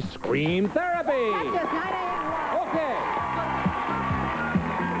lesson in scream therapy. That's just 9 a.m. Okay.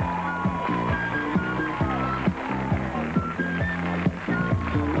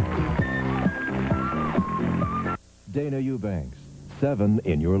 Dana Eubanks, 7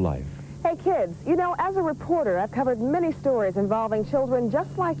 in your life. Hey kids, you know, as a reporter, I've covered many stories involving children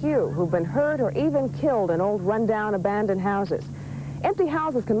just like you who've been hurt or even killed in old rundown abandoned houses. Empty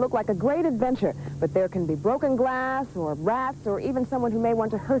houses can look like a great adventure, but there can be broken glass or rats or even someone who may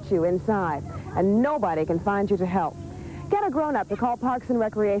want to hurt you inside, and nobody can find you to help. Get a grown-up to call Parks and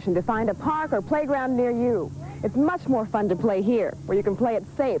Recreation to find a park or playground near you. It's much more fun to play here, where you can play it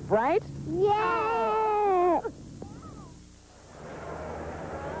safe, right? Yeah!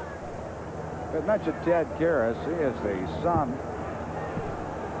 I mentioned Ted Karras. He is the son of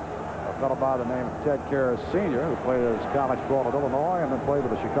a fellow by the name of Ted Karras Sr., who played his college ball at Illinois and then played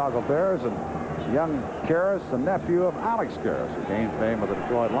with the Chicago Bears. And young Karras, the nephew of Alex Karras, who gained fame with the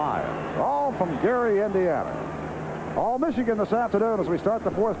Detroit Lions. All from Gary, Indiana. All Michigan this afternoon as we start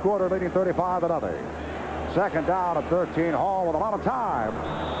the fourth quarter, leading 35-0. Second down at 13. Hall with a lot of time.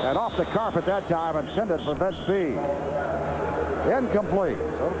 And off the carpet that time, intended for bench speed. Incomplete.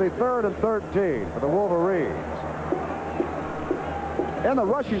 So it'll be 3rd and 13 for the Wolverines. In the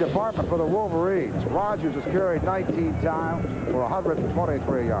rushing department for the Wolverines, Rogers has carried 19 times for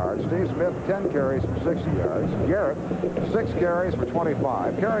 123 yards. Steve Smith, 10 carries for 60 yards. Garrett, 6 carries for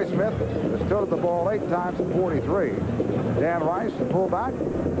 25. Kerry Smith has toted the ball 8 times for 43. Dan Rice, the fullback,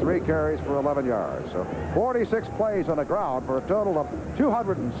 3 carries for 11 yards. So 46 plays on the ground for a total of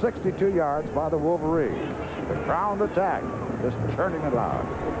 262 yards by the Wolverines. The ground attack just turning it out.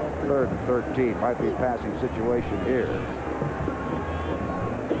 3rd and 13 might be a passing situation here.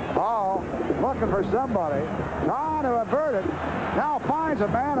 Hall looking for somebody, trying to avert it. Now finds a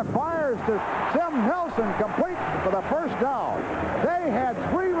man and fires to Sim Nelson, complete for the first down. They had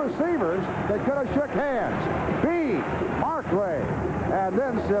 3 receivers that could have shook hands. B, Mark Ray, and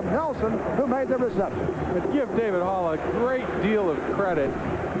then Sim Nelson, who made the reception. But give David Hall a great deal of credit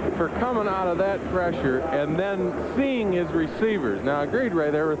for coming out of that pressure and then seeing his receivers. Now, agreed,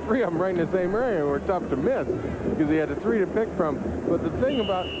 Ray, there were 3 of them right in the same area who were tough to miss because he had the 3 to pick from. But the thing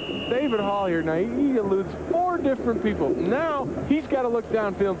about David Hall here, now he eludes 4 different people. Now he's got to look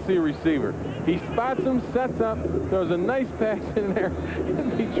downfield and see a receiver. He spots him, sets up, throws a nice pass in there in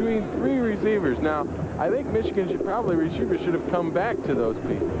between 3 receivers. Now, I think Michigan receivers should have come back to those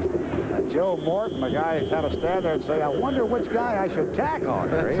people. Joe Morton, the guy had to stand there and say, I wonder which guy I should tackle here.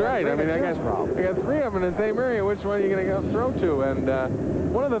 That's right. I mean, I got 3 of them in the same area. Which one are you going to go throw to?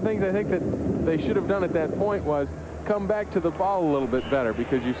 And one of the things I think that they should have done at that point was come back to the ball a little bit better,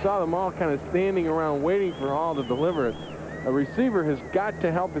 because you saw them all kind of standing around waiting for Hall to deliver it. A receiver has got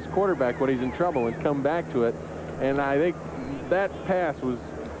to help his quarterback when he's in trouble and come back to it. And I think that pass was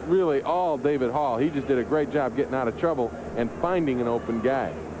really all David Hall. He just did a great job getting out of trouble and finding an open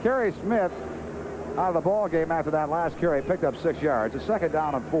guy. Kerry Smith out of the ball game after that last carry. Picked up 6 yards. It's 2nd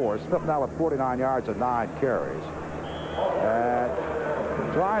down and 4. Smith now with 49 yards and 9 carries. And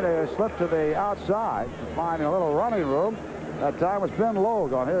trying to slip to the outside, finding a little running room. That time was Ben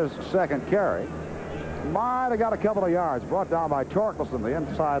Logue on his 2nd carry. Might have got a couple of yards. Brought down by Torkelson, the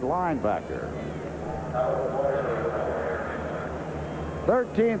inside linebacker.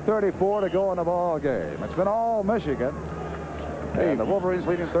 13:34 to go in the ball game. It's been all Michigan. And the Wolverines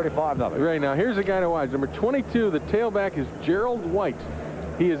leading 35-0. Right, now here's a guy to watch. Number 22, the tailback is Gerald White.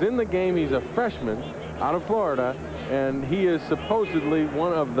 He is in the game. He's a freshman out of Florida, and he is supposedly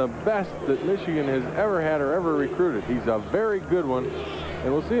one of the best that Michigan has ever had or ever recruited. He's a very good one,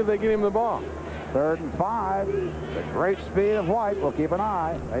 and we'll see if they get him the ball. 3rd and 5. The great speed of White. We'll keep an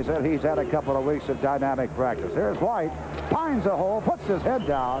eye. They said he's had a couple of weeks of dynamic practice. Here's White. Finds a hole. Puts his head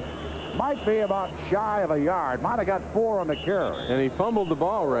down. Might be about shy of a yard. Might have got 4 on the carry. And he fumbled the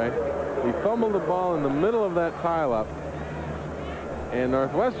ball, Ray. He fumbled the ball in the middle of that pileup. And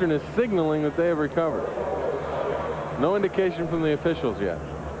Northwestern is signaling that they have recovered. No indication from the officials yet.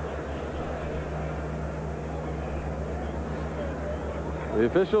 The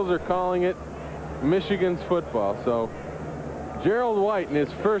officials are calling it Michigan's football. So Gerald White in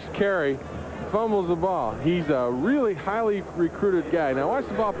his first carry fumbles the ball. He's a really highly recruited guy. Now watch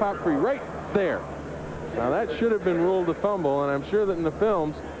the ball pop free right there. Now that should have been ruled a fumble, and I'm sure that in the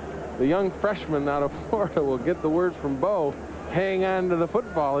films the young freshman out of Florida will get the word from Bo, hang on to the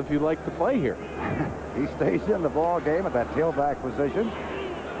football if you'd like to play here. He stays in the ball game at that tailback position.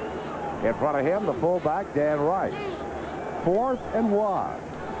 In front of him, the fullback, Dan Rice. 4th and 1.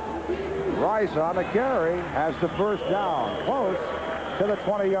 Rice on the carry has the first down, close to the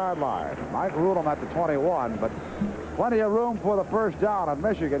 20-yard line. Might rule him at the 21, but plenty of room for the first down, and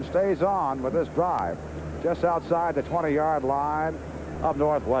Michigan stays on with this drive just outside the 20-yard line of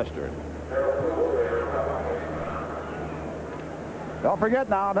Northwestern. Don't forget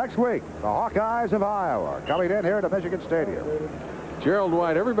now, next week, the Hawkeyes of Iowa coming in here to Michigan Stadium. Gerald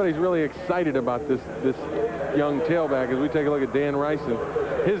White, everybody's really excited about this young tailback as we take a look at Dan Rice and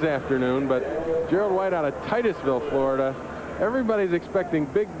his afternoon. But Gerald White out of Titusville, Florida, everybody's expecting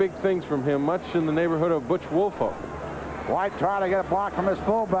big things from him, much in the neighborhood of Butch Woolfolk. White trying to get a block from his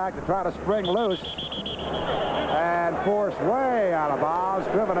fullback to try to spring loose. And forced way out of bounds,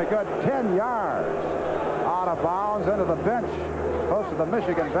 driven a good 10 yards out of bounds into the bench, close to the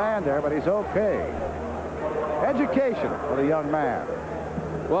Michigan band there, but he's okay. Education for the young man.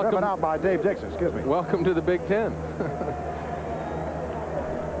 Driven out by Dave Dixon, excuse me. Welcome to the Big Ten.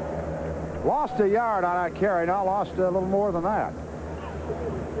 Lost a yard on that carry. Now lost a little more than that.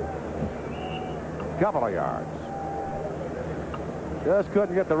 Couple of yards. Just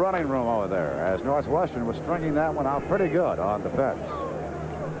couldn't get the running room over there as Northwestern was stringing that one out pretty good on defense.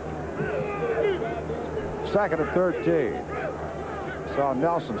 2nd and 13. Saw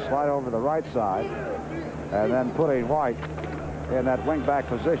Nelson slide over to the right side and then putting White in that wingback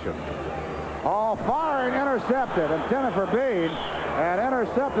position. All firing, intercepted, intended for Bean, and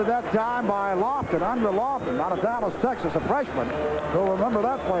intercepted that time by Lofton, Andre Lofton, out of Dallas, Texas, a freshman who'll remember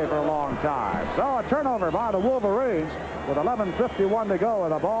that play for a long time. So a turnover by the Wolverines with 11:51 to go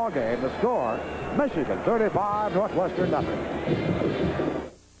in the ball game. The score, Michigan 35, Northwestern nothing.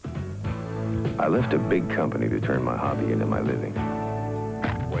 I left a big company to turn my hobby into my living.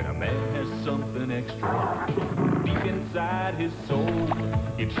 When a man has something extra deep inside his soul,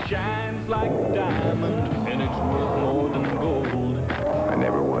 it shines like a diamond and it's worth more than gold. I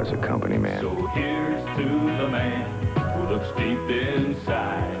never was a company man. So here's to the man who looks deep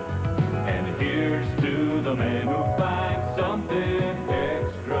inside, and here's to the man who finds something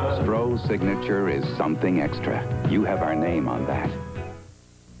extra. Stroh's signature is something extra. You have our name on that.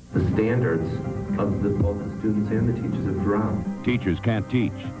 The standards of both the students and the teachers have dropped. Teachers can't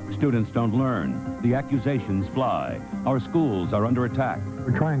teach. Students don't learn. The accusations fly. Our schools are under attack.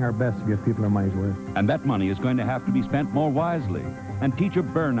 We're trying our best to give people their money's worth. And that money is going to have to be spent more wisely. And teacher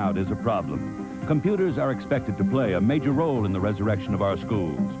burnout is a problem. Computers are expected to play a major role in the resurrection of our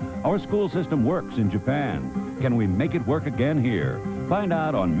schools. Our school system works in Japan. Can we make it work again here? Find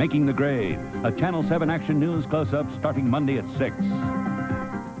out on Making the Grade, a Channel 7 Action News close-up starting Monday at 6.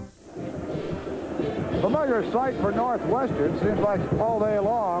 Familiar sight for Northwestern. Seems like all day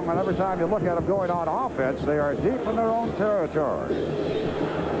long, and every time you look at them going on offense, they are deep in their own territory.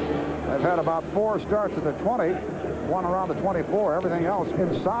 They've had about 4 starts at the 20, 1 around the 24, everything else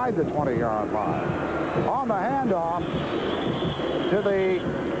inside the 20-yard line. On the handoff to the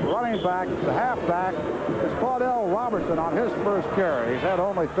running back, the halfback, is Claudell Robertson on his first carry. He's had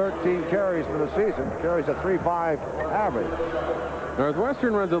only 13 carries for the season, carries a 3.5 average.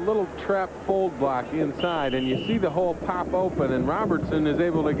 Northwestern runs a little trap fold block inside, and you see the hole pop open, and Robertson is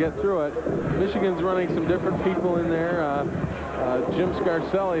able to get through it. Michigan's running some different people in there. Jim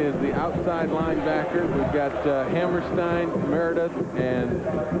Scarcelli is the outside linebacker. We've got Hammerstein, Meredith,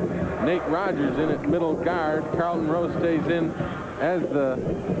 and Nate Rogers in at middle guard. Carlton Rose stays in as the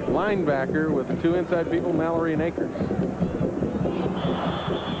linebacker with the two inside people, Mallory and Akers.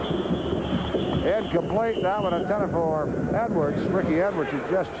 Incomplete now, an attempt for Edwards. Ricky Edwards, who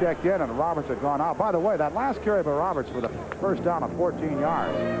just checked in, and Roberts had gone out. By the way, that last carry by Roberts with a first down of 14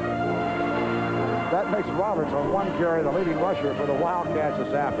 yards. That makes Roberts on one carry the leading rusher for the Wildcats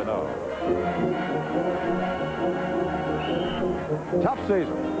this afternoon. Tough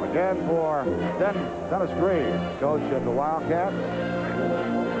season again for Dennis Green, coach of the Wildcats.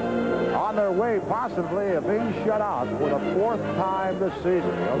 On their way possibly of being shut out for the 4th time this season.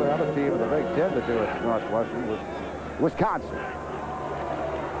 The only other team in the Big Ten to do it at Northwestern was Wisconsin.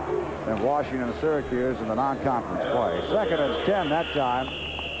 And Washington and Syracuse in the non-conference play. 2nd and 10 that time.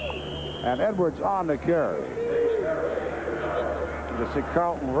 And Edwards on the carry. You see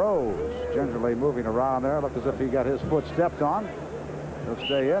Carlton Rose gingerly moving around there. Looked as if he got his foot stepped on. He'll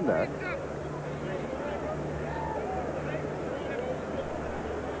stay in there.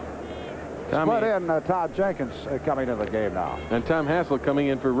 Split in Todd Jenkins coming into the game now. And Tom Hassel coming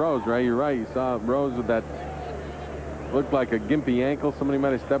in for Rose, right? You're right. You saw Rose with that, looked like a gimpy ankle. Somebody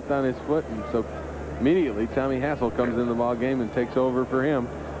might have stepped on his foot. And so immediately Tommy Hassel comes into the ball game and takes over for him.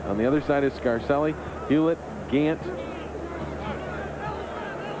 On the other side is Scarcelli, Hewlett, Gant,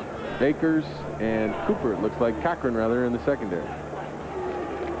 Akers, and Cooper. It looks like Cochran, rather, in the secondary.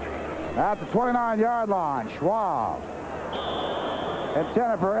 At the 29-yard line, Schwab.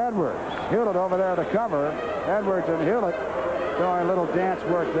 Intended for Edwards. Hewlett over there to cover. Edwards and Hewlett doing a little dance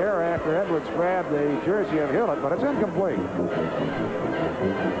work there after Edwards grabbed the jersey of Hewlett, but it's incomplete.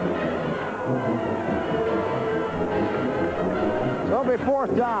 So it'll be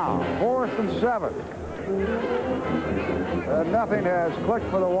 4th down, 4th and 7. Nothing has clicked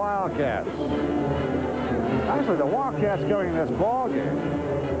for the Wildcats. Actually, the Wildcats coming in this ball game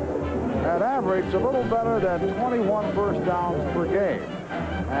at average a little better than 21 first downs per game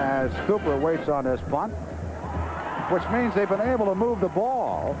as Cooper waits on this punt, which means they've been able to move the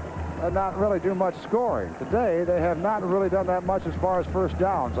ball and not really do much scoring. Today, they have not really done that much as far as first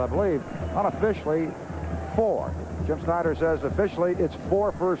downs. I believe unofficially 4. Jim Snyder says officially it's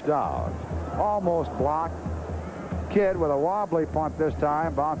 4 first downs. Almost blocked. Kidd with a wobbly punt this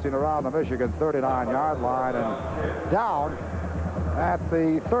time, bouncing around the Michigan 39-yard line and down at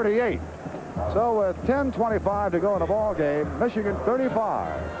the 38. So with 10:25 to go in the ball game, Michigan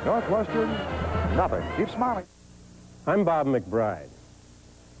 35, Northwestern nothing. Keep smiling. I'm Bob McBride.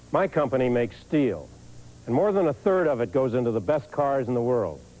 My company makes steel, and more than a third of it goes into the best cars in the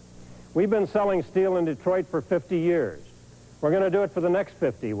world. We've been selling steel in Detroit for 50 years. We're going to do it for the next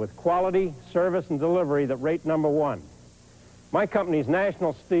 50 with quality, service, and delivery that rate #1. My company's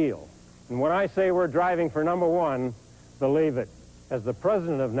National Steel, and when I say we're driving for #1, believe it. As the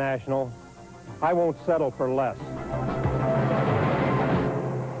president of National, I won't settle for less.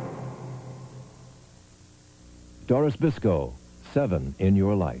 Doris Biscoe, 7 in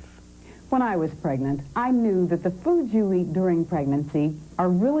your life. When I was pregnant, I knew that the foods you eat during pregnancy are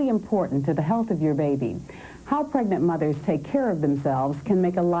really important to the health of your baby. How pregnant mothers take care of themselves can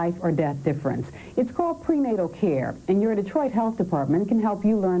make a life or death difference. It's called prenatal care, and your Detroit Health Department can help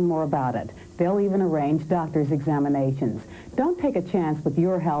you learn more about it. They'll even arrange doctor's examinations. Don't take a chance with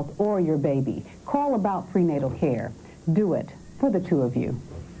your health or your baby. Call about prenatal care. Do it for the two of you.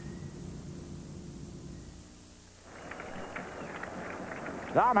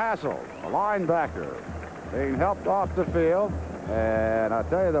 Tom Hassel, a linebacker, being helped off the field. And I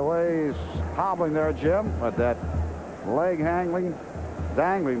tell you, the way he's hobbling there, Jim, with that leg dangling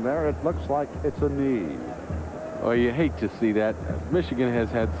there, it looks like it's a knee. Oh, you hate to see that. Michigan has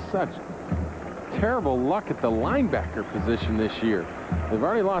had such terrible luck at the linebacker position this year. They've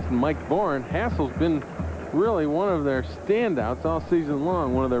already lost Mike Bourne. Hassel's been really one of their standouts all season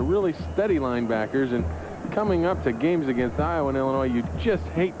long, one of their really steady linebackers. And coming up to games against Iowa and Illinois, you just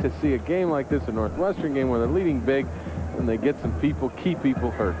hate to see a game like this, a Northwestern game where they're leading big, and they get some key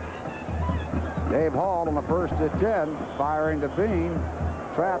people hurt. Dave Hall on the 1st and 10, firing to Bean,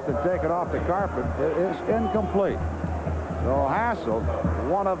 trapped and taken off the carpet. It is incomplete. So Hassel,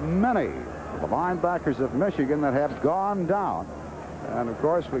 one of many the linebackers of Michigan that have gone down. And of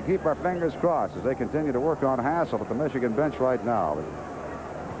course, we keep our fingers crossed as they continue to work on Hassel at the Michigan bench right now.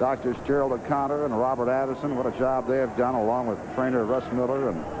 Doctors Gerald O'Connor and Robert Addison, what a job they have done, along with trainer Russ Miller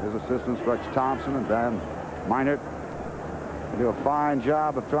and his assistants Rex Thompson and Dan Minert. They do a fine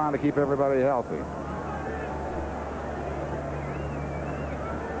job of trying to keep everybody healthy.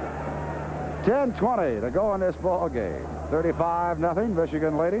 10:20 to go in this ball game. 35-0,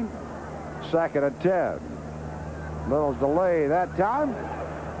 Michigan leading. 2nd and 10. Little delay that time.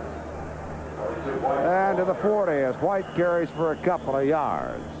 And to the 40 as White carries for a couple of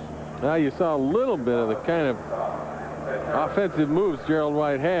yards. Now you saw a little bit of the kind of offensive moves Gerald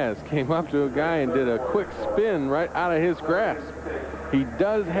White has. Came up to a guy and did a quick spin right out of his grasp. He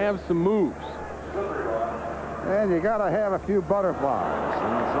does have some moves. And you got to have a few butterflies.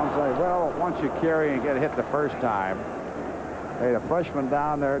 And some say, well, once you carry and get hit the first time, hey, the freshman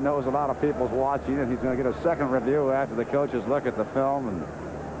down there knows a lot of people's watching, and he's going to get a second review after the coaches look at the film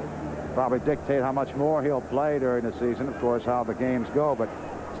and probably dictate how much more he'll play during the season, of course, how the games go. But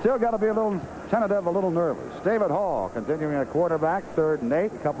still got to be a little tentative, a little nervous. David Hall continuing at quarterback, 3rd and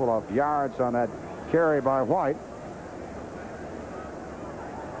 8, a couple of yards on that carry by White.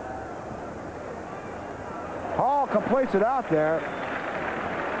 Hall completes it out there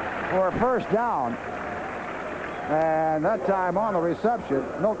for a first down. And that time on the reception,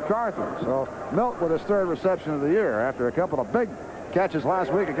 Milt Carthon. So Milt with his 3rd reception of the year after a couple of big catches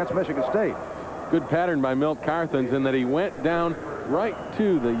last week against Michigan State. Good pattern by Milt Carthons in that he went down right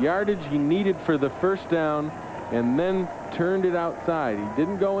to the yardage he needed for the first down and then turned it outside. He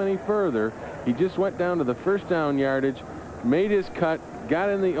didn't go any further. He just went down to the first down yardage, made his cut, got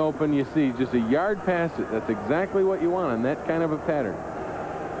in the open. You see, just a yard past it. That's exactly what you want in that kind of a pattern.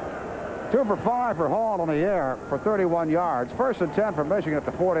 2 for 5 for Hall on the air for 31 yards. 1st and 10 for Michigan at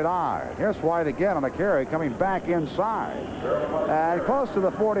the 49. Here's White again on the carry, coming back inside and close to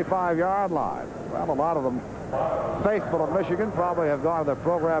the 45-yard line. Well, a lot of them faithful of Michigan probably have gone to their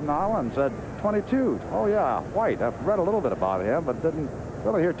program now and said 22. Oh, yeah, White. I've read a little bit about him, but didn't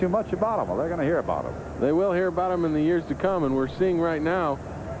really hear too much about him. Well, they're going to hear about him. They will hear about him in the years to come, and we're seeing right now,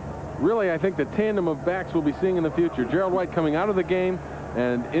 really, I think the tandem of backs we'll be seeing in the future. Gerald White coming out of the game,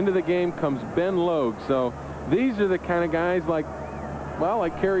 and into the game comes Ben Logue. So these are the kind of guys like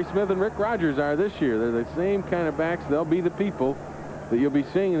Kerry Smith and Rick Rogers are this year. They're the same kind of backs. They'll be the people that you'll be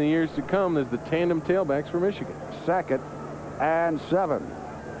seeing in the years to come as the tandem tailbacks for Michigan. 2nd and 7.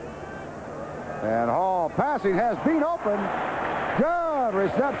 And Hall passing has been open. Good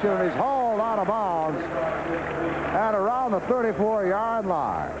reception, and he's hauled out of bounds at around the 34-yard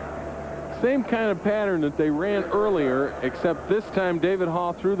line. Same kind of pattern that they ran earlier, except this time David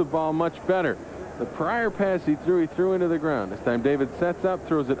Hall threw the ball much better. The prior pass he threw into the ground. This time David sets up,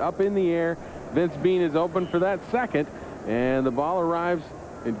 throws it up in the air. Vince Bean is open for that second, and the ball arrives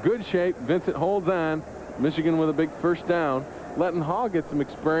in good shape. Vincent holds on. Michigan with a big first down. Letting Hall get some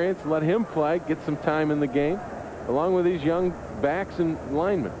experience, let him play, get some time in the game, along with these young backs and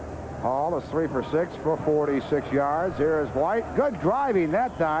linemen. Hall is 3 for 6 for 46 yards. Here is White. Good driving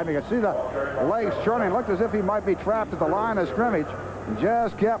that time. You can see the legs churning. Looked as if he might be trapped at the line of scrimmage. And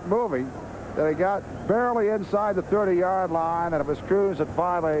just kept moving. Then he got barely inside the 30-yard line, and it was Cruz that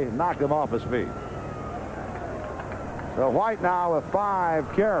finally knocked him off his feet. So White now with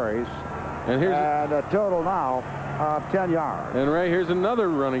 5 carries. And a total now of 10 yards. And Ray, here's another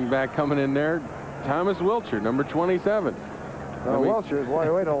running back coming in there. Thomas Wilcher, number 27. Wilcher's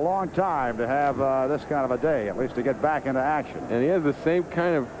waited a long time to have this kind of a day, at least to get back into action. And he has the same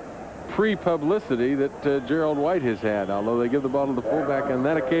kind of pre-publicity that Gerald White has had, although they give the ball to the fullback on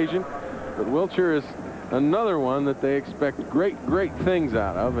that occasion. But Wilcher is another one that they expect great things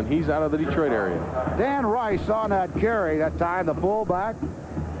out of, and he's out of the Detroit area. Dan Rice on that carry that time, the fullback,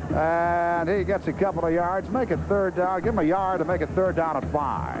 and he gets a couple of yards, make it 3rd down, give him a yard to make it 3rd down at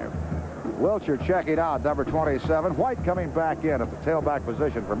 5. Wilcher checking out, number 27. White coming back in at the tailback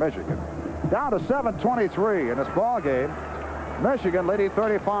position for Michigan. Down to 7:23 in this ball game. Michigan leading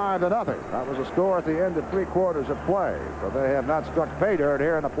 35-0. That was a score at the end of 3 quarters of play. So they have not struck pay dirt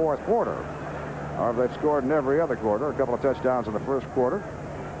here in the 4th quarter. However, they've scored in every other quarter. A couple of touchdowns in the 1st quarter,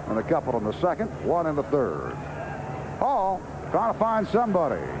 and a couple in the 2nd, 1 in the 3rd. Hall trying to find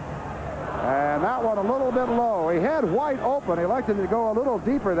somebody. And that one a little bit low. He had White open. He elected to go a little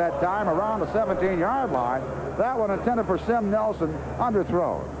deeper that time around the 17-yard line. That one intended for Sim Nelson,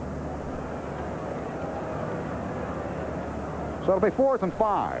 underthrown. So it'll be 4th and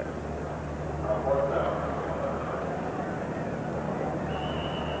 5.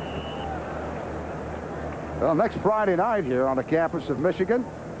 Well, next Friday night here on the campus of Michigan,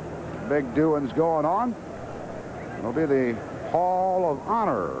 big doings going on. It'll be the Hall of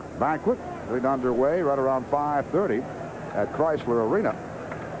Honor banquet, getting underway right around 5:30 at Chrysler Arena.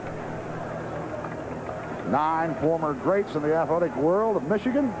 9 former greats in the athletic world of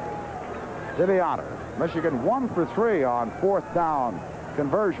Michigan to be honored. Michigan 1 for 3 on 4th down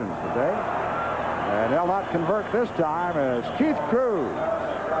conversions today. And they'll not convert this time as Keith Cruz,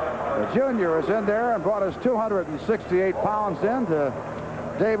 the junior, is in there and brought his 268 pounds in to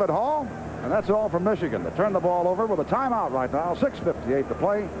David Hall. And that's all from Michigan. They turn the ball over with a timeout right now. 6:58 to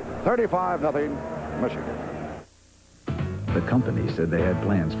play. 35-0 Michigan. The company said they had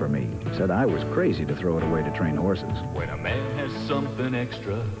plans for me. Said I was crazy to throw it away to train horses. When a man has something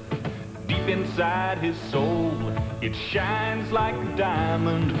extra deep inside his soul, it shines like a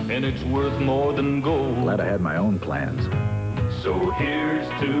diamond and it's worth more than gold. Glad I had my own plans. So here's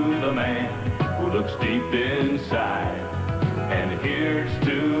to the man who looks deep inside. And here's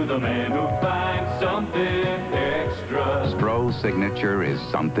to the man who finds something extra. Stroh's signature is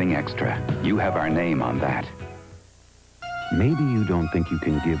something extra. You have our name on that. Maybe you don't think you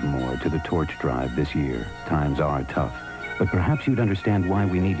can give more to the torch drive this year. Times are tough. But perhaps you'd understand why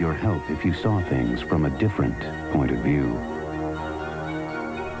we need your help if you saw things from a different point of view.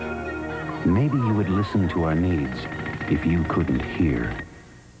 Maybe you would listen to our needs if you couldn't hear.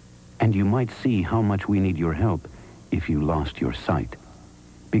 And you might see how much we need your help if you lost your sight.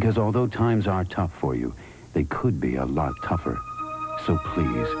 Because although times are tough for you, they could be a lot tougher. So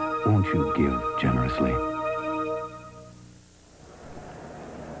please, won't you give generously?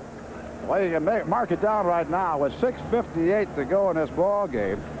 Well, you can mark it down right now with 6:58 to go in this ball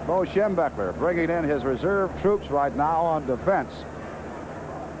game. Bo Schembechler bringing in his reserve troops right now on defense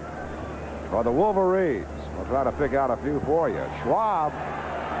for the Wolverines. We'll try to pick out a few for you. Schwab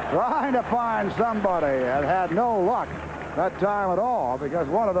trying to find somebody and had no luck that time at all, because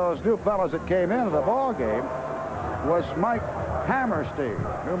one of those new fellas that came into the ball game was Mike Hammerstein,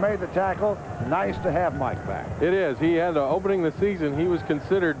 who made the tackle. Nice to have Mike back. It is. He had opening the season, he was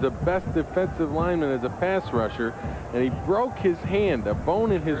considered the best defensive lineman as a pass rusher, and he broke his hand, a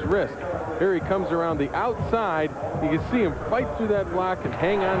bone in his wrist. Here he comes around the outside. You can see him fight through that block and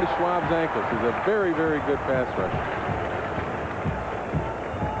hang on to Schwab's ankles. He's a very, very good pass rusher.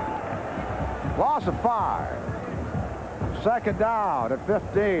 Loss of 5. Second down at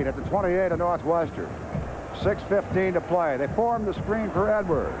 15 at the 28 of Northwestern. 6:15 to play. They formed the screen for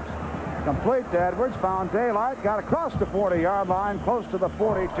Edwards. Complete to Edwards. Found daylight. Got across the 40-yard line, close to the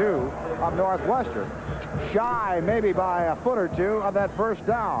 42 of Northwestern. Shy maybe by a foot or two of that first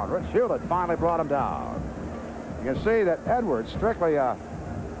down. Rich Hewlett finally brought him down. You can see that Edwards, strictly a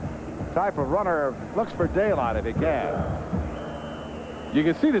type of runner, looks for daylight if he can. You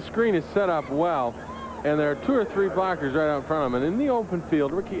can see the screen is set up well, and there are 2 or 3 blockers right out in front of him. And in the open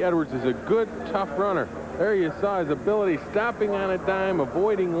field, Ricky Edwards is a good, tough runner. There you saw his ability stopping on a dime,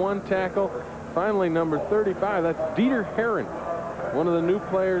 avoiding one tackle. Finally, number 35, that's Dieter Herron. One of the new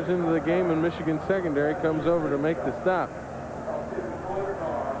players into the game in Michigan secondary comes over to make the stop.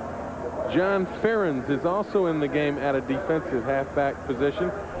 John Ferens is also in the game at a defensive halfback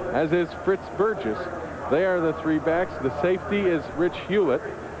position, as is Fritz Burgess. They are the 3 backs. The safety is Rich Hewlett.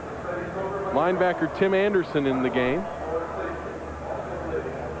 Linebacker Tim Anderson in the game.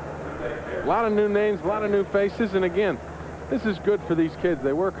 A lot of new names, a lot of new faces, and again, this is good for these kids.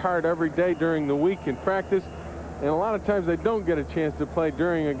 They work hard every day during the week in practice, and a lot of times they don't get a chance to play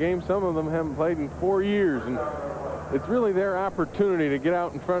during a game. Some of them haven't played in 4 years, and it's really their opportunity to get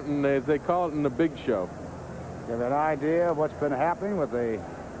out in front and, as they call it, in the big show. Give an idea of what's been happening with the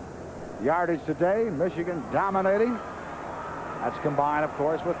yardage today. Michigan dominating. That's combined, of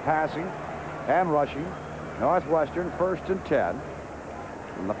course, with passing and rushing. Northwestern 1st and 10.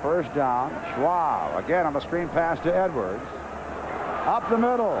 And the first down, Schwab again on the screen pass to Edwards. Up the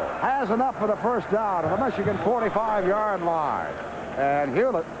middle, has enough for the first down at the Michigan 45-yard line. And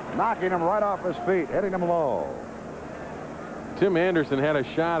Hewlett knocking him right off his feet, hitting him low. Tim Anderson had a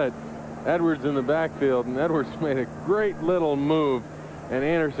shot at Edwards in the backfield, and Edwards made a great little move, and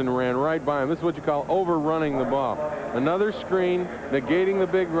Anderson ran right by him. This is what you call overrunning the ball. Another screen, negating the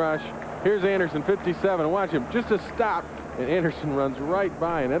big rush. Here's Anderson, 57. Watch him, just a stop, and Anderson runs right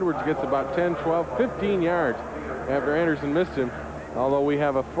by, and Edwards gets about 10, 12, 15 yards after Anderson missed him, although we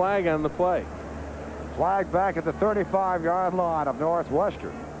have a flag on the play. Flag back at the 35-yard line of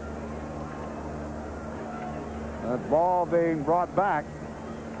Northwestern. That ball being brought back.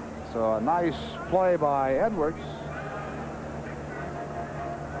 So a nice play by Edwards.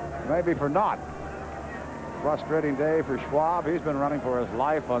 Maybe for naught. Frustrating day for Schwab. He's been running for his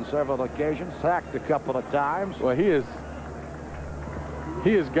life on several occasions, sacked a couple of times. Well, he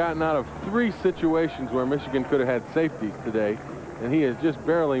has gotten out of 3 situations where Michigan could have had safeties today, and he has just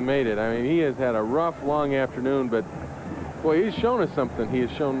barely made it. I mean, he has had a rough, long afternoon, but boy, he's shown us something. He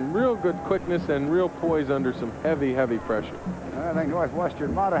has shown real good quickness and real poise under some heavy, heavy pressure. And I think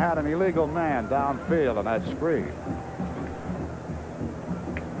Northwestern might have had an illegal man downfield on that screen.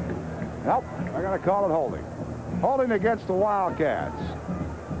 Nope, they're going to call it holding. Holding against the Wildcats.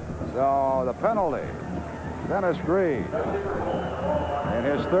 So the penalty, Dennis Green, in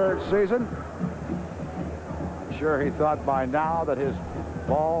his third season. I'm sure he thought by now that his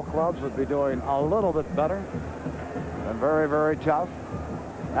ball clubs would be doing a little bit better. And very, very tough.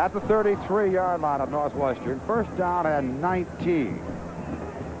 At the 33-yard line of Northwestern, first down and 19.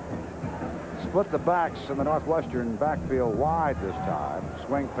 Split the backs in the Northwestern backfield wide this time.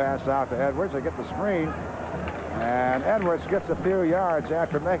 Swing pass out to Edwards. They get the screen. And Edwards gets a few yards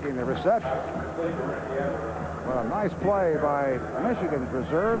after making the reception. What a nice play by Michigan's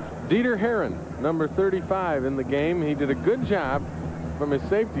reserves. Dieter Herron, number 35 in the game. He did a good job from his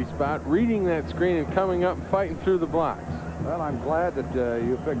safety spot, reading that screen and coming up and fighting through the blocks. Well, I'm glad that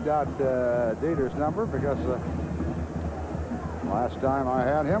you picked out Dieter's number, because last time I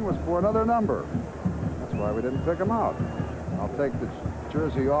had him was for another number. That's why we didn't pick him out. I'll take the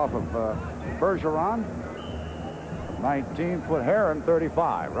jersey off of Bergeron. 19, put Herron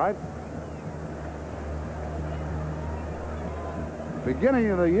 35, right?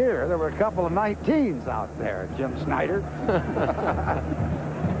 Beginning of the year, there were a couple of 19s out there, Jim Snyder.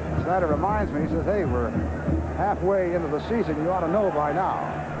 Snyder reminds me, he says, hey, we're halfway into the season. You ought to know by now.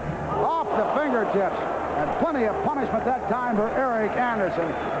 Off the fingertips, and plenty of punishment that time for Eric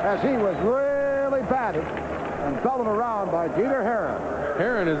Anderson, as he was really batted and belted around by Dieter Herron.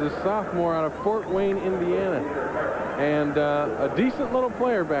 Herron is a sophomore out of Fort Wayne, Indiana, and a decent little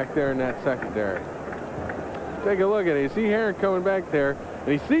player back there in that secondary. Take a look at it. You see Herron coming back there,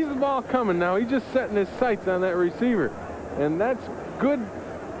 and he sees the ball coming. Now he's just setting his sights on that receiver, and that's good.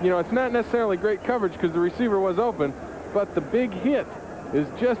 You know, it's not necessarily great coverage because the receiver was open, but the big hit is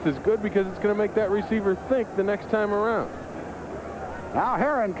just as good because it's going to make that receiver think the next time around. Now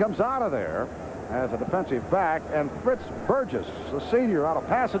Herron comes out of there as a defensive back, and Fritz Burgess, the senior out of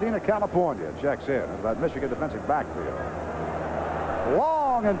Pasadena, California, checks in as that Michigan defensive backfield.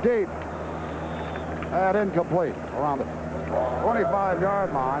 Long and deep. And incomplete around the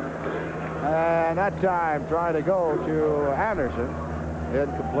 25-yard line. And that time trying to go to Anderson.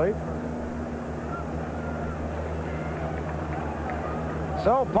 Incomplete.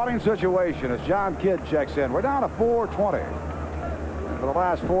 So punting situation as John Kidd checks in. We're down to 4:20. For the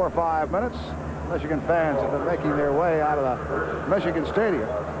last 4 or 5 minutes, Michigan fans have been making their way out of the Michigan Stadium.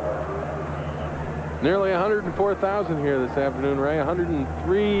 Nearly 104,000 here this afternoon, Ray.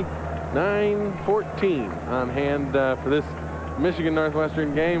 103,914 on hand for this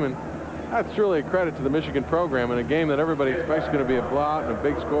Michigan-Northwestern game, and that's really a credit to the Michigan program in a game that everybody expects is going to be a blowout and a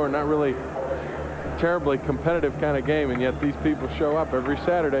big score, not really terribly competitive kind of game, and yet these people show up every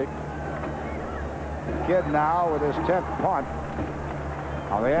Saturday. Kidd now with his 10th punt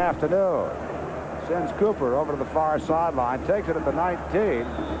on the afternoon. Sends Cooper over to the far sideline, takes it at the 19.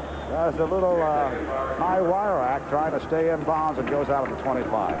 Does a little high wire act trying to stay in bounds and goes out at the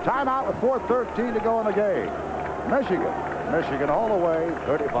 25. Timeout with 4:13 to go in the game. Michigan all the way,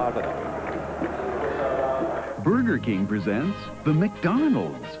 35-0. Burger King presents the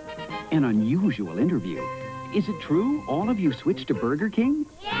McDonald's. An unusual interview. Is it true all of you switched to Burger King?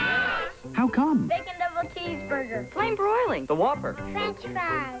 Yeah! How come? Bacon double cheeseburger. Plain broiling. The Whopper. French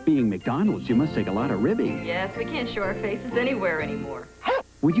fries. Being McDonald's, you must take a lot of ribbing. Yes, we can't show our faces anywhere anymore.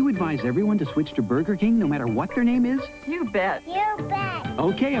 Would you advise everyone to switch to Burger King no matter what their name is? You bet. You bet.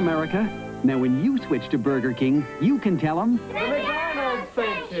 Okay, America. Now, when you switch to Burger King, you can tell them... The McDonald's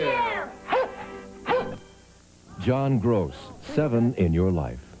thank you. John Gross, 7 in your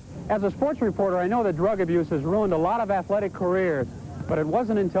life. As a sports reporter, I know that drug abuse has ruined a lot of athletic careers, but it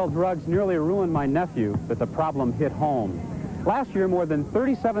wasn't until drugs nearly ruined my nephew that the problem hit home. Last year, more than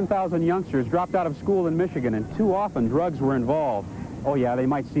 37,000 youngsters dropped out of school in Michigan, and too often drugs were involved. Oh yeah, they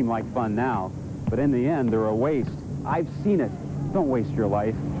might seem like fun now, but in the end, they're a waste. I've seen it. Don't waste your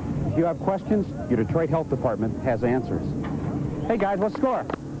life. If you have questions, your Detroit Health Department has answers. Hey guys, what's the score?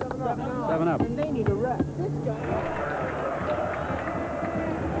 7 up. And they need to rest this guy.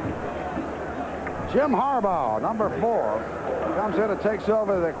 Jim Harbaugh, number 4, comes in and takes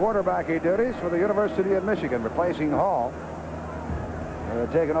over the quarterbacking duties for the University of Michigan, replacing Hall. They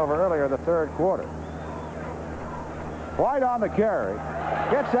had taken over earlier in the third quarter. White on the carry,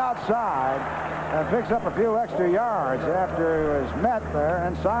 gets outside and picks up a few extra yards after he was met there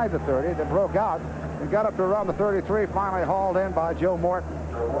inside the 30. Then broke out and got up to around the 33, finally hauled in by Joe Morton.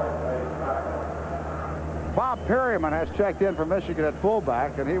 Bob Perryman has checked in for Michigan at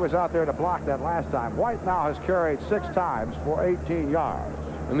fullback, and he was out there to block that last time. White now has carried 6 times for 18 yards.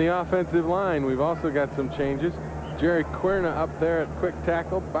 In the offensive line, we've also got some changes. Jerry Querna up there at quick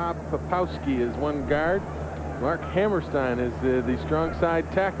tackle. Bob Popowski is one guard. Mark Hammerstein is the strong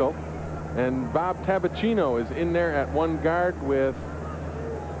side tackle. And Bob Tabacino is in there at one guard with,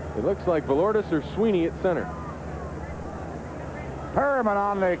 it looks like Valordis or Sweeney at center. Perriman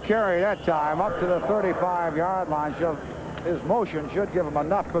on the carry that time up to the 35-yard line. His motion should give him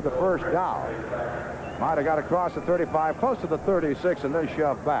enough for the first down. Might have got across the 35, close to the 36, and then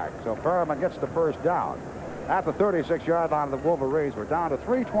shoved back. So Perriman gets the first down. At the 36-yard line of the Wolverines, we're down to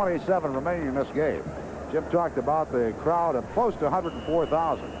 3:27 remaining in this game. Jim talked about the crowd of close to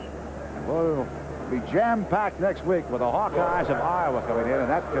 104,000. And we'll be jam-packed next week with the Hawkeyes of Iowa coming in, and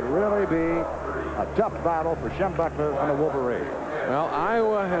that could really be a tough battle for Schembechler and the Wolverines. Well,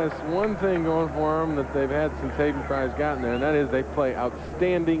 Iowa has one thing going for them that they've had since Hayden Fry's gotten there, and that is they play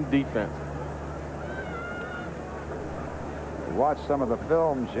outstanding defense. We watched some of the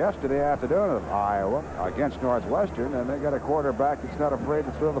films yesterday afternoon of Iowa against Northwestern, and they got a quarterback that's not afraid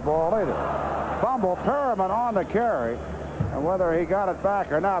to throw the ball either. Fumble, Perriman on the carry, and whether he got it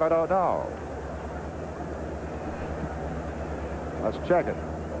back or not, I don't know. Let's check it.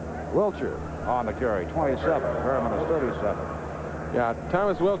 Wilcher on the carry, 27. Perriman is 37. Yeah,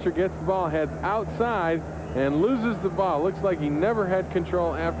 Thomas Wilcher gets the ball, heads outside, and loses the ball. Looks like he never had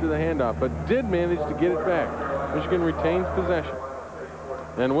control after the handoff, but did manage to get it back. Michigan retains possession.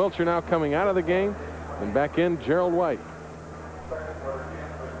 And Wilcher now coming out of the game, and back in Gerald White.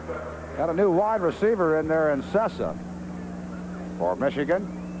 Got a new wide receiver in there in Sessa for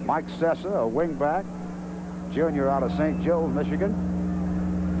Michigan. Mike Sessa, a wingback, junior out of St. Joe, Michigan.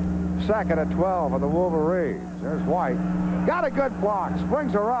 Second at 12 of the Wolverines. There's White. Got a good block.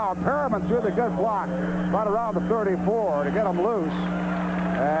 Springs around. Perriman through the good block. Right around the 34 to get him loose.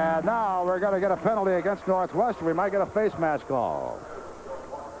 And now we're going to get a penalty against Northwestern. We might get a face mask call.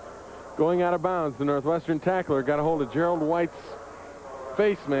 Going out of bounds, the Northwestern tackler got a hold of Gerald White's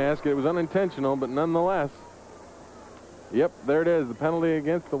face mask. It was unintentional, but nonetheless. Yep, there it is. The penalty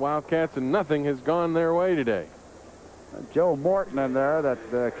against the Wildcats, and nothing has gone their way today. Joe Morton in there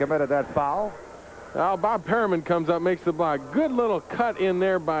that committed that foul. Now Bob Perriman comes up, makes the block. Good little cut in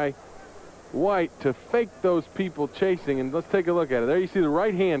there by White to fake those people chasing. And let's take a look at it. There you see the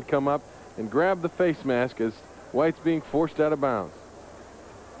right hand come up and grab the face mask as White's being forced out of bounds.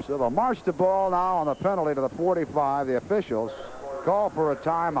 So they'll march the ball now on the penalty to the 45. The officials call for a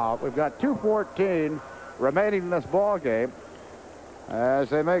timeout. We've got 2:14 remaining in this ball game. As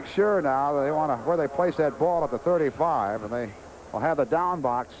they make sure now that they want to where they place that ball at the 35, and they will have the down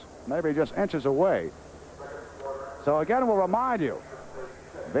box maybe just inches away. So again, we'll remind you,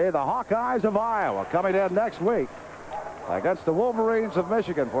 be the Hawkeyes of Iowa coming in next week against the Wolverines of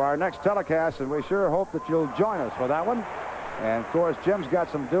Michigan for our next telecast, and we sure hope that you'll join us for that one. And of course, Jim's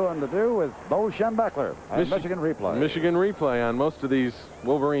got some doing to do with Bo Schembechler and Michigan Replay. Michigan Replay on most of these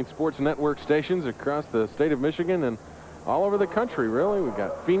Wolverine Sports Network stations across the state of Michigan and all over the country, really. We've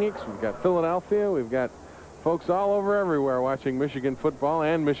got Phoenix, we've got Philadelphia, we've got folks all over everywhere watching Michigan football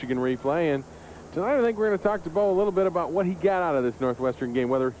and Michigan Replay. And tonight I think we're going to talk to Bo a little bit about what he got out of this Northwestern game,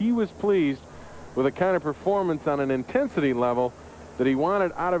 whether he was pleased with the kind of performance on an intensity level that he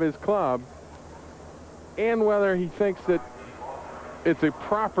wanted out of his club, and whether he thinks that it's a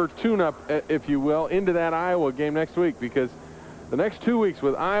proper tune-up, if you will, into that Iowa game next week, because the next 2 weeks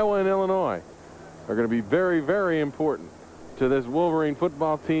with Iowa and Illinois are going to be very, very important to this Wolverine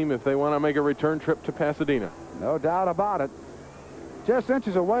football team if they want to make a return trip to Pasadena. No doubt about it. Just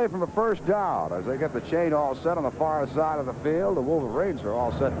inches away from a first down as they get the chain all set on the far side of the field. The Wolverines are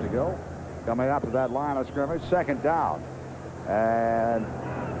all set to go. Coming up to that line of scrimmage, second down. And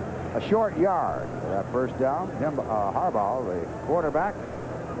a short yard for that first down. Harbaugh, the quarterback,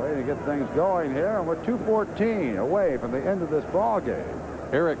 waiting to get things going here. And we're 2:14 away from the end of this ball game.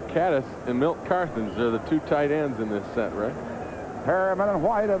 Eric Caddis and Milt Carthens are the two tight ends in this set, right? Perriman and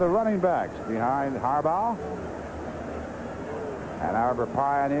White are the running backs behind Harbaugh. Ann Arbor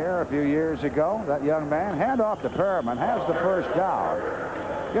Pioneer a few years ago. That young man, handoff to Perriman, has the first down.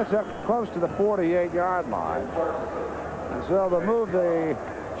 Gets up close to the 48-yard line. And so they'll move the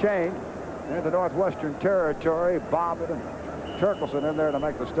chain into Northwestern territory. Bobbitt and Turkelson in there to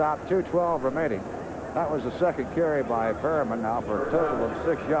make the stop. 2:12 remaining. That was the second carry by Perriman now for a total of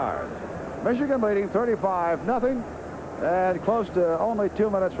 6 yards. Michigan leading 35-0, and close to only 2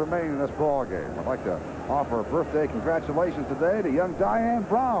 minutes remaining in this ball game. I'd like to offer a birthday congratulations today to young Diane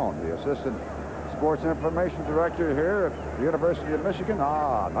Brown, the assistant sports information director here at the University of Michigan.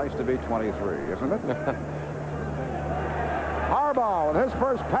 Ah, nice to be 23, isn't it? Harbaugh with his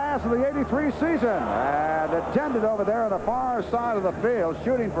first pass of the '83 season, and intended over there on the far side of the field,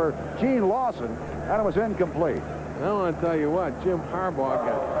 shooting for Gene Lawson, and it was incomplete. And I want to tell you what, Jim Harbaugh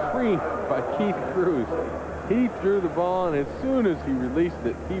got creamed by Keith Cruz. He threw the ball, and as soon as he released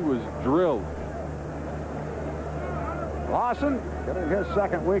it, he was drilled. Lawson getting his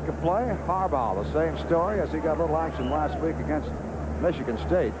second week of play. Harbaugh, the same story as he got a little action last week against Michigan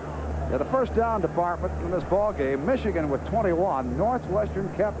State. In the first down department in this ball game, Michigan with 21,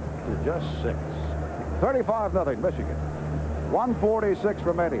 Northwestern kept to just 6. 35-0 Michigan. 1:46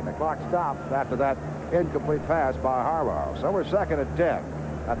 remaining. The clock stopped after that incomplete pass by Harbaugh. So we're second and 10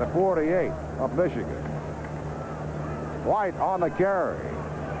 at the 48 of Michigan. White on the carry.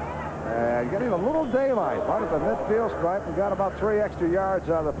 And getting a little daylight right at the midfield stripe and got about 3 extra yards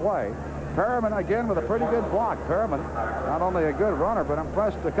out of the play. Perriman again with a pretty good block. Perriman, not only a good runner, but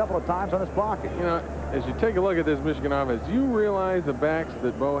impressed a couple of times on his blocking. You know, as you take a look at this Michigan offense, you realize the backs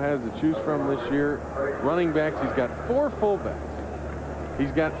that Bo has to choose from this year. Running backs, he's got 4 fullbacks.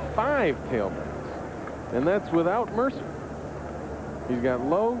 He's got 5 tailbacks. And that's without Mercer. He's got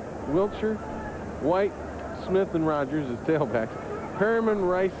Lowe, Wiltshire, White, Smith, and Rogers as tailbacks. Perriman,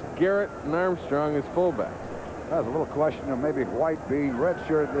 Rice, Garrett, and Armstrong as fullbacks. There's a little question of maybe White being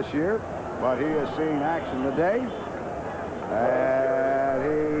redshirted this year, but he is seeing action today. And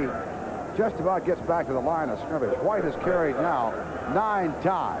he just about gets back to the line of scrimmage. White has carried now 9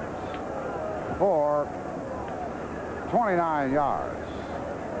 times for 29 yards.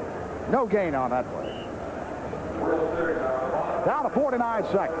 No gain on that play. Down to 49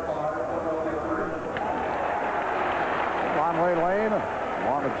 seconds. Conway Lane,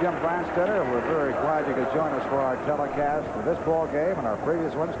 along with Jim Branstetter. We're very glad you could join us for our telecast for this ball game and our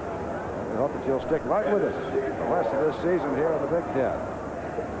previous ones. We hope that you'll stick right with us the rest of this season here in the Big Ten.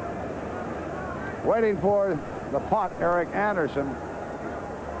 Waiting for the punt, Eric Anderson.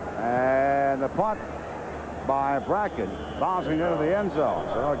 And the punt by Bracken, bouncing into the end zone.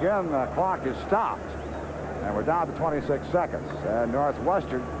 So again, the clock is stopped. And we're down to 26 seconds. And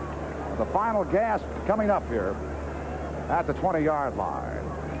Northwestern, the final gasp coming up here at the 20-yard line.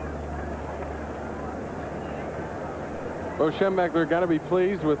 Bo Schembechler got to be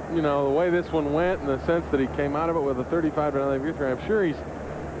pleased with, you know, the way this one went in the sense that he came out of it with a 35-0 victory. I'm sure he's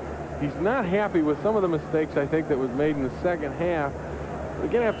not happy with some of the mistakes, I think, that was made in the second half. But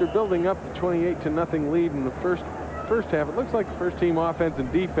again, after building up the 28-0 lead in the first half, it looks like the first team offense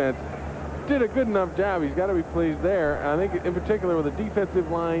and defense did a good enough job. He's got to be pleased there. I think in particular with the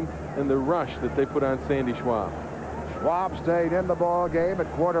defensive line and the rush that they put on Sandy Schwab. Schwab stayed in the ball game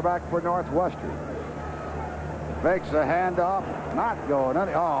at quarterback for Northwestern. Fakes a handoff, not going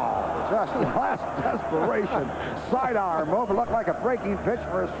any. Oh, just last desperation. Sidearm move. It looked like a breaking pitch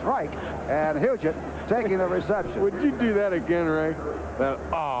for a strike. And Huget taking the reception. Would you do that again, Ray?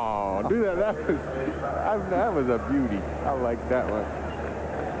 Do that. That was a beauty. I like that one.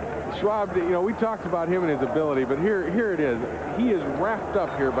 Schwab, you know, we talked about him and his ability, but here it is. He is wrapped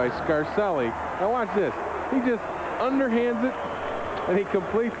up here by Scarselli. Now watch this. He just underhands it, and he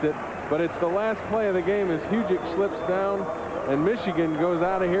completes it. But it's the last play of the game as Hugic slips down, and Michigan goes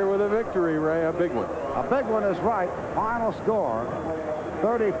out of here with a victory, Ray, a big one. A big one is right. Final score,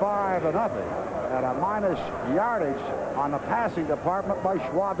 35-0, and a minus yardage on the passing department by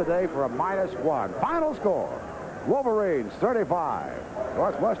Schwab today for a -1. Final score, Wolverines 35,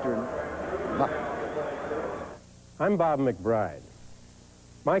 Northwestern nothing. I'm Bob McBride.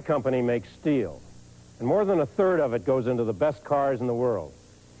 My company makes steel, and more than a third of it goes into the best cars in the world.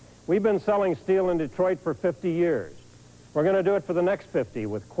 We've been selling steel in Detroit for 50 years. We're going to do it for the next 50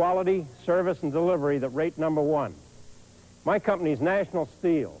 with quality, service, and delivery that rate #1. My company's National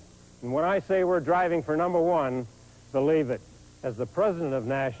Steel, and when I say we're driving for #1, believe it. As the president of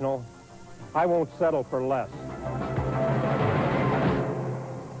National, I won't settle for less.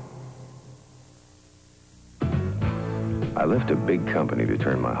 I left a big company to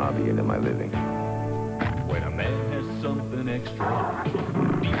turn my hobby into my living. When a man has something extra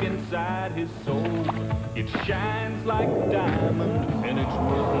deep inside his soul, it shines like a diamond and it's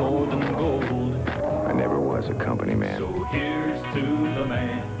worth more than gold. I never was a company man. So here's to the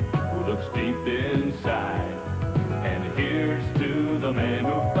man who looks deep inside, and here's to the man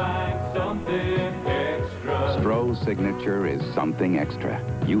who finds something extra. Stroh's signature is something extra.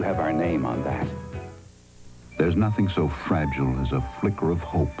 You have our name on that. There's nothing so fragile as a flicker of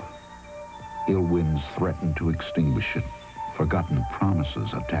hope. Ill winds threaten to extinguish it. Forgotten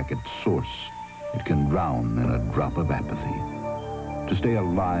promises attack its source. It can drown in a drop of apathy. To stay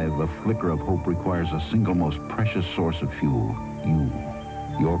alive, a flicker of hope requires a single most precious source of fuel, you.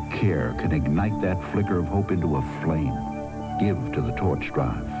 Your care can ignite that flicker of hope into a flame. Give to the torch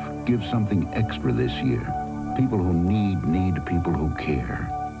drive. Give something extra this year. People who need people who care.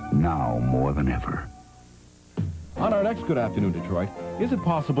 Now more than ever. On our next Good Afternoon Detroit, is it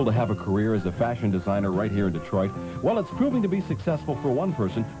possible to have a career as a fashion designer right here in Detroit? Well, it's proving to be successful for one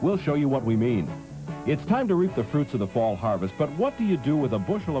person. We'll show you what we mean. It's time to reap the fruits of the fall harvest, but what do you do with a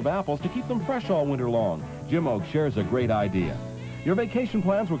bushel of apples to keep them fresh all winter long? Jim Oak shares a great idea. Your vacation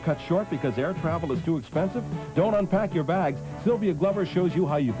plans were cut short because air travel is too expensive? Don't unpack your bags. Sylvia Glover shows you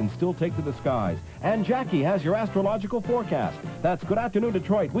how you can still take to the skies. And Jackie has your astrological forecast. That's Good Afternoon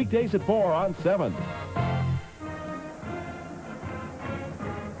Detroit, weekdays at 4 on 7.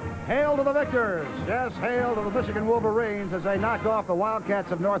 Hail to the victors. Yes, hail to the Michigan Wolverines as they knock off the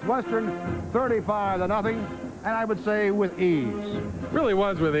Wildcats of Northwestern 35-0, and I would say with ease. Really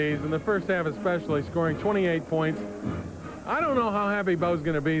was with ease, in the first half especially, scoring 28 points. I don't know how happy Bo's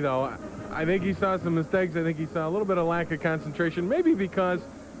going to be, though. I think he saw some mistakes. I think he saw a little bit of lack of concentration, maybe because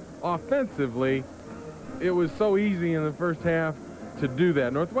offensively it was so easy in the first half to do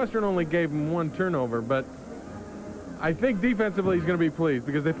that. Northwestern only gave him one turnover, but I think defensively he's going to be pleased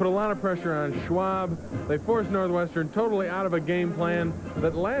because they put a lot of pressure on Schwab. They forced Northwestern totally out of a game plan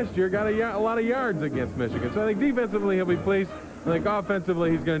that last year got a lot of yards against Michigan. So I think defensively he'll be pleased. I think offensively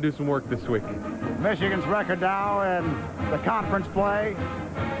he's going to do some work this week. Michigan's record now in the conference play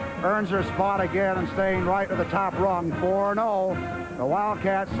earns their spot again and staying right at the top rung, 4-0. The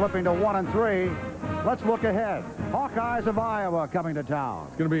Wildcats slipping to 1-3. Let's look ahead. Hawkeyes of Iowa coming to town.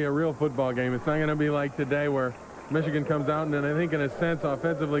 It's going to be a real football game. It's not going to be like today where Michigan comes out and then I think in a sense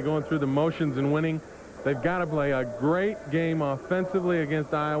offensively going through the motions and winning. They've got to play a great game offensively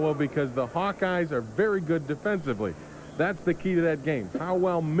against Iowa because the Hawkeyes are very good defensively. That's the key to that game. How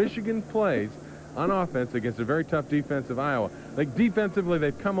well Michigan plays on offense against a very tough defensive Iowa. Like defensively,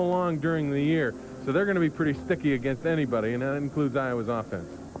 they've come along during the year, so they're going to be pretty sticky against anybody, and that includes Iowa's offense.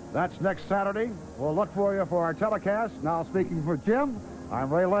 That's next Saturday. We'll look for you for our telecast. Now speaking for Jim,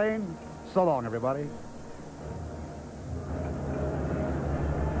 I'm Ray Lane. So long, everybody.